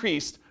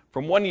increased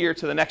from one year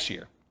to the next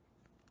year?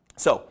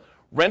 So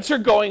rents are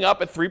going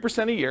up at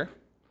 3% a year.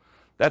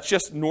 That's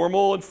just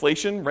normal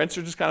inflation. Rents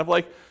are just kind of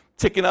like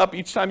ticking up.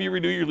 Each time you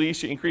renew your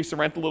lease, you increase the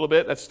rent a little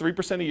bit. That's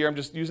 3% a year. I'm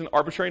just using an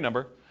arbitrary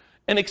number.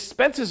 And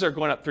expenses are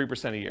going up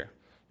 3% a year.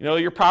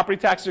 Your property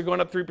taxes are going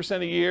up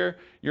 3% a year.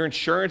 Your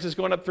insurance is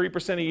going up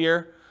 3% a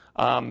year.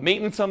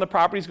 Maintenance on the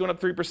property is going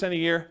up 3% a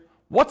year.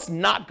 What's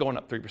not going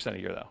up 3% a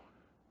year, though?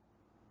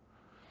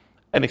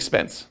 An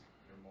expense.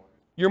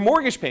 Your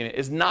mortgage payment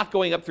is not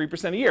going up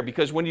 3% a year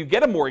because when you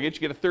get a mortgage,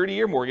 you get a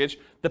 30-year mortgage,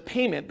 the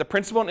payment, the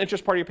principal and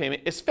interest part of your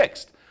payment is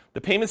fixed. The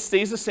payment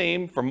stays the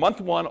same from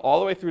month 1 all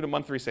the way through to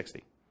month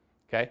 360.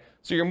 Okay?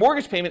 So your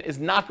mortgage payment is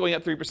not going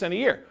up 3% a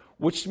year,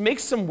 which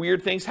makes some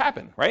weird things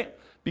happen, right?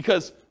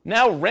 Because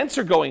now rents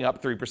are going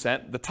up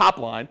 3%, the top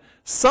line.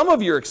 Some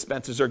of your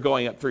expenses are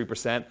going up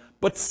 3%,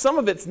 but some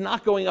of it's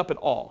not going up at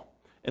all.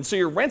 And so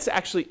your rent's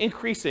actually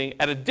increasing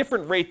at a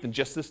different rate than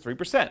just this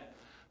 3%.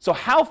 So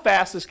how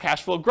fast is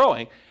cash flow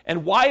growing?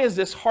 And why is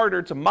this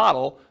harder to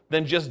model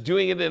than just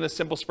doing it in a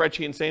simple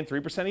spreadsheet and saying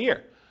 3% a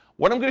year?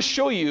 What I'm going to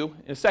show you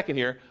in a second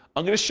here,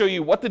 I'm going to show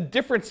you what the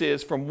difference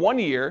is from one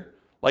year,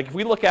 like if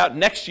we look out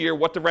next year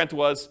what the rent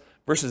was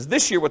versus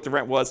this year what the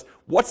rent was,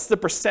 what's the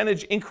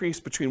percentage increase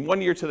between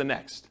one year to the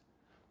next?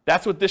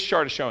 That's what this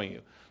chart is showing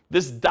you.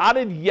 This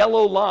dotted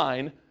yellow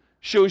line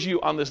shows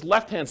you on this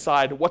left-hand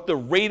side what the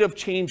rate of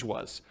change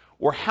was,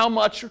 or how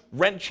much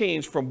rent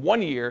changed from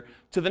one year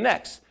to the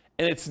next.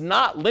 And it's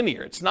not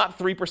linear. It's not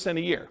 3%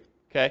 a year.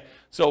 Okay?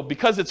 So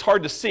because it's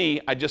hard to see,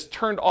 I just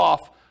turned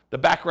off the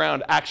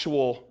background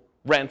actual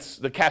rents,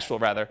 the cash flow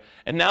rather,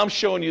 and now I'm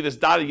showing you this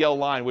dotted yellow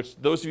line, which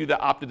those of you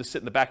that opted to sit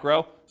in the back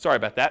row, sorry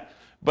about that.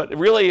 But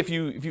really, if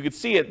you could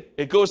see it,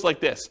 it goes like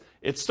this.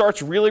 It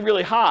starts really,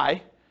 really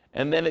high,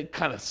 and then it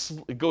kind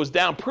of it goes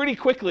down pretty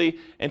quickly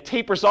and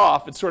tapers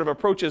off. It sort of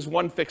approaches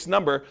one fixed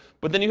number,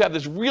 but then you have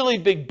this really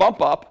big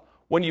bump up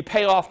when you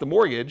pay off the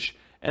mortgage,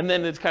 and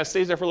then it kind of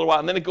stays there for a little while,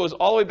 and then it goes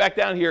all the way back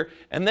down here,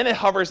 and then it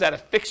hovers at a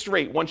fixed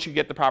rate once you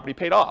get the property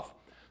paid off.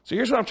 So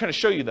here's what I'm trying to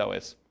show you, though,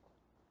 is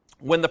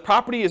when the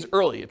property is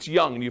early, it's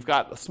young, and you've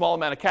got a small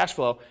amount of cash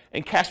flow,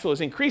 and cash flow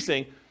is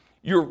increasing,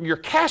 your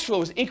cash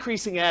flow is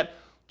increasing at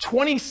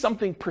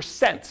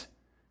 20-something%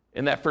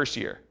 in that first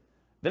year.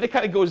 Then it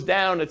kind of goes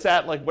down, it's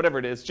at like whatever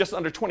it is, just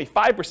under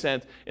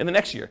 25% in the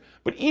next year.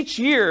 But each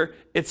year,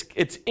 it's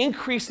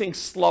increasing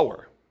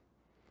slower,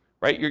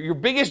 right? Your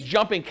biggest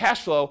jump in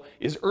cash flow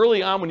is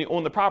early on when you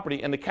own the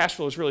property and the cash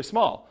flow is really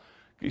small.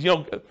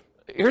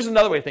 Here's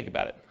another way to think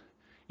about it.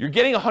 You're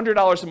getting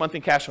 $100 a month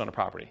in cash flow on a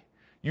property.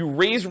 You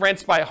raise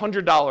rents by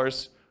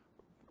 $100,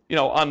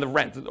 on the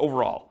rent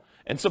overall.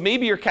 And so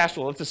maybe your cash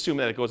flow, let's assume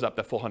that it goes up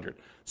that full 100.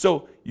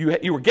 So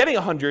you were getting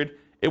 100,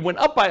 it went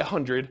up by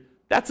 100,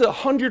 that's a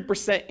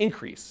 100%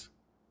 increase,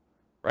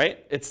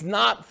 right? It's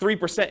not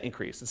 3%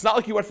 increase. It's not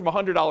like you went from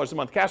 $100 a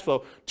month cash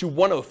flow to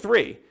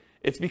 103.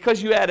 It's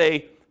because you had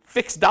a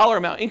fixed dollar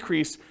amount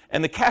increase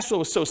and the cash flow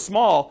was so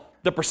small,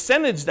 the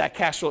percentage that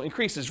cash flow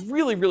increase is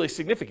really, really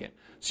significant.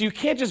 So you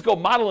can't just go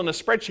model in a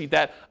spreadsheet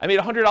that I made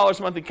 $100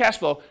 a month in cash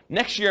flow,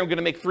 next year I'm going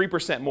to make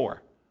 3%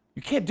 more.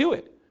 You can't do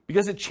it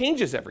because it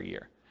changes every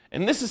year.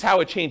 And this is how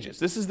it changes.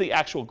 This is the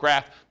actual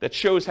graph that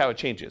shows how it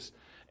changes.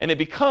 And it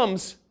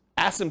becomes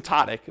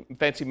asymptotic,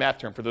 fancy math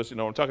term for those who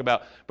know what I'm talking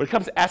about, but it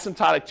becomes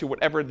asymptotic to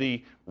whatever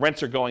the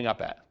rents are going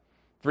up at,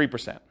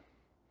 3%.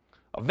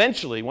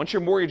 Eventually, once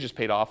your mortgage is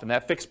paid off and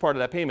that fixed part of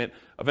that payment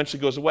eventually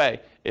goes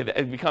away,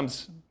 it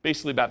becomes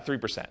basically about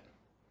 3%.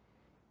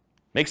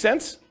 Make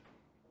sense?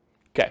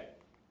 Okay.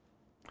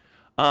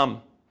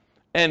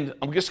 And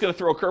I'm just going to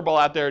throw a curveball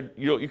out there.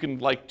 You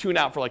can tune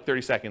out for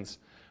 30 seconds.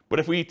 But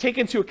if we take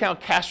into account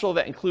cash flow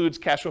that includes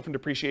cash flow from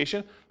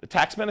depreciation, the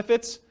tax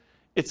benefits,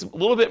 it's a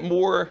little bit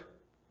more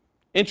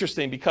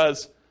interesting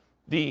because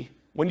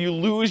when you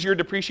lose your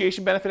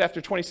depreciation benefit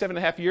after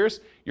 27.5 years,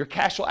 your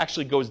cash flow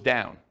actually goes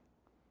down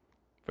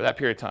for that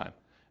period of time.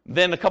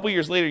 Then a couple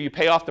years later, you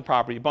pay off the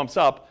property, it bumps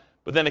up,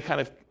 but then it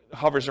kind of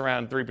hovers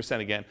around 3%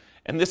 again.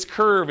 And this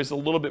curve is a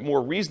little bit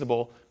more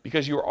reasonable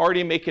because you're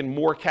already making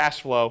more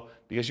cash flow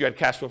because you had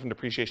cash flow from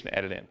depreciation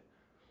added in.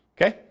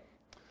 Okay?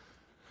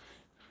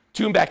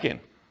 Tune back in.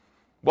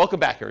 Welcome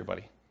back,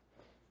 everybody.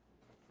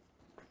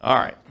 All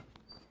right.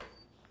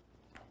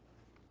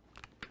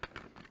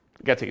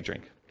 I gotta take a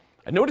drink.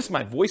 I noticed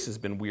my voice has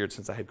been weird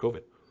since I had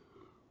COVID.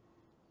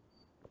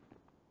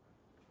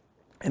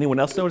 Anyone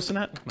else noticing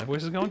that? My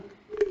voice is going?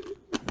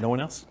 No one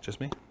else?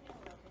 Just me?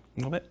 A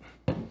little bit?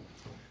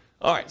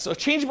 All right, so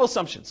changeable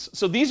assumptions.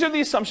 So these are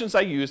the assumptions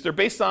I use. They're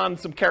based on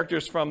some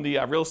characters from the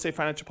Real Estate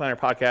Financial Planner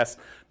podcast,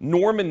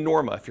 Norm and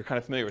Norma, if you're kind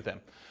of familiar with them.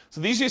 So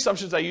these are the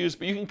assumptions I use,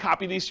 but you can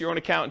copy these to your own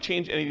account and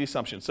change any of the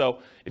assumptions. So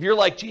if you're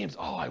like, James,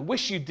 I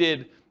wish you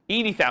did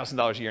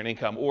 $80,000 a year in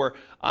income, or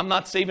I'm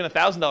not saving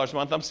 $1,000 a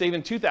month, I'm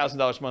saving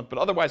 $2,000 a month, but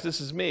otherwise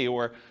this is me,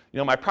 or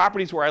my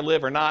properties where I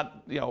live are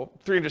not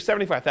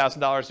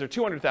 $375,000, they're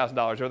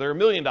 $200,000, or they're $1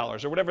 million, or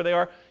whatever they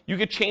are. You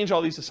could change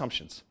all these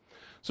assumptions.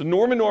 So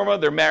Norm and Norma,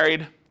 they're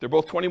married, they're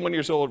both 21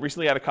 years old,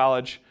 recently out of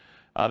college.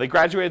 They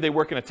graduated, they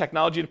work in a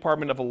technology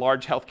department of a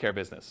large healthcare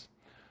business.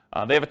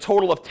 They have a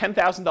total of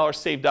 $10,000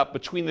 saved up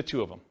between the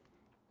two of them,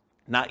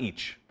 not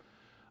each.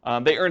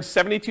 They earn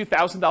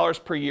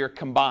 $72,000 per year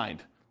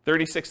combined.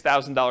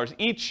 $36,000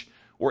 each,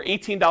 or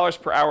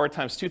 $18 per hour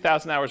times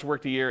 2,000 hours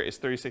worked a year is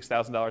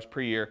 $36,000 per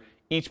year.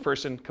 Each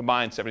person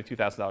combined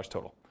 $72,000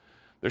 total.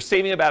 They're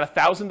saving about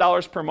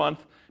 $1,000 per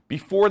month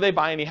before they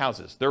buy any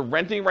houses. They're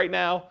renting right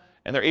now,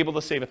 and they're able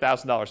to save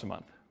 $1,000 a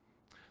month.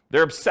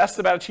 They're obsessed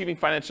about achieving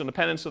financial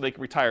independence so they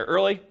can retire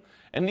early.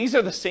 And these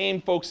are the same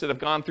folks that have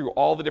gone through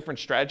all the different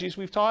strategies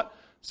we've taught.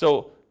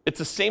 So it's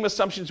the same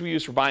assumptions we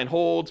use for buy and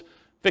hold,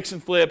 fix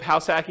and flip,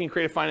 house hacking,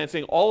 creative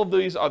financing. All of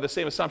these are the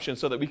same assumptions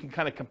so that we can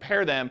kind of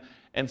compare them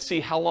and see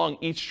how long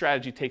each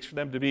strategy takes for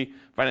them to be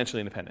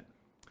financially independent.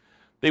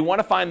 They want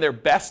to find their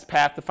best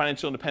path to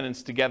financial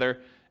independence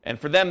together. And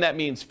for them, that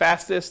means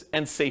fastest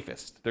and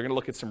safest. They're going to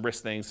look at some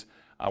risk things.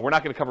 We're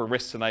not going to cover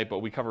risks tonight, but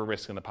we cover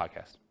risk in the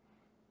podcast.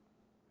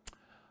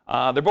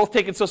 They're both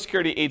taking Social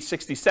Security at age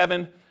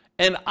 67.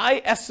 And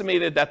I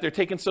estimated that they're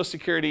taking Social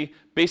Security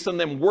based on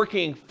them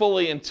working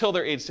fully until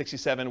they're age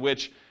 67,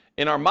 which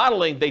in our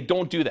modeling, they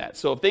don't do that.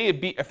 So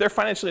if they're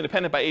financially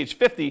independent by age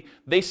 50,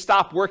 they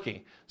stop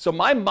working. So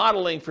my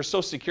modeling for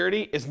Social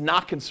Security is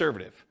not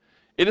conservative.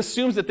 It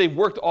assumes that they've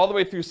worked all the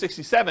way through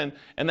 67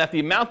 and that the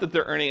amount that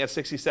they're earning at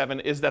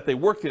 67 is that they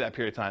worked through that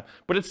period of time.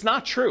 But it's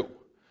not true.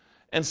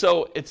 And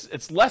so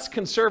it's less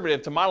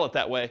conservative to model it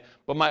that way.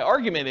 But my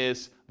argument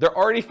is they're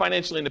already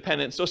financially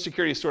independent. Social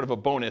Security is sort of a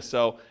bonus,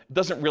 so it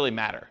doesn't really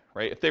matter,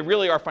 right? If they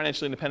really are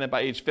financially independent by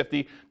age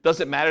 50,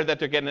 does it matter that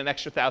they're getting an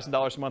extra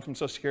 $1,000 a month from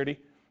Social Security?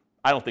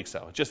 I don't think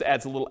so. It just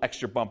adds a little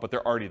extra bump, but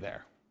they're already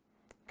there.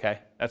 Okay?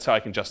 That's how I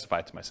can justify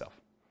it to myself.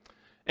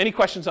 Any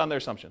questions on their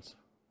assumptions?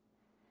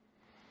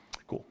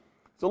 Cool.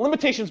 So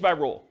limitations by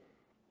rule.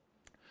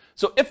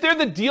 So if they're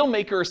the deal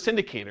maker or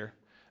syndicator,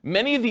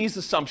 many of these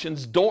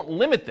assumptions don't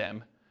limit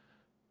them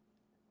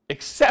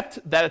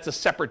except that it's a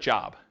separate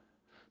job.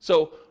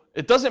 So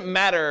it doesn't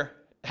matter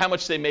how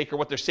much they make or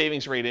what their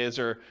savings rate is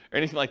or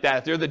anything like that.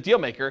 If they're the deal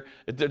maker,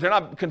 they're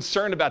not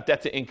concerned about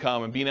debt to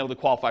income and being able to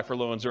qualify for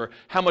loans or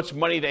how much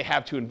money they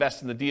have to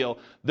invest in the deal.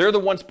 They're the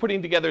ones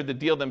putting together the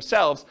deal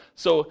themselves.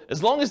 So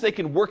as long as they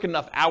can work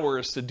enough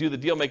hours to do the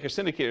deal maker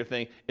syndicator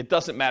thing, it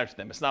doesn't matter to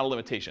them. It's not a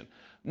limitation.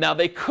 Now,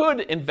 they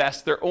could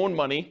invest their own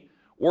money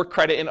or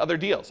credit in other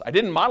deals. I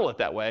didn't model it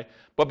that way,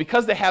 but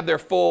because they have their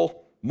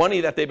full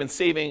money that they've been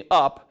saving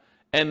up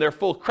and their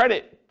full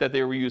credit that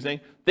they were using,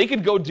 they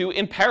could go do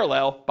in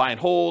parallel buy and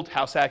hold,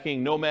 house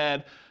hacking,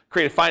 nomad,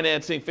 creative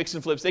financing, fix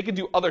and flips. They could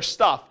do other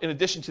stuff in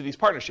addition to these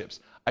partnerships.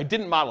 I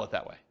didn't model it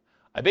that way.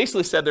 I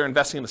basically said they're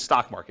investing in the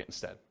stock market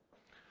instead.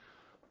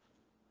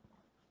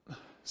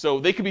 So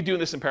they could be doing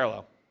this in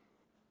parallel.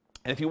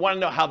 And if you want to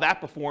know how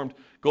that performed,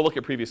 go look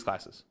at previous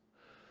classes.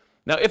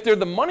 Now, if they're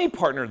the money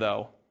partner,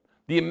 though,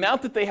 the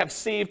amount that they have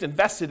saved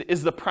invested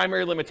is the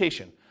primary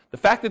limitation. The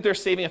fact that they're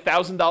saving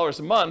 $1,000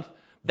 a month,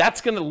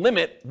 that's going to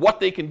limit what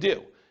they can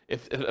do.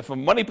 If a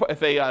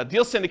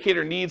deal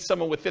syndicator needs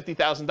someone with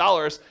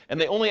 $50,000 and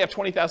they only have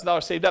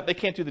 $20,000 saved up, they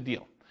can't do the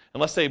deal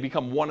unless they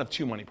become one of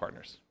two money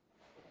partners.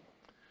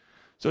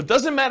 So it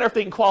doesn't matter if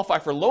they can qualify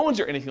for loans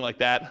or anything like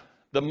that.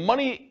 The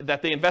money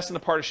that they invest in the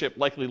partnership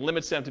likely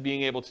limits them to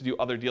being able to do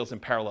other deals in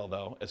parallel,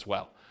 though, as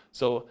well.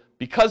 So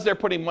because they're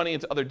putting money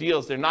into other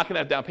deals, they're not going to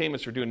have down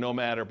payments for doing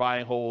nomad or buy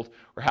and hold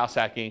or house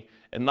hacking,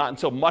 and not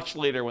until much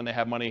later when they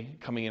have money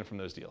coming in from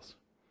those deals.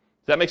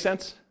 Does that make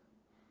sense?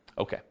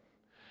 Okay.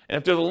 And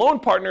if they're the loan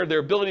partner, their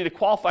ability to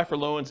qualify for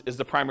loans is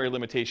the primary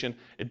limitation.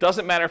 It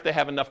doesn't matter if they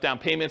have enough down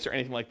payments or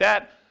anything like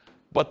that,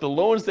 but the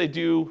loans they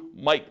do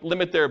might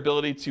limit their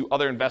ability to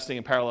other investing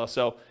in parallel.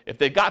 So if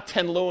they've got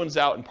 10 loans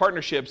out in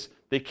partnerships,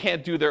 they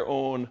can't do their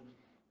own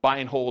buy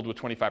and hold with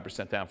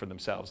 25% down for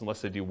themselves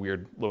unless they do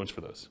weird loans for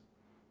those.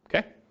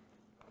 Okay?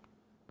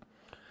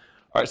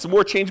 All right, some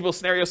more changeable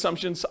scenario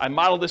assumptions. I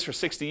modeled this for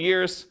 60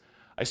 years.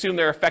 I assume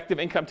their effective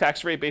income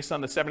tax rate based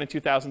on the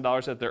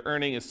 $72,000 that they're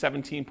earning is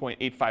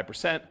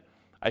 17.85%.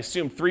 I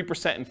assume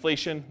 3%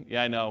 inflation.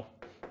 Yeah, I know.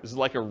 This is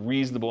like a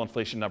reasonable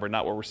inflation number,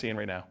 not what we're seeing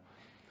right now.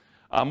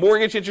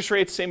 Mortgage interest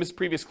rates, same as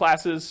previous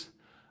classes.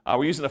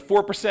 We're using a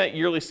 4%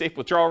 yearly safe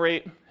withdrawal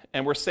rate,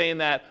 and we're saying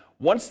that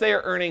once they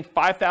are earning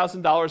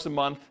 $5,000 a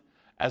month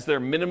as their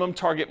minimum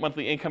target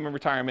monthly income in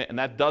retirement, and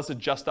that does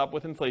adjust up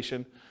with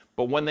inflation,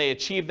 but when they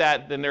achieve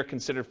that, then they're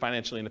considered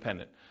financially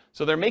independent.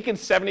 So they're making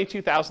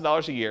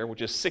 $72,000 a year,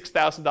 which is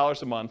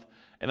 $6,000 a month,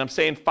 and I'm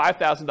saying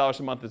 $5,000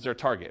 a month is their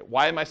target.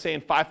 Why am I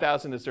saying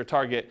 $5,000 is their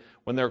target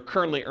when they're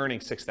currently earning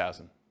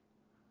 $6,000?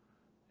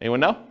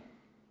 Anyone know?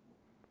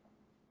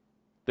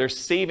 They're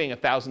saving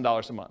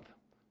 $1,000 a month.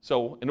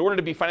 So in order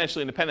to be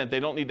financially independent, they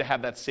don't need to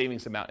have that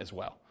savings amount as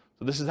well.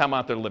 So this is how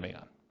much they're living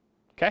on.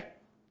 Okay?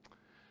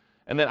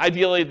 And then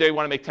ideally, they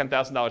want to make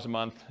 $10,000 a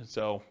month.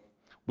 So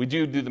we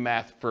do the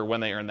math for when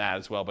they earn that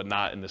as well, but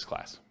not in this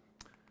class.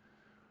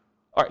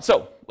 All right,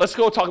 so let's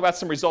go talk about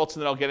some results,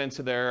 and then I'll get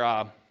into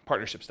their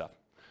partnership stuff.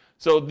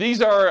 So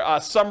these are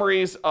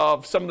summaries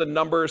of some of the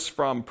numbers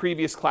from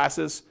previous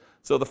classes.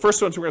 So the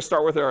first ones we're going to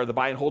start with are the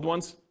buy and hold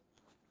ones.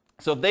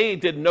 So they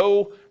did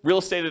no real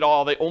estate at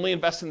all. They only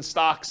invested in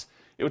stocks.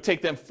 It would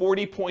take them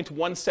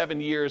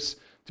 40.17 years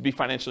to be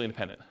financially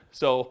independent.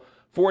 So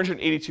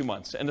 482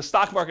 months. And the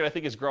stock market, I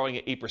think, is growing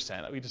at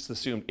 8%. We just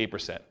assumed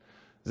 8%. Does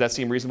that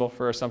seem reasonable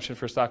for assumption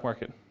for a stock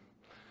market?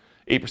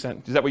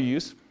 8%. Is that what you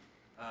use?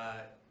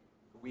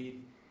 We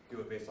do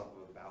it based off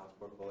of a balanced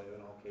portfolio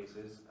in all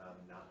cases,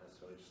 not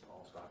necessarily just an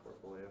all-stock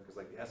portfolio, because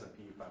like the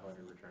S&P 500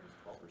 return is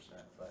 12%,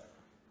 but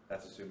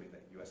that's assuming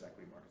that U.S.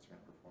 equity markets are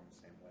going to perform the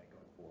same way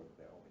going forward that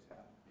they always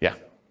have. Yeah.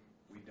 So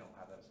we don't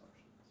have that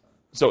assumption.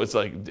 So it's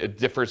like it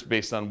differs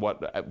based on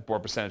what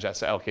percentage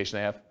asset allocation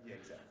they have? Yeah,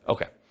 exactly.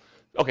 Okay.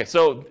 Okay,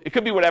 so it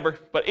could be whatever,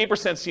 but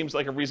 8% seems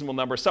like a reasonable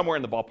number, somewhere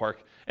in the ballpark.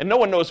 And no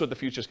one knows what the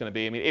future is going to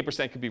be. I mean,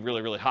 8% could be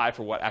really, really high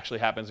for what actually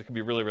happens. It could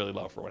be really, really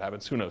low for what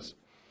happens. Who knows?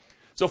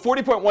 So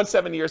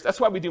 40.17 years, that's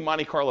why we do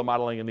Monte Carlo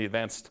modeling in the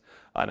advanced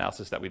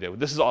analysis that we do.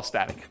 This is all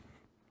static.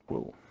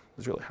 Whoa,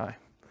 this is really high.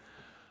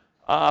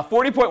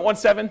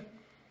 40.17.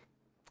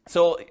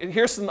 So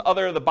here's some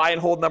other, the buy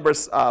and hold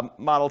numbers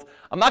modeled.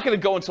 I'm not going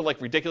to go into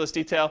like ridiculous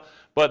detail,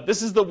 but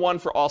this is the one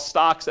for all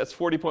stocks. That's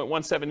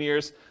 40.17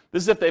 years.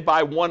 This is if they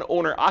buy one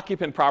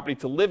owner-occupant property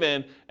to live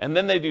in, and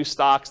then they do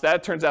stocks.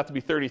 That turns out to be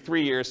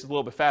 33 years, it's a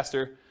little bit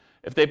faster.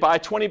 If they buy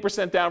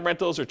 20% down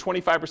rentals or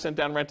 25%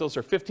 down rentals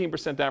or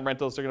 15% down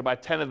rentals, they're going to buy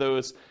 10 of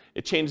those.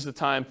 It changes the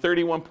time.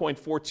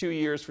 31.42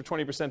 years for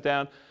 20%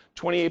 down,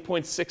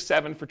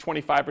 28.67 for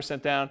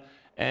 25% down,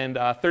 and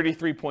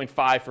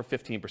 33.5 for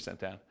 15%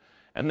 down.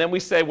 And then we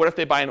say, what if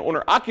they buy an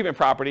owner-occupant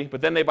property,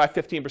 but then they buy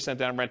 15%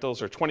 down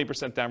rentals or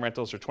 20% down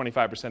rentals or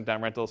 25%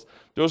 down rentals?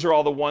 Those are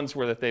all the ones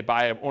where that they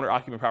buy an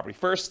owner-occupant property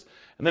first,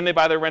 and then they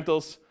buy their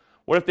rentals.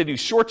 What if they do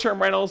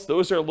short-term rentals?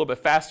 Those are a little bit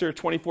faster,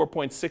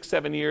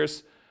 24.67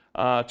 years,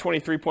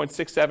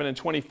 23.67 and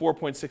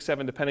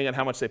 24.67, depending on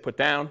how much they put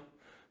down.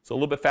 So a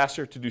little bit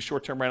faster to do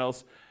short-term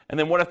rentals. And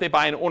then what if they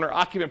buy an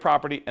owner-occupant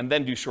property and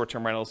then do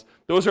short-term rentals?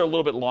 Those are a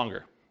little bit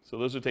longer. So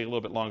those would take a little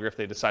bit longer if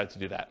they decide to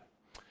do that.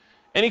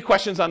 Any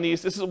questions on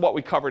these? This is what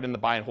we covered in the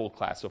buy and hold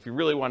class. So if you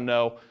really want to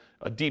know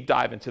a deep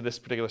dive into this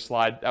particular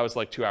slide, that was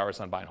like 2 hours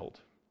on buy and hold.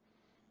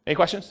 Any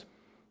questions?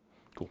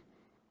 Cool.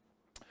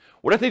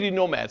 What if they do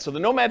nomad? So the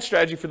nomad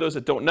strategy, for those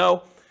that don't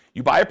know,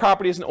 you buy a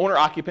property as an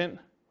owner-occupant,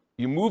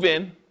 you move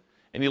in,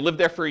 and you live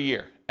there for a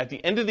year. At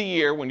the end of the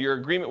year, when your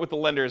agreement with the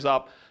lender is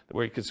up,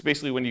 because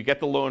basically when you get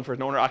the loan for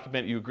an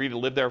owner-occupant, you agree to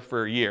live there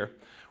for a year.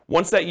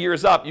 Once that year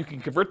is up, you can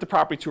convert the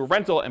property to a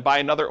rental and buy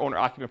another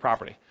owner-occupant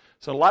property.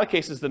 So in a lot of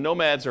cases, the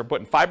nomads are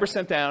putting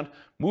 5% down,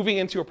 moving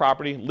into a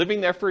property,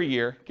 living there for a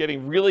year,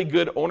 getting really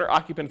good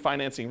owner-occupant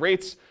financing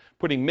rates,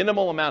 putting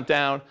minimal amount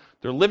down.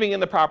 They're living in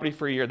the property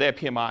for a year. They have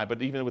PMI,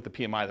 but even with the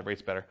PMI, the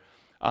rate's better.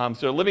 So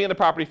they're living in the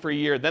property for a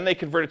year, then they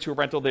convert it to a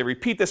rental. They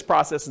repeat this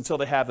process until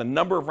they have the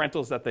number of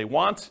rentals that they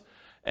want,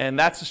 and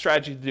that's the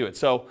strategy to do it.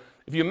 So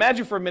if you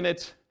imagine for a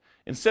minute,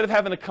 instead of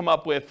having to come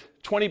up with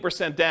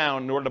 20%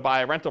 down in order to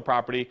buy a rental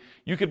property,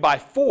 you could buy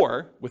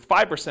 4 with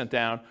 5%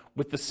 down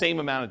with the same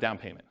amount of down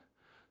payment.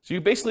 So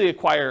you basically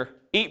acquire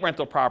 8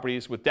 rental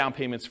properties with down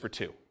payments for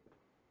 2.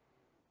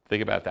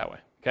 Think about it that way,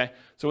 okay?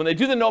 So when they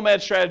do the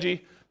nomad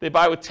strategy, they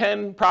buy with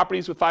 10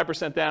 properties with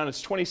 5% down.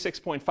 It's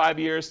 26.5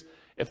 years.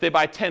 If they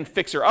buy 10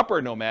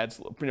 fixer-upper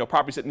nomads,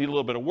 properties that need a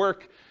little bit of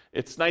work,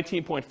 it's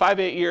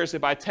 19.58 years. They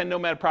buy 10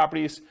 nomad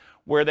properties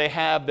where they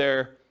have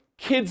their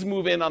kids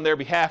move in on their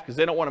behalf because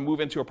they don't want to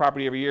move into a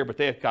property every year, but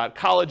they've got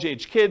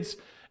college-age kids.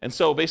 And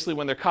so basically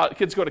when their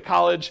kids go to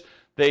college,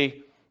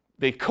 they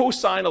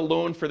co-sign a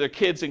loan for their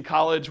kids in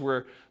college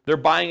where they're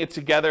buying it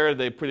together.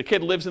 The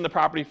kid lives in the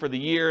property for the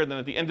year, and then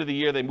at the end of the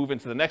year, they move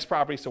into the next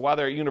property. So while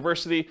they're at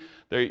university,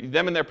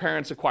 them and their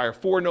parents acquire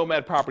 4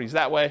 nomad properties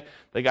that way.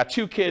 They got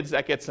 2 kids,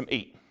 that gets them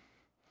 8.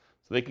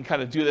 So they can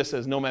kind of do this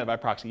as nomad by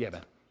proxy. Yeah,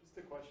 Ben?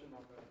 Just a question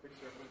on the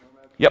fixer-upper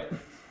nomad. Yep.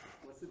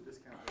 What's the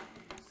discount rate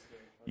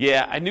you use?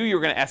 Yeah, I knew you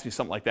were going to ask me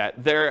something like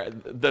that.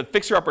 The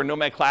fixer-upper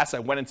nomad class, I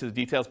went into the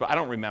details, but I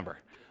don't remember.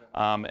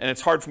 And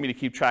it's hard for me to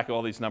keep track of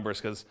all these numbers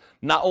because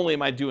not only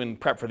am I doing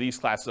prep for these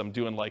classes, I'm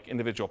doing like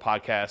individual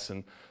podcasts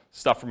and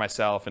stuff for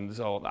myself, and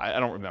so I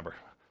don't remember.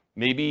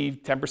 Maybe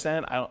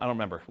 10%? I don't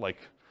remember.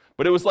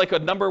 But it was like a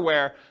number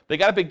where they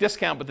got a big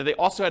discount, but then they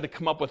also had to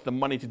come up with the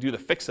money to do the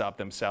fix-up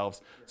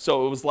themselves.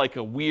 So it was like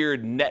a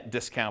weird net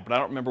discount, but I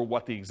don't remember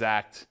what the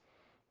exact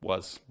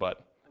was.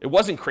 But it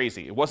wasn't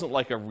crazy. It wasn't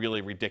like a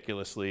really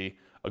ridiculously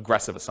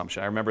aggressive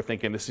assumption. I remember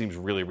thinking this seems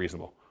really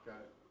reasonable.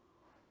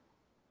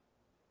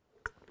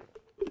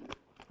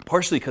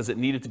 Partially because it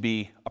needed to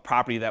be a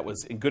property that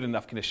was in good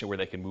enough condition where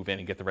they could move in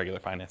and get the regular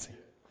financing.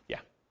 Yeah.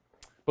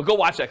 But go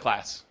watch that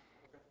class.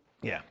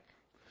 Yeah.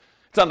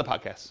 It's on the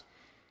podcast.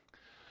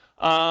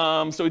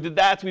 So we did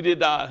that. We did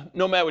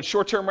nomad with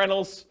short-term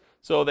rentals.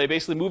 So they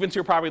basically move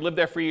into a property, live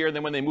there for a year, and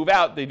then when they move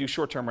out, they do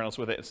short-term rentals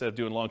with it instead of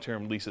doing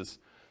long-term leases.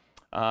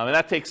 And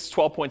that takes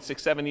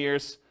 12.67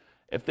 years.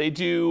 If they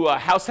do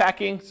house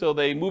hacking, so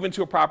they move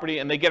into a property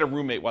and they get a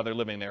roommate while they're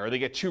living there, or they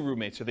get 2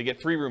 roommates, or they get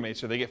 3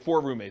 roommates, or they get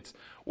 4 roommates,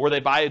 or they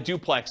buy a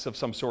duplex of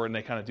some sort and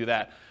they kind of do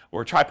that,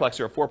 or a triplex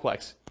or a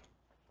fourplex.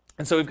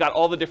 And so we've got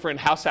all the different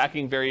house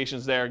hacking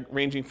variations there,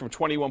 ranging from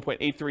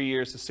 21.83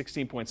 years to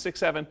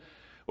 16.67.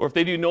 Or if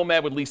they do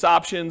nomad with lease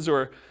options,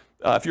 or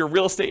if you're a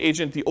real estate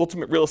agent, the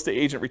ultimate real estate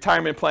agent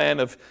retirement plan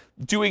of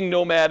doing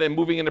nomad and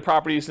moving into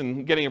properties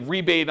and getting a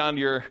rebate on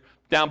your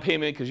down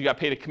payment because you got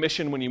paid a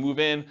commission when you move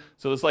in.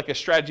 So there's like a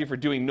strategy for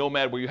doing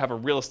nomad where you have a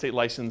real estate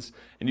license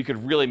and you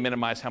could really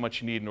minimize how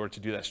much you need in order to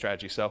do that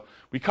strategy. So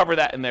we cover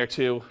that in there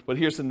too, but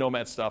here's the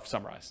nomad stuff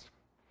summarized.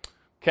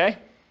 Okay?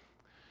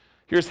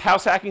 Here's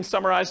house hacking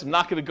summarized. I'm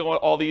not going to go on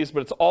all these,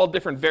 but it's all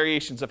different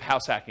variations of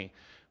house hacking.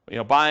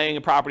 Buying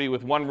a property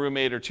with 1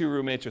 roommate or 2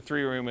 roommates or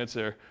 3 roommates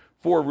or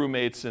 4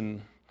 roommates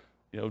and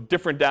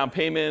different down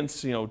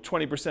payments,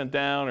 20%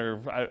 down,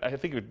 or I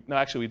think we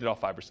did all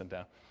 5%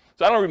 down.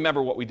 So I don't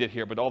remember what we did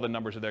here, but all the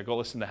numbers are there. Go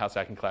listen to the house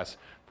hacking class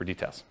for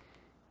details.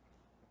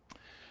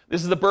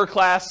 This is the BRRRR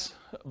class,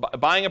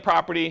 buying a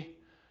property,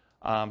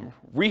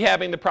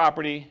 rehabbing the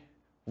property,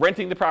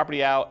 renting the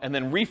property out, and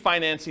then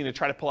refinancing to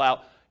try to pull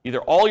out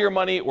either all your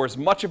money or as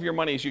much of your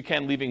money as you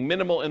can, leaving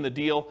minimal in the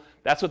deal.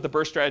 That's what the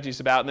BRRRR strategy is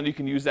about, and then you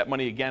can use that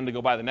money again to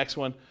go buy the next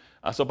one.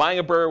 So buying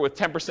a BRRRR with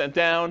 10%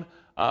 down,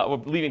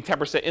 leaving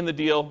 10% in the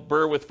deal,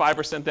 BRRRR with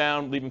 5%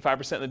 down, leaving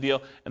 5% in the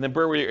deal, and then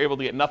BRRRR where you're able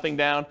to get nothing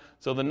down.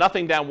 So the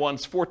nothing down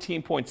one's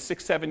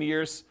 14.67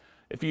 years.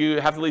 If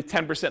you have to leave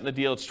 10% in the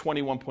deal, it's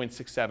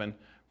 21.67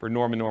 for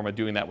Norma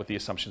doing that with the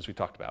assumptions we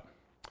talked about.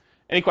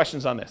 Any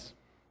questions on this?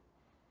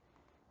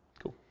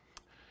 Cool.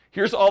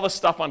 Here's all the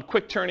stuff on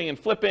quick turning and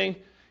flipping.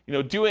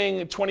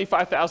 Doing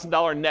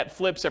 $25,000 net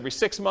flips every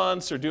 6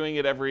 months, or doing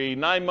it every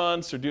 9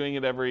 months, or doing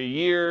it every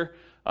year,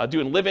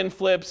 doing live-in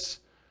flips.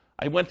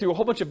 I went through a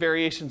whole bunch of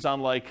variations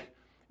on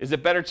is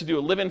it better to do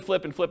a live-in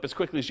flip and flip as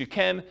quickly as you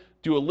can,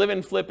 do a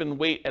live-in flip and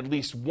wait at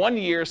least 1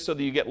 year so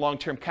that you get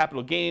long-term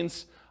capital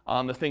gains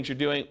on the things you're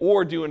doing,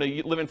 or doing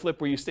a live and flip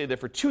where you stay there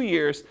for 2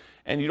 years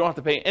and you don't have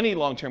to pay any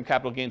long-term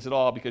capital gains at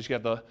all because you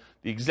have the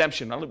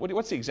exemption.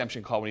 What's the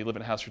exemption called when you live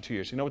in a house for 2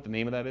 years? You know what the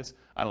name of that is?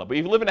 I don't know. But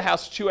if you live in a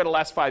house 2 out of the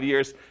last 5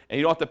 years and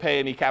you don't have to pay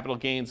any capital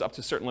gains up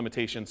to certain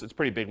limitations, it's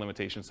pretty big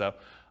limitations though,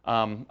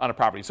 on a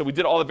property. So we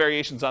did all the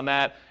variations on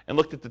that and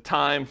looked at the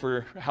time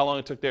for how long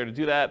it took there to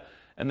do that.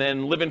 And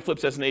then live in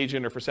flips as an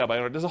agent or for sale by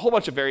owner. There's a whole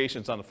bunch of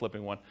variations on the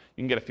flipping one.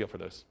 You can get a feel for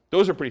those.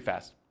 Those are pretty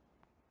fast.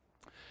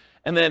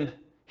 And then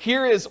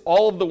here is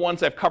all of the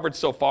ones I've covered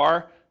so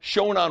far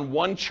shown on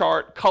one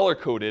chart,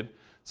 color-coded.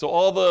 So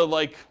all the,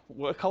 like,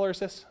 what color is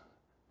this?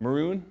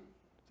 Maroon?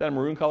 Is that a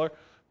maroon color?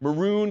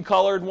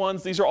 Maroon-colored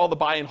ones, these are all the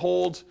buy and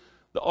hold.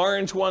 The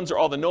orange ones are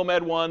all the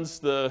Nomad ones.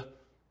 The,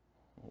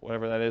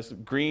 whatever that is,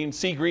 green,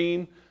 sea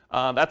green.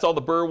 That's all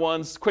the Burr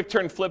ones. Quick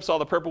turn flips, all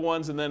the purple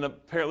ones. And then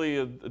apparently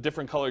a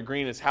different color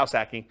green is house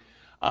hacking.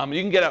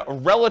 You can get a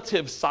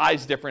relative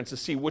size difference to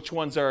see which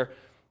ones are,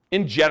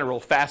 in general,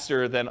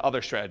 faster than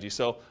other strategies.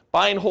 So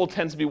buy and hold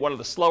tends to be one of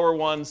the slower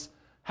ones.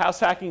 House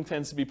hacking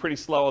tends to be pretty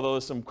slow, although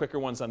there's some quicker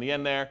ones on the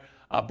end there.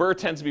 Burr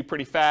tends to be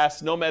pretty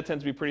fast. Nomad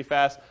tends to be pretty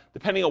fast.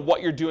 Depending on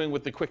what you're doing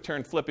with the quick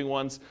turn flipping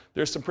ones,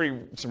 there's some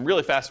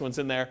really fast ones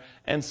in there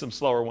and some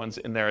slower ones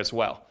in there as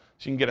well.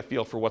 So you can get a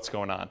feel for what's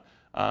going on.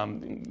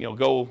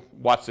 Go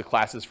watch the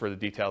classes for the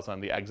details on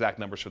the exact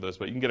numbers for those,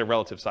 but you can get a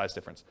relative size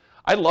difference.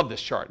 I love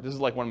this chart. This is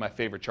like one of my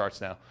favorite charts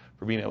now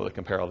for being able to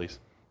compare all these.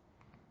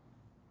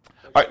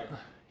 All right,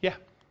 yeah.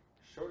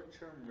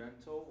 Short-term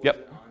rental, was Yep.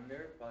 it on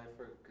there? Probably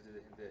because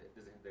it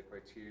doesn't hit the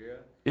criteria.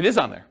 It is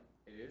on there.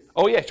 It is?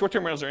 Oh yeah,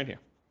 short-term rentals are in here.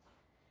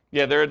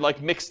 Yeah, they're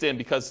like mixed in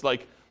because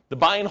like the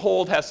buy and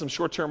hold has some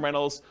short-term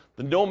rentals,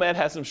 the Nomad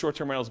has some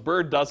short-term rentals,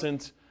 Bird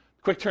doesn't,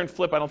 quick turn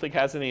flip I don't think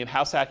has any, and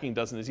house hacking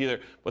doesn't either.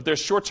 But there's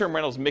short-term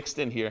rentals mixed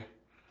in here.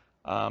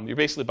 You're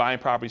basically buying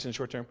properties in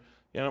short-term.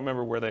 Yeah, I don't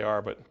remember where they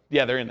are, but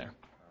yeah, they're in there.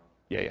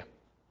 Yeah.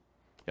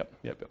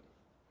 Yep.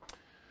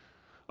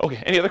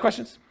 Okay, any other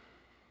questions?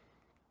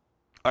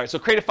 All right, so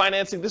creative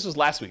financing, this was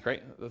last week,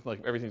 right?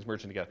 Like everything's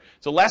merging together.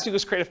 So last week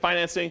was creative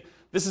financing.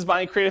 This is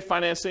buying creative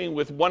financing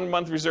with 1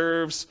 month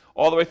reserves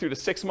all the way through to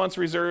 6 months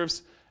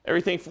reserves.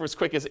 Everything from as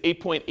quick as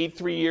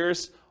 8.83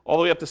 years all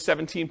the way up to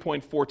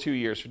 17.42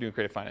 years for doing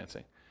creative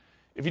financing.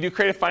 If you do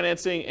creative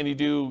financing and you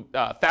do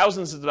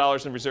thousands of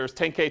dollars in reserves,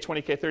 10K,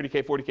 20K,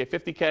 30K, 40K,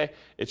 50K,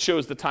 it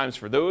shows the times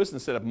for those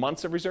instead of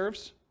months of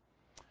reserves.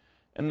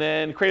 And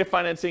then creative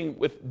financing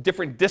with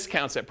different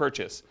discounts at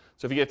purchase.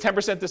 So if you get a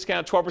 10%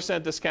 discount,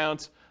 12%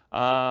 discount,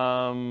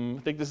 I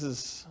think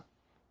this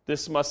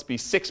must be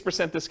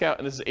 6% discount,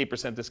 and this is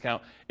 8%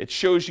 discount. It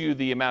shows you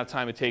the amount of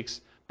time it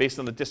takes based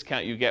on the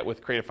discount you get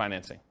with creative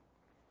financing.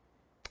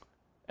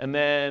 And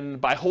then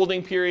by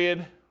holding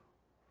period,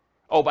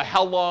 by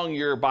how long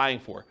you're buying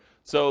for.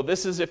 So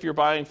this is if you're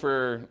buying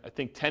for, I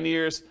think, 10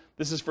 years.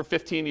 This is for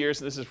 15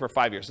 years, and this is for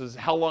 5 years. So this is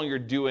how long you're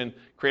doing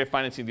creative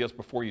financing deals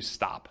before you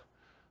stop.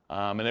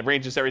 And it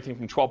ranges everything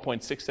from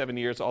 12.67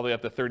 years all the way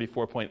up to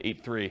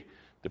 34.83,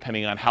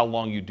 depending on how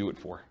long you do it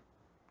for.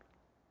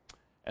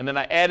 And then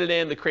I added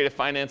in the creative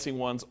financing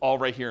ones all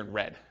right here in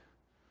red.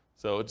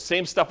 So it's the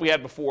same stuff we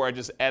had before, I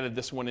just added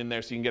this one in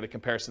there so you can get a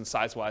comparison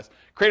size-wise.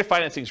 Creative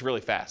financing is really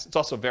fast. It's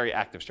also a very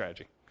active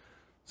strategy.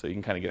 So you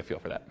can kind of get a feel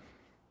for that.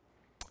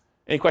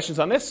 Any questions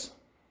on this?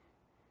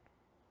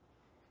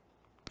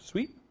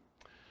 Sweet.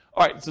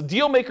 All right, so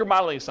deal maker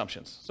modeling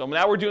assumptions. So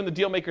now we're doing the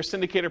deal maker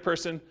syndicator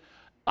person.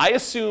 I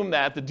assume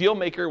that the deal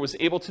maker was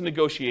able to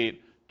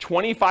negotiate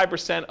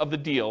 25% of the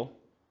deal,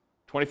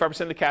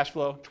 25% of the cash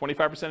flow,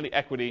 25% of the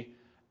equity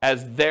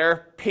as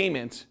their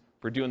payment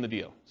for doing the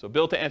deal. So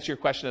Bill, to answer your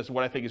question as to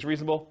what I think is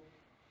reasonable,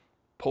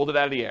 pulled it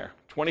out of the air.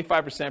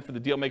 25% for the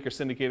deal maker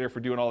syndicator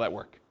for doing all that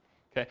work.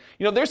 Okay?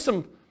 You know, there's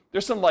some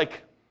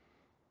like,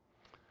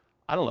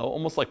 I don't know,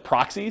 almost like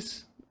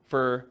proxies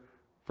for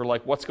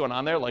like what's going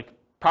on there. Like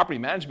property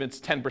management's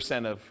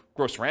 10% of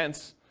gross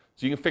rents.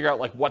 So you can figure out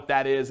like what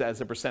that is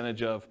as a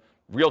percentage of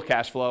real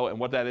cash flow and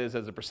what that is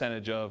as a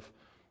percentage of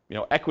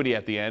equity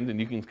at the end, and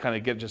you can kind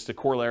of get just a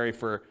corollary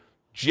for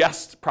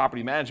just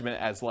property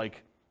management as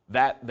like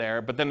that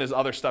there. But then there's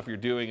other stuff you're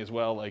doing as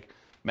well, like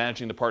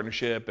managing the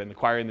partnership and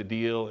acquiring the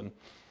deal. And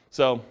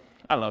so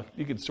I don't know,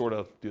 you could sort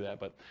of do that.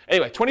 But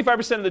anyway,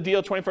 25% of the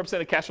deal, 25%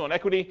 of cash flow and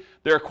equity.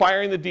 They're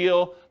acquiring the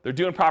deal. They're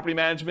doing property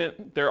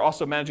management. They're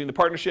also managing the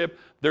partnership.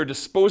 They're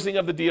disposing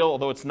of the deal,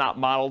 although it's not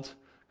modeled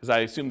because I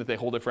assume that they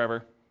hold it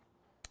forever.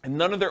 And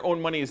none of their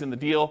own money is in the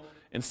deal.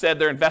 Instead,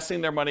 they're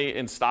investing their money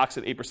in stocks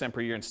at 8%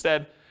 per year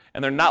instead,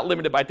 and they're not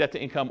limited by debt to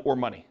income or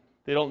money.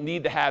 They don't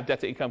need to have debt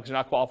to income because they're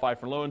not qualified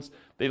for loans.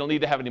 They don't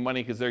need to have any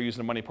money because they're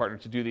using a money partner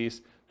to do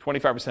these.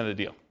 25% of the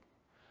deal.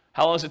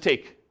 How long does it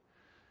take?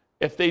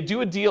 If they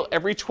do a deal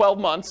every 12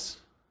 months,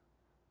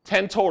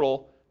 10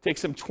 total, it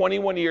takes them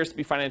 21 years to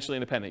be financially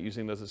independent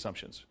using those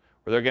assumptions,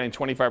 where they're getting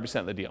 25%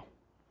 of the deal.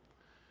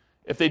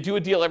 If they do a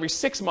deal every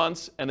 6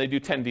 months and they do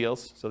 10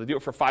 deals, so they do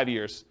it for 5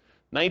 years,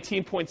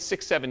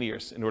 19.67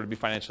 years in order to be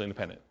financially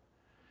independent.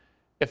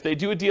 if they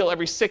do a deal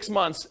every 6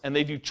 months and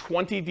they do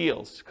 20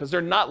 deals, because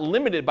they're not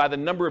limited by the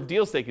number of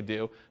deals they could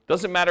do,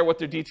 doesn't matter what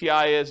their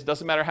DTI is,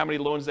 doesn't matter how many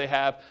loans they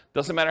have,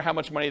 doesn't matter how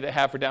much money they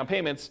have for down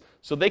payments,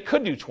 so they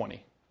could do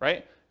 20,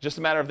 right? Just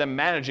a matter of them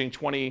managing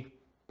 20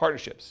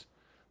 partnerships.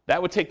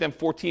 That would take them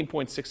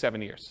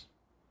 14.67 years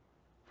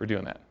for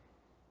doing that,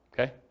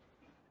 okay?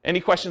 Any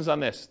questions on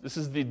this? This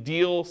is the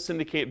deal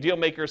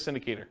maker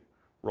syndicator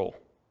role.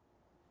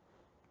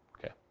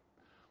 Okay.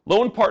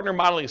 Loan partner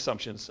modeling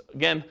assumptions.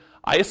 Again,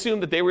 I assume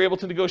that they were able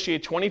to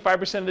negotiate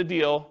 25% of the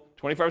deal,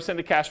 25% of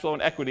the cash flow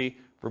and equity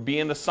for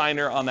being the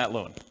signer on that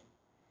loan.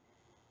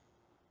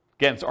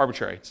 Again, it's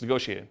arbitrary. It's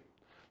negotiated.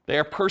 They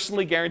are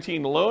personally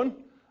guaranteeing the loan.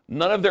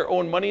 None of their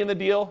own money in the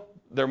deal.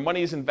 Their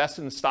money is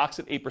invested in stocks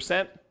at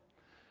 8%.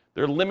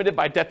 They're limited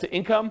by debt to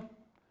income,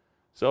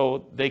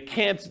 so they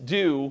can't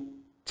do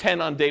 10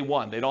 on day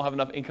one. They don't have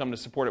enough income to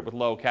support it with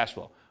low cash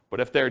flow. But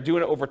if they're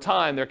doing it over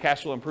time, their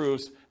cash flow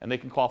improves and they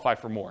can qualify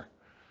for more.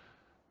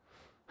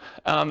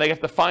 They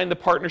have to find the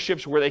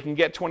partnerships where they can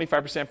get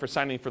 25% for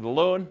signing for the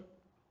loan.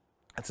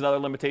 That's another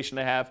limitation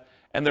they have.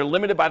 And they're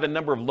limited by the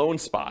number of loan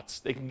spots.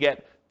 They can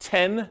get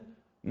 10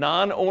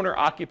 non-owner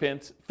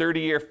occupant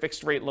 30-year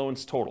fixed rate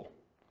loans total.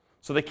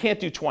 So they can't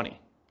do 20.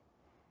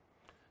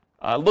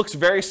 Looks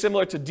very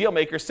similar to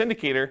Dealmaker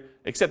Syndicator,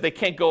 except they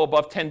can't go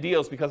above 10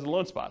 deals because of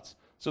loan spots.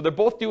 So they're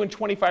both doing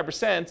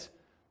 25%.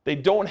 They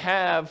don't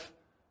have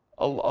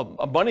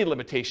a money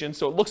limitation,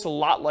 so it looks a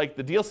lot like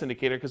the Deal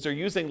Syndicator because they're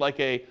using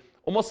like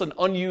almost an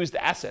unused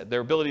asset,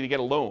 their ability to get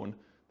a loan.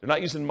 They're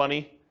not using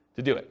money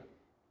to do it,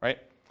 right?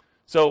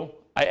 So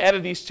I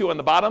added these two on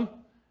the bottom,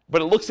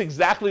 but it looks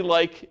exactly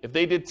like if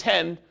they did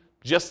 10,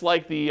 just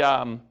like the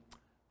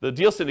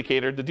Deal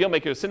Syndicator, the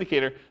Dealmaker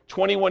Syndicator,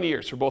 21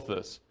 years for both of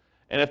those.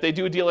 And if they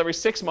do a deal every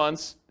 6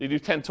 months, they do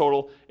 10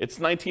 total, it's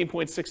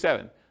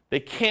 19.67. They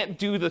can't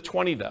do the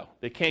 20 though.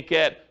 They can't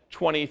get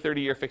 20,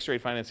 30-year fixed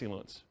rate financing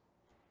loans.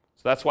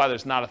 So that's why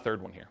there's not a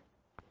third one here.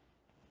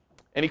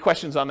 Any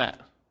questions on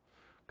that?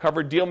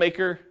 Covered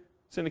Dealmaker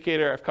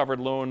Syndicator, I've covered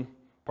loan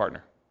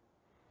partner.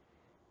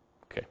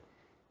 Okay.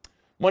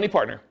 Money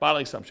partner,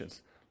 modeling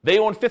assumptions. They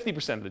own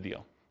 50% of the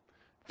deal.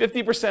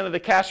 50% of the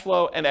cash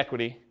flow and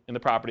equity in the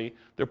property.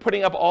 They're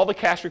putting up all the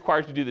cash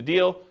required to do the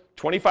deal,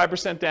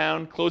 25%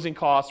 down, closing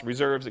costs,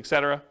 reserves,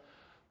 etc.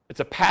 It's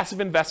a passive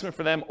investment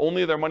for them.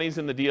 Only their money's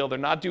in the deal. They're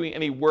not doing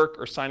any work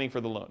or signing for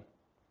the loan.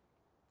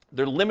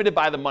 They're limited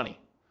by the money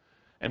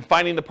and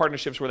finding the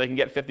partnerships where they can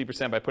get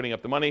 50% by putting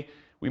up the money.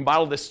 We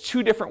modeled this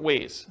 2 different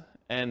ways.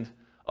 And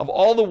of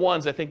all the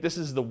ones, I think this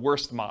is the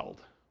worst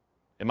modeled,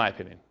 in my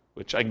opinion,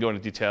 which I can go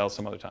into detail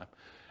some other time.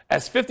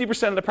 As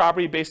 50% of the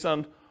property based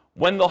on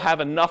when they'll have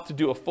enough to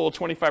do a full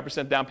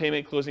 25% down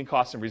payment, closing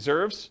costs, and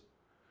reserves.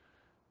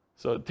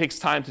 So it takes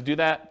time to do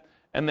that.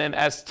 And then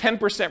as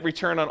 10%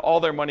 return on all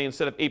their money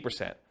instead of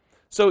 8%.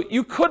 So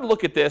you could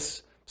look at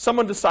this,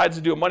 someone decides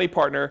to do a money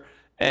partner,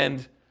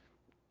 and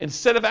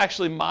instead of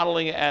actually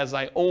modeling it as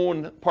I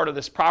own part of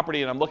this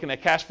property and I'm looking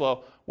at cash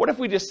flow, what if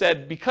we just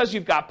said, because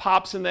you've got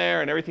POPs in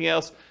there and everything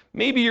else,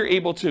 maybe you're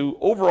able to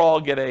overall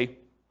get a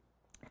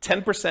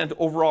 10%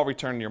 overall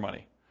return on your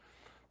money.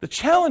 The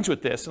challenge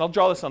with this, and I'll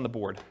draw this on the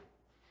board,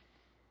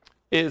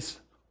 is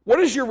what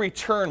does your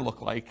return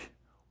look like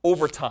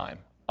over time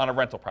on a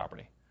rental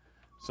property?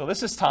 So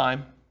this is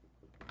time,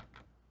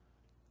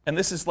 and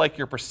this is like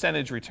your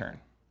percentage return.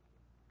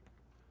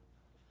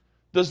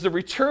 Does the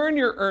return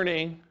you're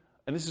earning,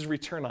 and this is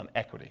return on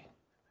equity,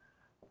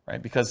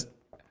 right? Because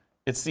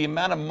it's the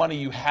amount of money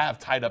you have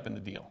tied up in the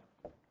deal.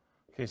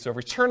 Okay, so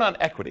return on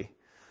equity.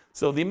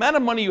 So the amount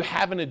of money you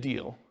have in a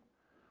deal,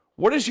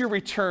 what is your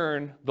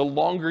return the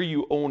longer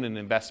you own an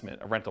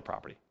investment, a rental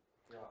property?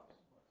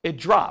 It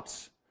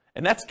drops.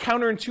 And that's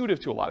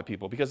counterintuitive to a lot of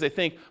people because they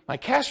think my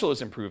cash flow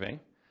is improving,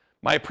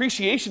 my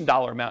appreciation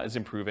dollar amount is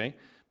improving,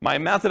 my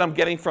amount that I'm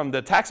getting from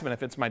the tax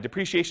benefits, my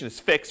depreciation is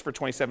fixed for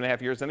 27 and a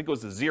half years, then it goes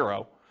to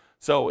 0.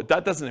 So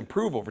that doesn't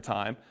improve over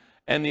time.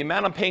 And the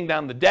amount I'm paying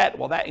down the debt,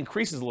 well, that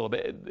increases a little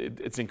bit.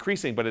 It's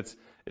increasing, but it's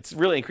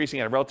really increasing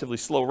at a relatively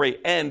slow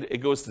rate, and it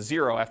goes to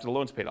 0 after the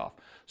loan's paid off.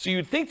 So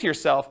you'd think to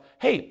yourself,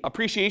 hey,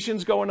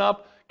 appreciation's going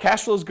up,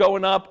 cash flow's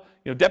going up,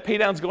 debt pay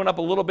down's going up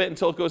a little bit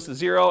until it goes to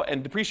 0,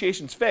 and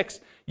depreciation's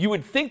fixed. You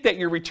would think that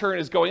your return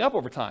is going up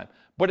over time,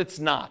 but it's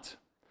not.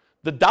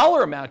 The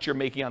dollar amount you're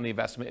making on the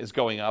investment is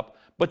going up,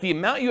 but the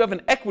amount you have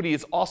in equity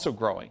is also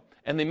growing.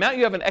 And the amount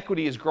you have in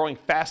equity is growing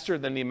faster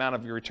than the amount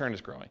of your return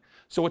is growing.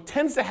 So what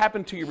tends to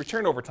happen to your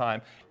return over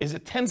time is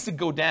it tends to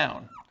go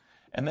down,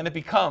 and then it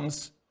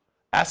becomes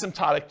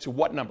asymptotic to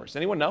what numbers?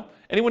 Anyone know?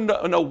 Anyone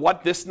know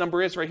what this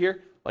number is right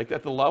here, like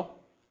at the low?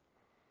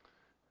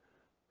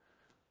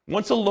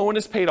 Once a loan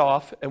is paid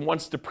off and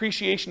once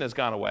depreciation has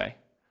gone away,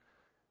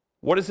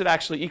 what does it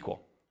actually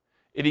equal?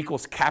 It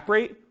equals cap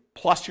rate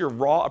plus your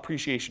raw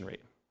appreciation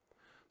rate.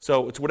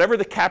 So it's whatever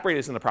the cap rate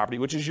is in the property,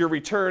 which is your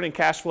return and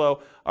cash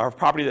flow of a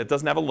property that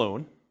doesn't have a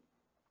loan,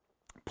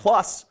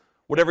 plus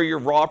whatever your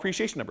raw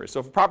appreciation number is. So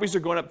if properties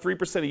are going up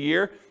 3% a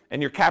year and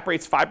your cap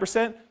rate's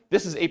 5%,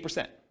 this is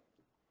 8%.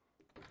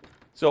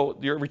 So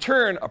your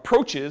return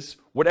approaches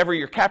whatever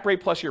your cap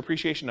rate plus your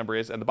appreciation number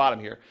is at the bottom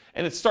here,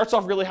 and it starts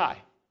off really high.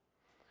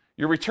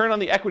 Your return on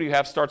the equity you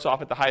have starts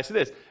off at the highest it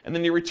is, and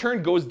then your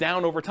return goes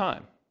down over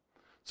time.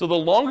 So the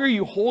longer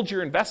you hold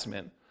your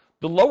investment,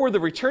 the lower the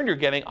return you're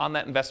getting on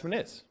that investment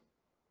is.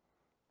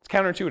 It's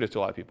counterintuitive to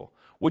a lot of people,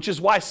 which is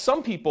why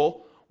some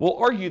people will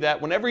argue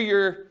that whenever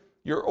your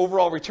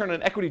overall return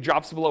on equity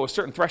drops below a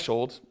certain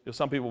threshold,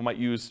 some people might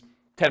use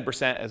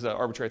 10% as an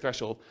arbitrary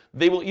threshold,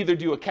 they will either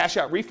do a cash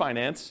out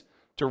refinance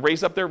to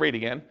raise up their rate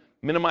again,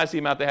 minimize the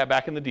amount they have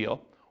back in the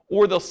deal,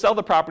 or they'll sell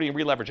the property and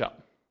re-leverage up.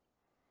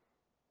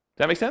 Does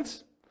that make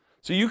sense?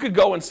 So you could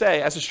go and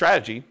say, as a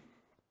strategy,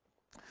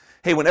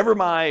 hey, whenever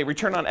my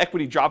return on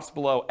equity drops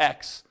below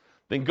X,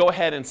 then go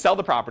ahead and sell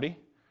the property,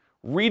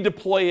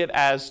 redeploy it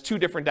as 2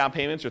 different down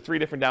payments or 3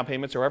 different down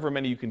payments or however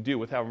many you can do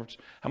with how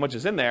much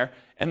is in there,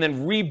 and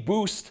then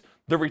reboost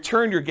the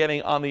return you're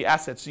getting on the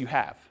assets you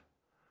have.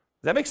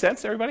 Does that make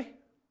sense, everybody?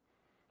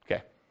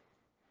 Okay.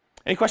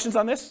 Any questions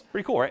on this?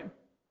 Pretty cool, right?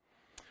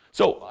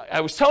 So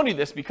I was telling you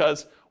this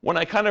because when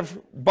I kind of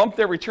bumped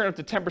their return up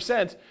to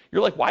 10%,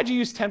 you're like, why'd you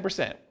use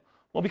 10%?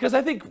 Well, because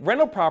I think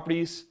rental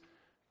properties,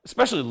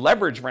 especially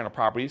leveraged rental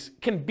properties,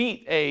 can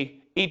beat a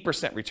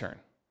 8% return,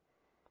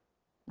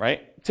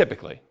 right?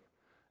 Typically.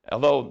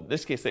 Although in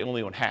this case they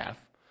only own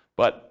half,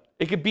 but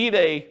it could beat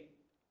a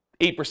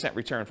 8%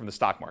 return from the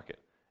stock market,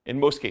 in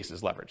most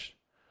cases leveraged.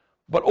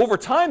 But over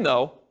time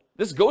though,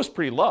 this goes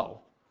pretty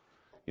low.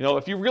 You know,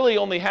 if you really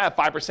only have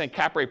 5%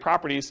 cap rate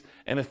properties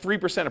and a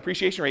 3%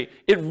 appreciation rate,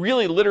 it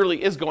really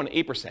literally is going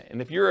to 8%.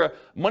 And if you're a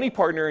money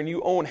partner and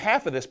you own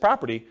half of this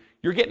property,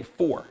 you're getting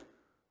 4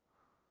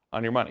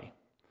 on your money.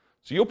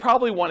 So you'll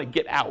probably want to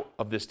get out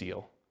of this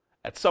deal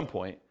at some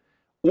point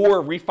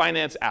or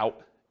refinance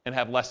out and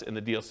have less in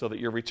the deal so that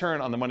your return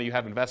on the money you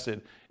have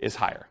invested is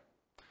higher.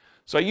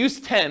 So I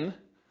used 10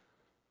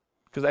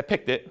 because I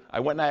picked it. I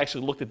went and I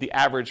actually looked at the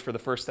average for the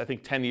first, I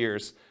think, 10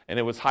 years, and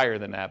it was higher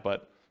than that,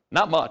 but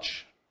not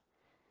much.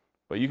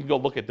 But you can go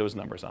look at those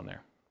numbers on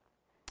there.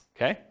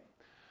 Okay?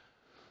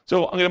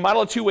 So I'm going to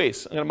model it 2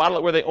 ways. I'm going to model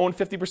it where they own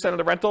 50% of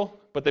the rental,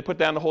 but they put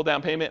down the whole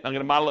down payment. I'm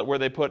going to model it where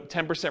they put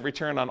 10%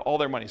 return on all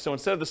their money. So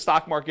instead of the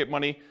stock market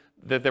money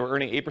that they were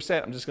earning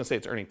 8%, I'm just going to say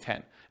it's earning 10.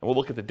 And we'll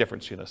look at the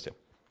difference between those two.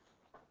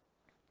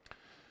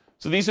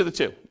 So these are the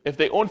two. If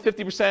they own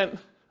 50%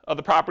 of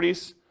the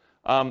properties,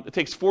 it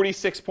takes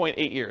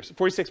 46.8 years,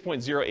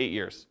 46.08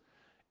 years.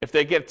 If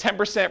they get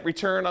 10%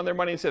 return on their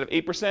money instead of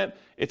 8%,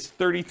 it's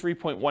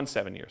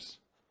 33.17 years.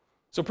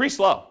 So pretty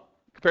slow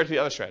compared to the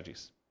other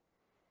strategies.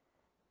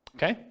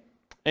 Okay?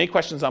 Any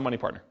questions on Money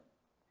Partner?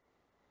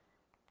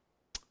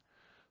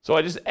 So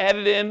I just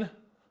added in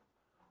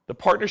the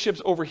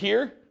partnerships over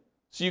here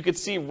so you could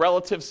see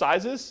relative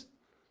sizes,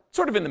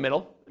 sort of in the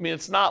middle. I mean,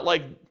 it's not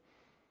like,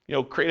 you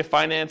know, creative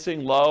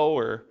financing low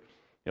or,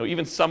 you know,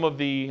 even some of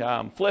the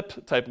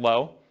flip type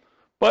low,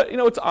 but, you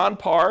know, it's on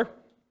par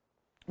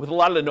with a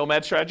lot of the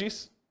nomad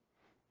strategies.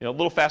 You know, a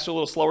little faster, a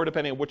little slower,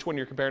 depending on which one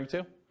you're comparing it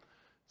to.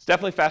 It's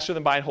definitely faster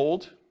than buy and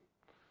hold,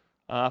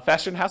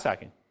 faster than house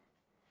hacking.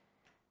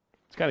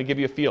 To kind of give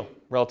you a feel,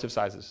 relative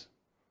sizes. Is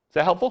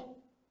that helpful?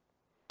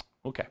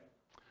 Okay.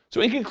 So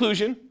in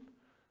conclusion,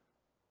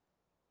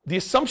 the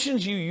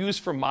assumptions you use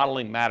for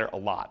modeling matter a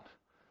lot.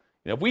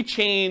 You know, if we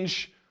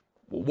change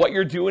what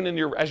you're doing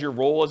as your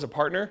role as a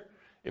partner,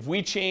 if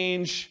we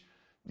change,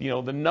 you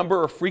know, the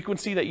number or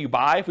frequency that you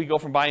buy, if we go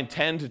from buying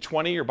 10 to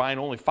 20 or buying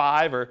only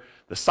 5, or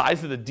the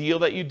size of the deal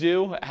that you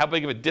do, how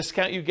big of a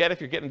discount you get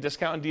if you're getting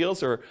discount on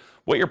deals, or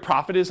what your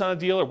profit is on a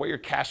deal, or what your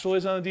cash flow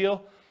is on a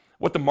deal,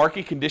 what the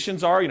market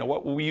conditions are, you know,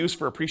 what we use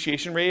for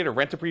appreciation rate or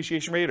rent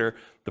appreciation rate, or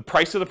the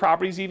price of the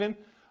properties even,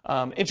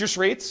 interest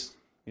rates,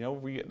 you know,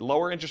 we get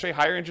lower interest rate,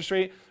 higher interest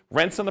rate,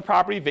 rents on the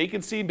property,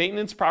 vacancy,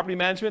 maintenance, property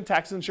management,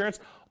 taxes, insurance.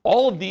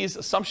 All of these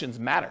assumptions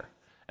matter,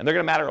 and they're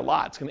going to matter a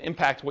lot. It's going to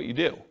impact what you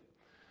do.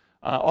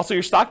 Also,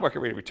 your stock market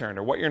rate of return,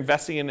 or what you're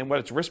investing in and what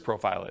its risk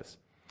profile is.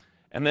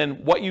 And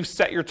then what you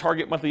set your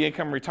target monthly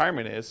income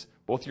retirement is,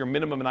 both your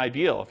minimum and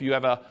ideal. If you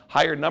have a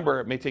higher number,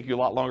 it may take you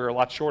a lot longer or a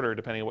lot shorter,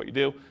 depending on what you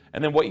do.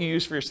 And then what you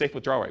use for your safe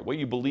withdrawal rate, what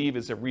you believe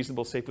is a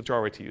reasonable safe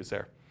withdrawal rate to use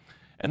there.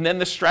 And then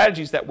the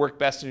strategies that work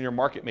best in your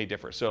market may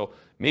differ. So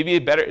maybe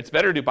it's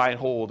better to buy and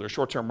hold, or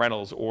short-term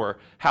rentals, or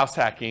house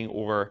hacking,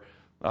 or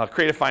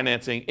creative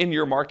financing in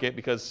your market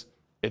because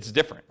it's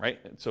different, right?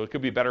 So it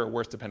could be better or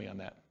worse depending on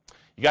that.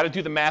 You got to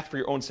do the math for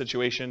your own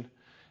situation.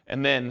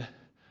 And then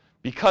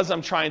because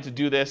I'm trying to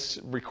do this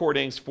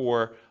recordings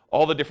for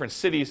all the different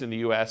cities in the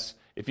US,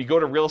 if you go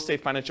to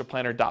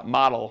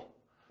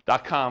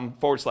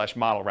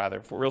realestatefinancialplanner.com/model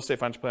rather, for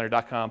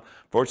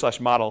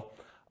realestatefinancialplanner.com/model,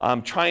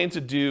 I'm trying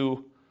to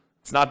do,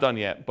 it's not done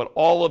yet, but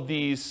all of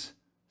these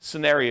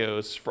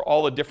scenarios for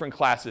all the different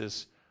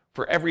classes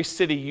for every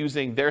city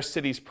using their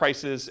city's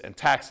prices and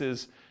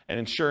taxes and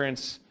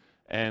insurance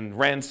and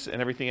rents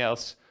and everything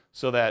else,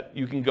 so that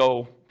you can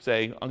go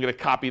say, I'm going to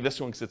copy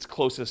this one because it's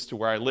closest to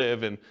where I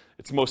live and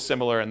it's most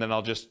similar, and then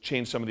I'll just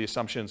change some of the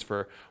assumptions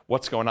for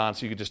what's going on,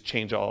 so you can just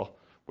change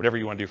whatever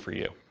you want to do for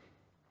you.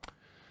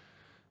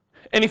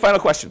 Any final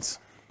questions?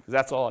 Because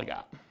that's all I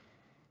got.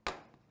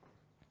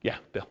 Yeah,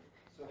 Bill.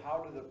 So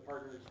how do the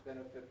partners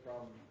benefit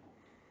from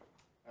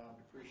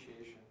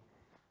depreciation?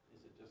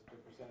 Is it just the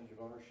percentage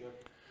of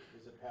ownership?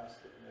 Is it passed,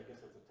 I guess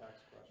that's a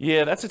tax question.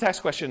 Yeah, that's a tax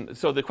question.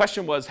 So the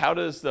question was, how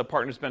does the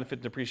partners benefit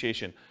in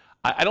depreciation?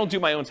 I don't do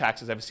my own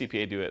taxes. I have a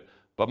CPA do it.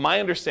 But my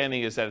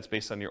understanding is that it's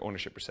based on your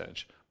ownership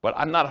percentage. But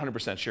I'm not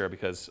 100% sure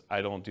because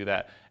I don't do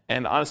that.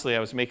 And honestly, I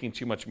was making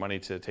too much money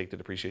to take the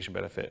depreciation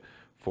benefit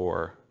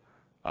for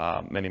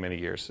many, many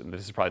years. And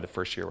this is probably the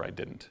first year where I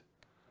didn't.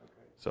 Okay.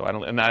 So I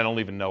don't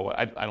even know.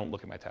 I don't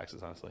look at my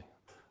taxes, honestly.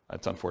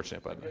 It's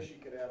unfortunate. But I guess you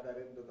could add that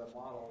into the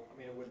model. I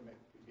mean, it wouldn't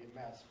be a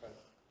mess, but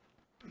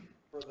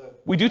for the...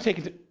 we do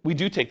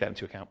take that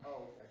into account. Oh,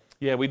 okay.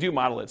 Yeah, we do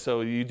model it.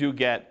 So you do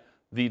get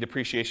the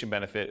depreciation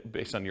benefit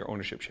based on your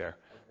ownership share.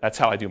 That's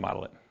how I do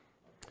model it.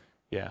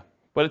 Yeah,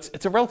 but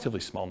it's a relatively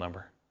small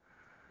number.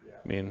 Yeah.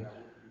 I mean,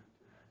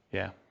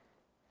 yeah.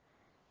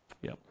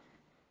 Yep.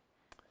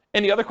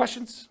 Any other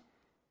questions?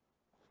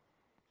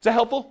 Is that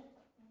helpful?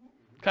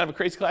 Kind of a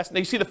crazy class. Now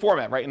you see the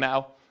format right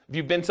now. If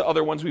you've been to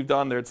other ones we've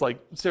done, there it's like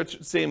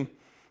same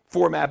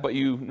format, but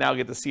you now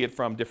get to see it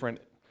from different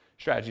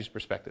strategies,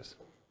 perspectives.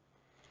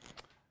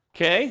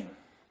 Okay.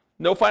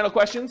 No final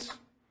questions?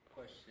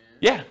 Question.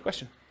 Yeah,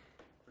 question.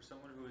 For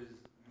someone who is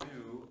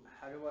new,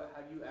 how do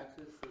you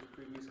access those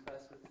previous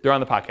classes? They're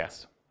on the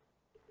podcast.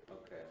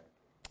 Okay.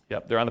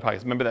 Yep, they're on the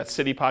podcast. Remember that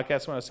city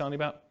podcast one I was telling you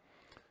about?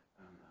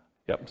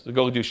 Yep. So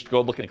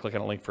go look and click on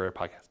a link for a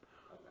podcast.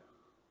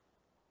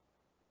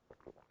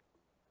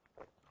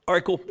 All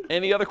right, cool.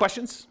 Any other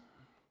questions?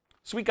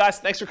 Sweet, guys.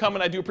 Thanks for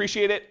coming. I do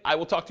appreciate it. I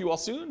will talk to you all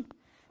soon.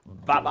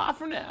 Bye-bye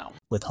for now.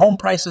 With home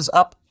prices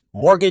up,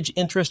 mortgage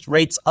interest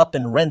rates up,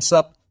 and rents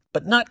up,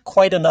 but not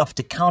quite enough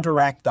to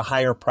counteract the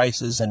higher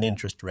prices and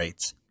interest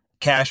rates.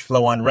 Cash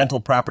flow on rental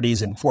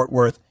properties in Fort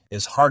Worth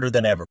is harder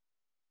than ever.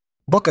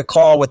 Book a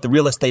call with the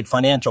Real Estate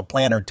Financial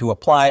Planner to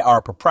apply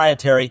our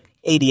proprietary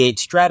 88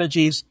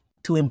 strategies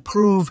to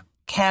improve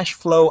cash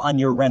flow on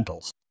your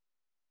rentals.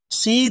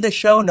 See the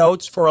show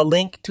notes for a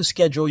link to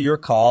schedule your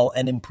call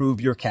and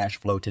improve your cash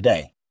flow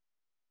today.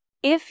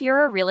 If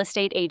you're a real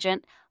estate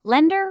agent,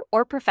 lender,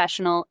 or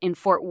professional in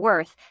Fort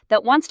Worth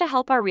that wants to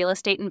help our real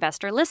estate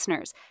investor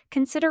listeners,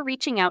 consider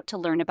reaching out to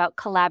learn about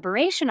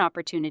collaboration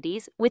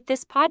opportunities with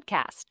this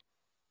podcast.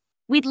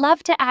 We'd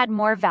love to add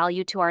more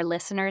value to our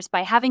listeners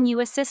by having you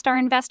assist our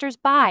investors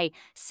buy,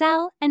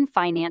 sell, and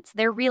finance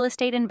their real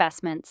estate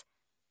investments.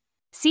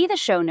 See the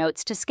show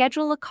notes to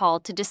schedule a call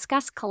to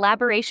discuss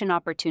collaboration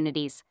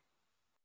opportunities.